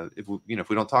if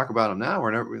we don't talk about them now,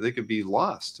 they could be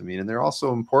lost. I mean, and they're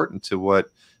also important to what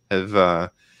have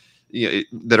that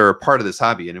are a part of this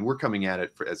hobby, and we're coming at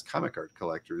it as comic art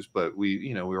collectors, but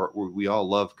we all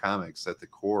love comics at the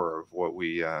core of what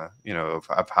we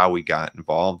of how we got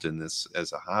involved in this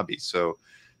as a hobby. So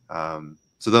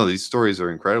no, these stories are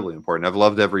incredibly important. I've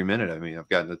loved every minute. I mean, I've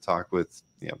gotten to talk with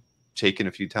Chaykin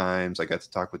a few times. I got to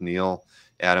talk with Neil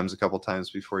Adams a couple times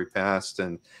before he passed,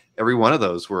 and every one of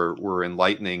those were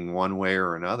enlightening one way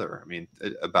or another. I mean,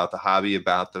 about the hobby,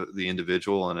 about the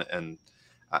individual, and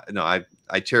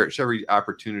I cherish every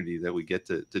opportunity that we get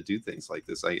to do things like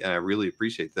this. And I really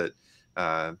appreciate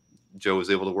that Joe was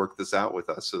able to work this out with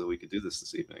us so that we could do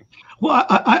this evening. Well,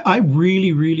 I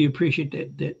really, really appreciate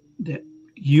that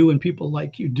you and people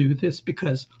like you do this,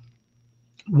 because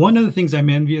one of the things I'm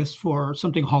envious for,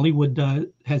 something Hollywood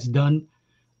has done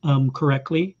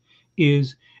correctly,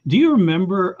 is, do you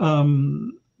remember,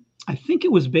 I think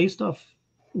it was based off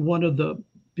one of the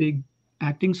big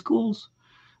acting schools,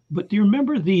 but do you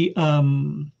remember the,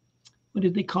 what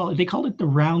did they call it? They called it the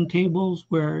round tables,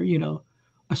 where,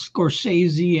 a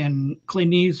Scorsese and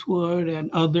Clint Eastwood and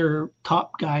other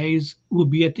top guys would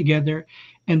be together.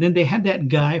 And then they had that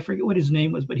guy, I forget what his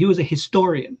name was, but he was a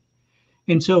historian.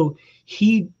 And so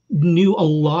he knew a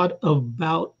lot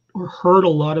about or heard a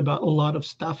lot about a lot of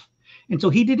stuff. And so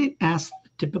he didn't ask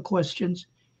typical questions.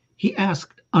 He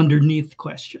asked underneath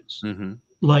questions,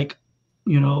 like,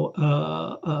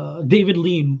 David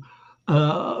Lean,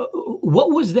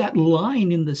 what was that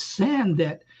line in the sand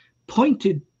that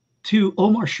pointed to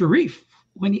Omar Sharif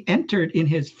when he entered in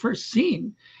his first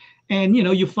scene? And,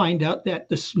 you find out that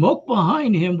the smoke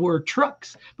behind him were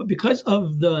trucks, but because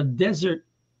of the desert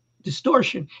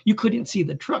distortion, you couldn't see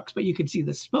the trucks, but you could see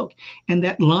the smoke. And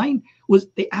that line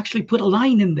they actually put a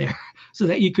line in there so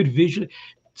that you could visually.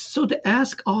 So to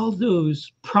ask all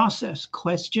those process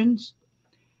questions,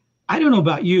 I don't know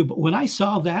about you, but when I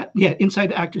saw that, inside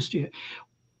the actor studio,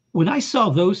 when I saw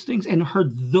those things and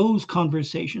heard those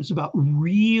conversations about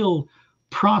real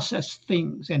process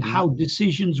things and how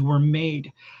decisions were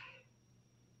made,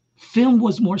 film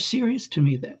was more serious to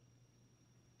me then.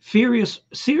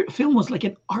 Film was like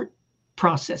an art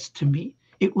process to me.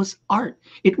 It was art.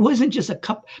 It wasn't just a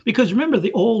cup. Because remember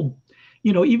the old,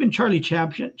 even Charlie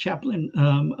Chaplin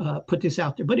put this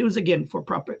out there, but it was again for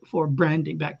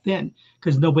branding back then,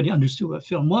 because nobody understood what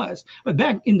film was. But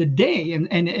back in the day,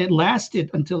 and it lasted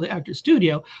until the actor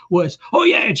studio was, oh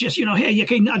yeah, it's just hey,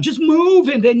 okay, now just move,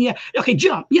 and then okay,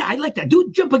 jump, I like that,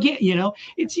 dude, jump again,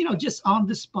 it's just on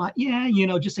the spot,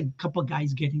 just a couple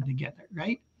guys getting together,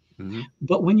 right?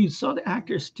 But when you saw the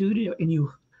actor studio and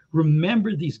you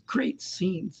remember these great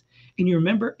scenes, and you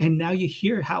remember, and now you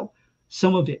hear how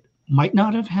some of it might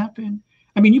not have happened.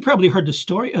 I mean, you probably heard the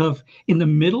story of in the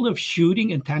middle of shooting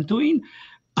in Tatooine,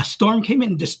 a storm came in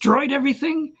and destroyed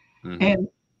everything. And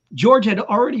George had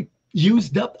already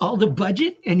used up all the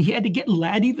budget, and he had to get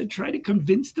Laddie to try to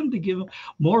convince them to give him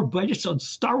more budget so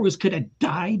Star Wars could have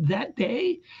died that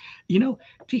day.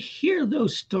 To hear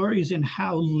those stories and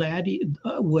how Laddie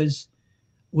was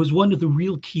one of the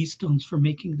real keystones for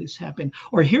making this happen,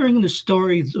 or hearing the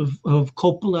stories of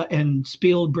Coppola and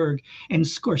Spielberg and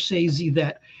Scorsese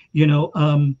that,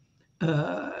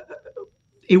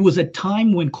 it was a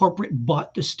time when corporate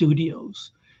bought the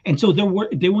studios. And so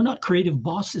they were not creative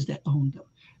bosses that owned them.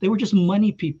 They were just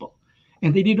money people.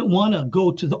 And they didn't want to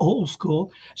go to the old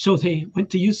school. So they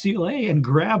went to UCLA and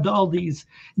grabbed all these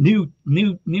new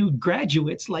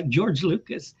graduates like George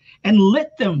Lucas and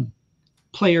let them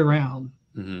play around.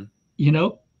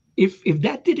 If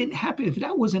that didn't happen, if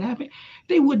that wasn't happening,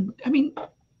 they would,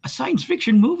 a science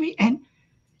fiction movie, and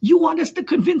you want us to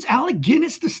convince Alec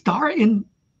Guinness to star in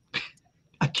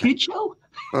a kid show?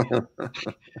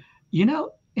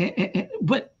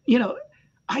 But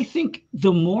I think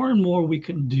the more and more we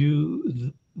can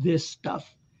do this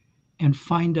stuff and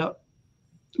find out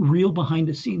real behind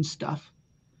the scenes stuff,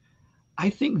 I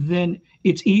think then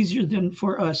it's easier then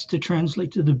for us to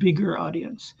translate to the bigger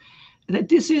audience that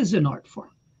this is an art form.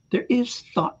 There is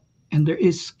thought and there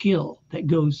is skill that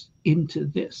goes into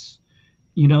this,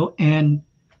 and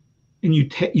you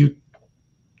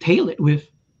tail it with,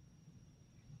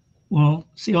 well,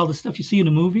 see all the stuff you see in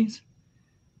the movies,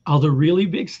 all the really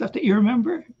big stuff that you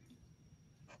remember,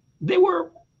 they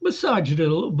were massaged a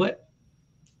little, but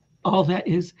all that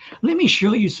is, let me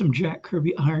show you some Jack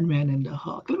Kirby Iron Man and the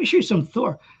Hulk. Let me show you some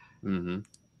Thor. Kind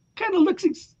of looks,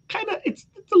 it's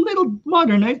a little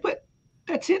modernized, but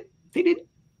that's it. They didn't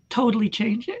totally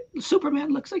change it. Superman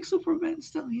looks like Superman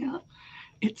still,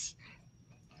 It's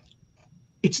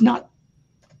not,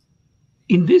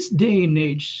 in this day and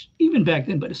age, even back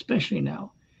then, but especially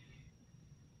now,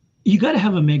 you got to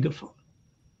have a megaphone.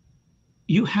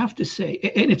 You have to say,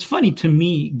 and it's funny to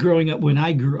me, growing up, when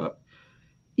I grew up,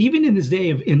 even in this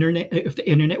day of the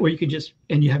internet, where you can just,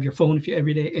 and you have your phone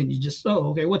every day, and you just,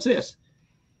 okay, what's this?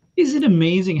 Is it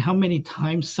amazing how many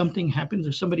times something happens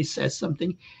or somebody says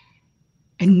something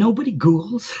and nobody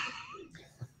Googles,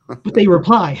 but they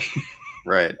reply?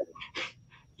 Right.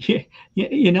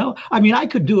 I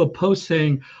could do a post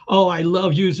saying, oh, I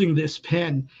love using this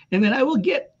pen. And then I will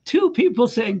get 2 people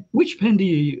saying, which pen do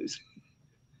you use?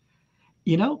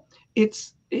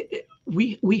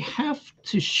 We have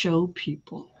to show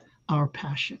people our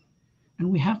passion, and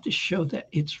we have to show that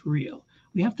it's real.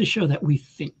 We have to show that we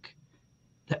think,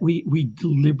 that we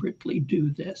deliberately do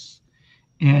this.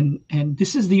 And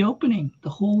this is the opening. The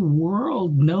whole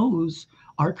world knows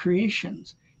our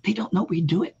creations. They don't know we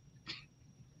do it.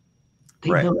 They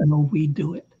don't know we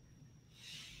do it.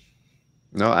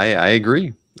 No, I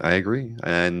agree.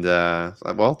 And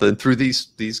well, then through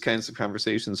these kinds of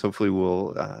conversations, hopefully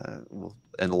we'll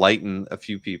enlighten a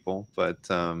few people. But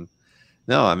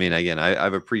no, again, I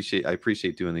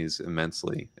appreciate doing these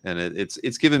immensely, and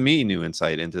it's given me new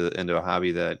insight into a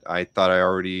hobby that I thought I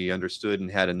already understood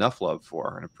and had enough love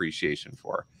for and appreciation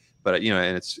for. But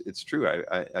and it's true.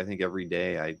 I think every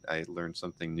day I learn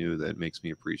something new that makes me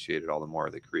appreciate it all the more.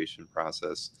 The creation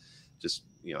process, just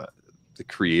the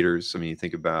creators. I mean, you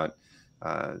think about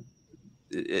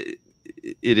it.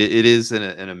 It is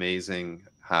an amazing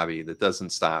hobby that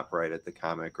doesn't stop right at the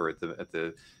comic or at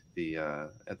the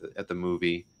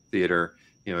movie theater.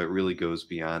 It really goes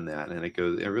beyond that, and it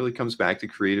really comes back to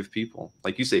creative people,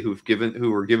 like you say, who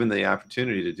were given the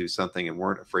opportunity to do something and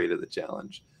weren't afraid of the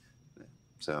challenge.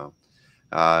 So,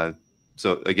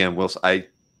 again,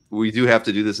 we do have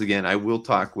to do this again. I will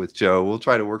talk with Joe. We'll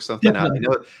try to work something out.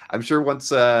 I'm sure once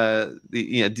do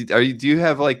you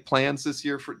have like plans this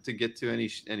year to get to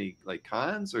any like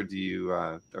cons, or do you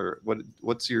or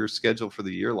what's your schedule for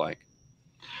the year like?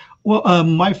 Well,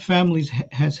 my family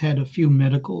has had a few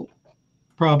medical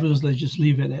problems. Let's just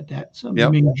leave it at that. Some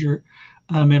major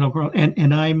medical problem,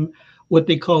 and I'm what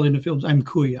they call in the films. I'm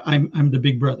Kuya. I'm the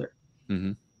big brother.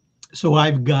 Mm-hmm. So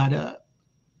I've got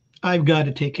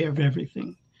to take care of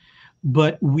everything.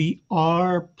 But we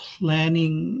are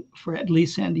planning for at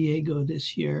least San Diego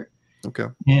this year. Okay.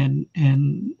 And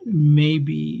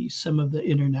maybe some of the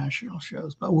international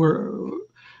shows. But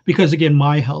because again,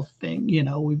 my health thing,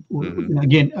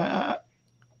 again, I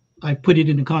put it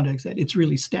in the context that it's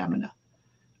really stamina.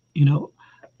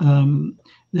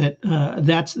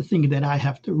 That's the thing that I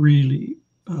have to really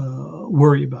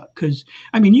worry about, because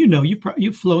I mean,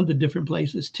 you've flown to different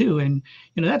places too, and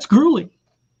that's grueling,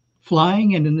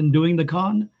 flying and then doing the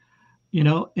con,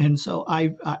 and so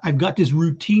I've got this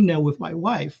routine now with my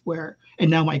wife and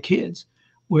now my kids,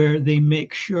 where they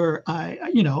make sure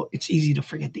it's easy to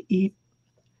forget to eat.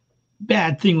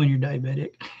 Bad thing when you're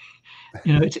diabetic.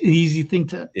 It's an easy thing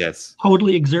to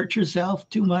totally exert yourself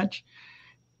too much.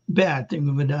 Bad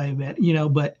thing with a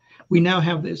diabetic, but we now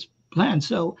have this plan.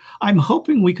 So I'm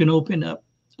hoping we can open up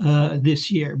this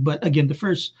year. But again, the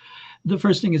first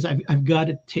thing is I've got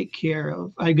to take care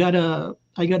of. I gotta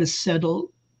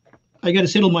settle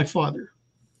my father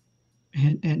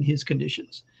and his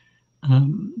conditions,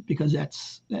 because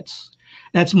that's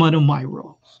one of my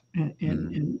roles,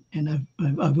 and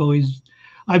I've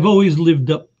always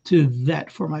lived up to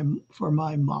that for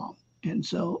my mom. And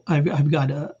so I've got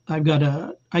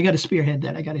to spearhead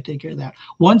that. I got to take care of that.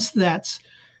 Once that's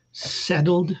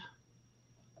settled,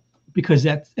 because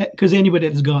anybody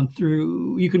that's gone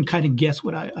through, you can kind of guess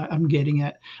what I'm getting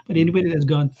at. But anybody that's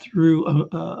gone through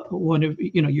one of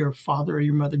your father or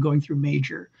your mother going through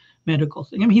major medical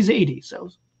thing. I mean, he's 80, so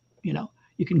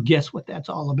you can guess what that's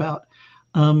all about.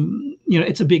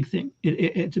 It's a big thing.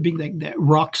 It's a big thing that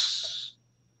rocks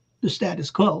the status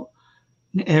quo.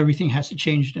 Everything has to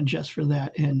change and adjust for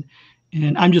that. And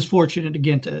I'm just fortunate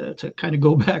again to kind of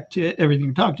go back to everything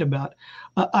you talked about.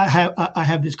 I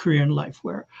have this career in life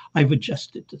where I've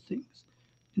adjusted to things,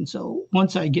 and so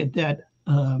once I get that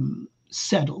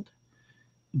settled,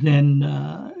 then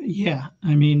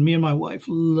I mean, me and my wife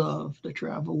love to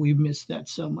travel. We miss that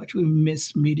so much. We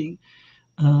miss meeting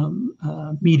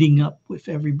up with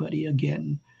everybody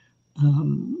again.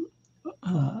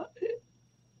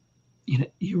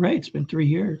 You're right. It's been 3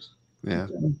 years. Yeah,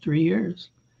 3 years.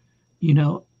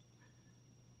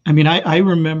 I mean, I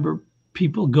remember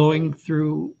people going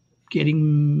through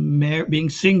being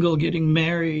single, getting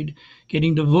married,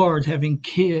 getting divorced, having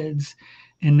kids,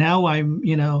 and now I'm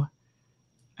going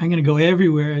to go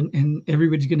everywhere, and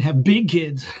everybody's going to have big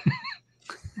kids.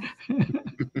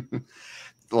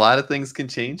 A lot of things can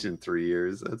change in 3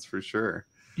 years. That's for sure.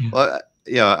 Yeah. Well,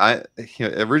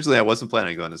 originally I wasn't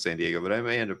planning on going to San Diego, but I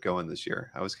may end up going this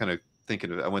year. I was kind of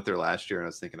thinking I went there last year, and I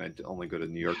was thinking I'd only go to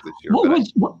New York this year.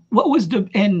 What was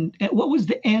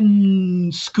the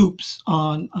end scoops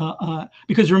on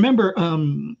because remember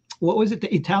what was it,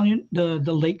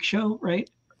 the lake show, right?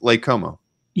 Lake Como.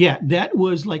 Yeah, that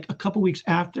was like a couple weeks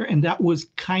after, and that was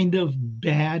kind of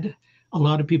bad. A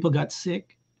lot of people got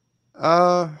sick.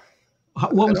 What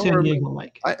was San Diego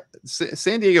like?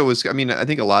 San Diego was, I mean, I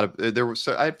think a lot of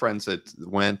I had friends that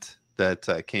went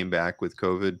that came back with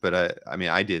COVID, but I mean,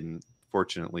 I didn't,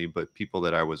 fortunately, but people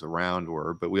that I was around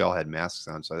were, but we all had masks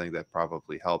on. So I think that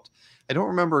probably helped. I don't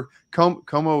remember.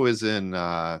 Como is in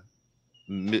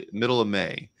middle of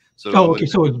May. So okay.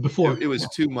 So it was before. It was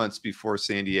 2 months before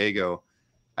San Diego.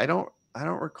 I don't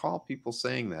recall people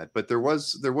saying that, but there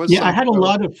was. Yeah, I had a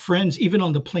lot of friends, even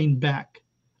on the plane back,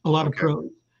 a lot of pros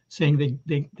saying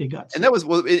they got sick. And that was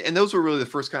and those were really the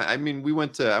first kind. I mean, I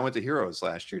went to Heroes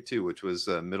last year too, which was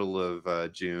middle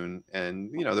of June,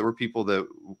 and there were people that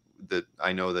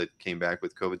I know that came back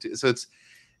with COVID too. So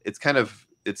it's kind of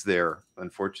there,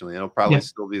 unfortunately. It'll probably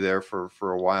still be there for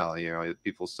a while.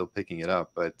 People still picking it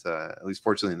up, but at least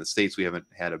fortunately in the States we haven't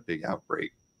had a big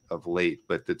outbreak of late.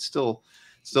 But it's still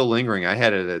still lingering. I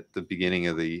had it at the beginning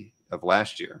of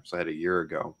last year, so I had a year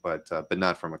ago, but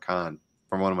not from a con,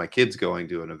 from one of my kids going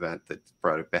to an event that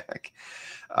brought it back.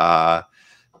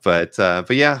 But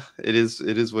yeah, it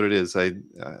is what it is.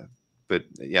 But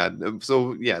yeah,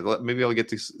 so yeah, maybe I'll get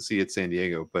to see it San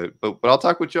Diego, but I'll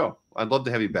talk with Joe. I'd love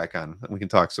to have you back on. We can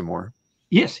talk some more.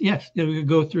 Yes. We can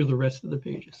go through the rest of the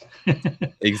pages.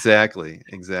 Exactly.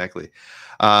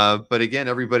 But again,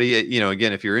 everybody,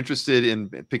 again, if you're interested in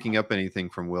picking up anything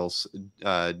from Whilce,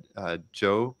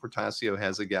 Joe Portacio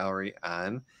has a gallery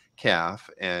on CAF,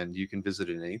 and you can visit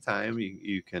it anytime.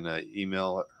 You can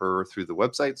email her through the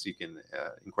website, so you can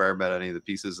inquire about any of the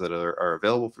pieces that are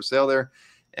available for sale there,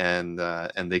 and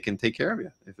they can take care of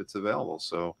you if it's available.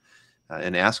 So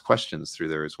and ask questions through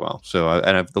there as well. So I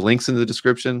have the links in the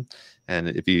description, and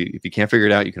if you can't figure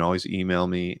it out, you can always email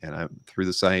me, and I'm through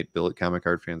the site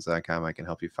bill@comicartfans.com. I can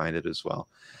help you find it as well.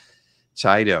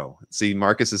 Chido. See,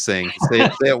 Marcus is saying, say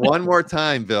it one more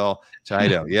time, Bill.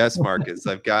 Chido. Yes, Marcus,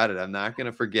 I've got it. I'm not going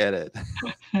to forget it.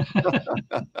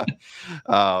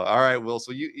 All right, Will.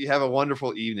 So you have a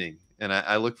wonderful evening, and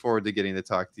I look forward to getting to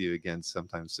talk to you again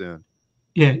sometime soon.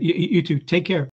 Yeah, you too. Take care.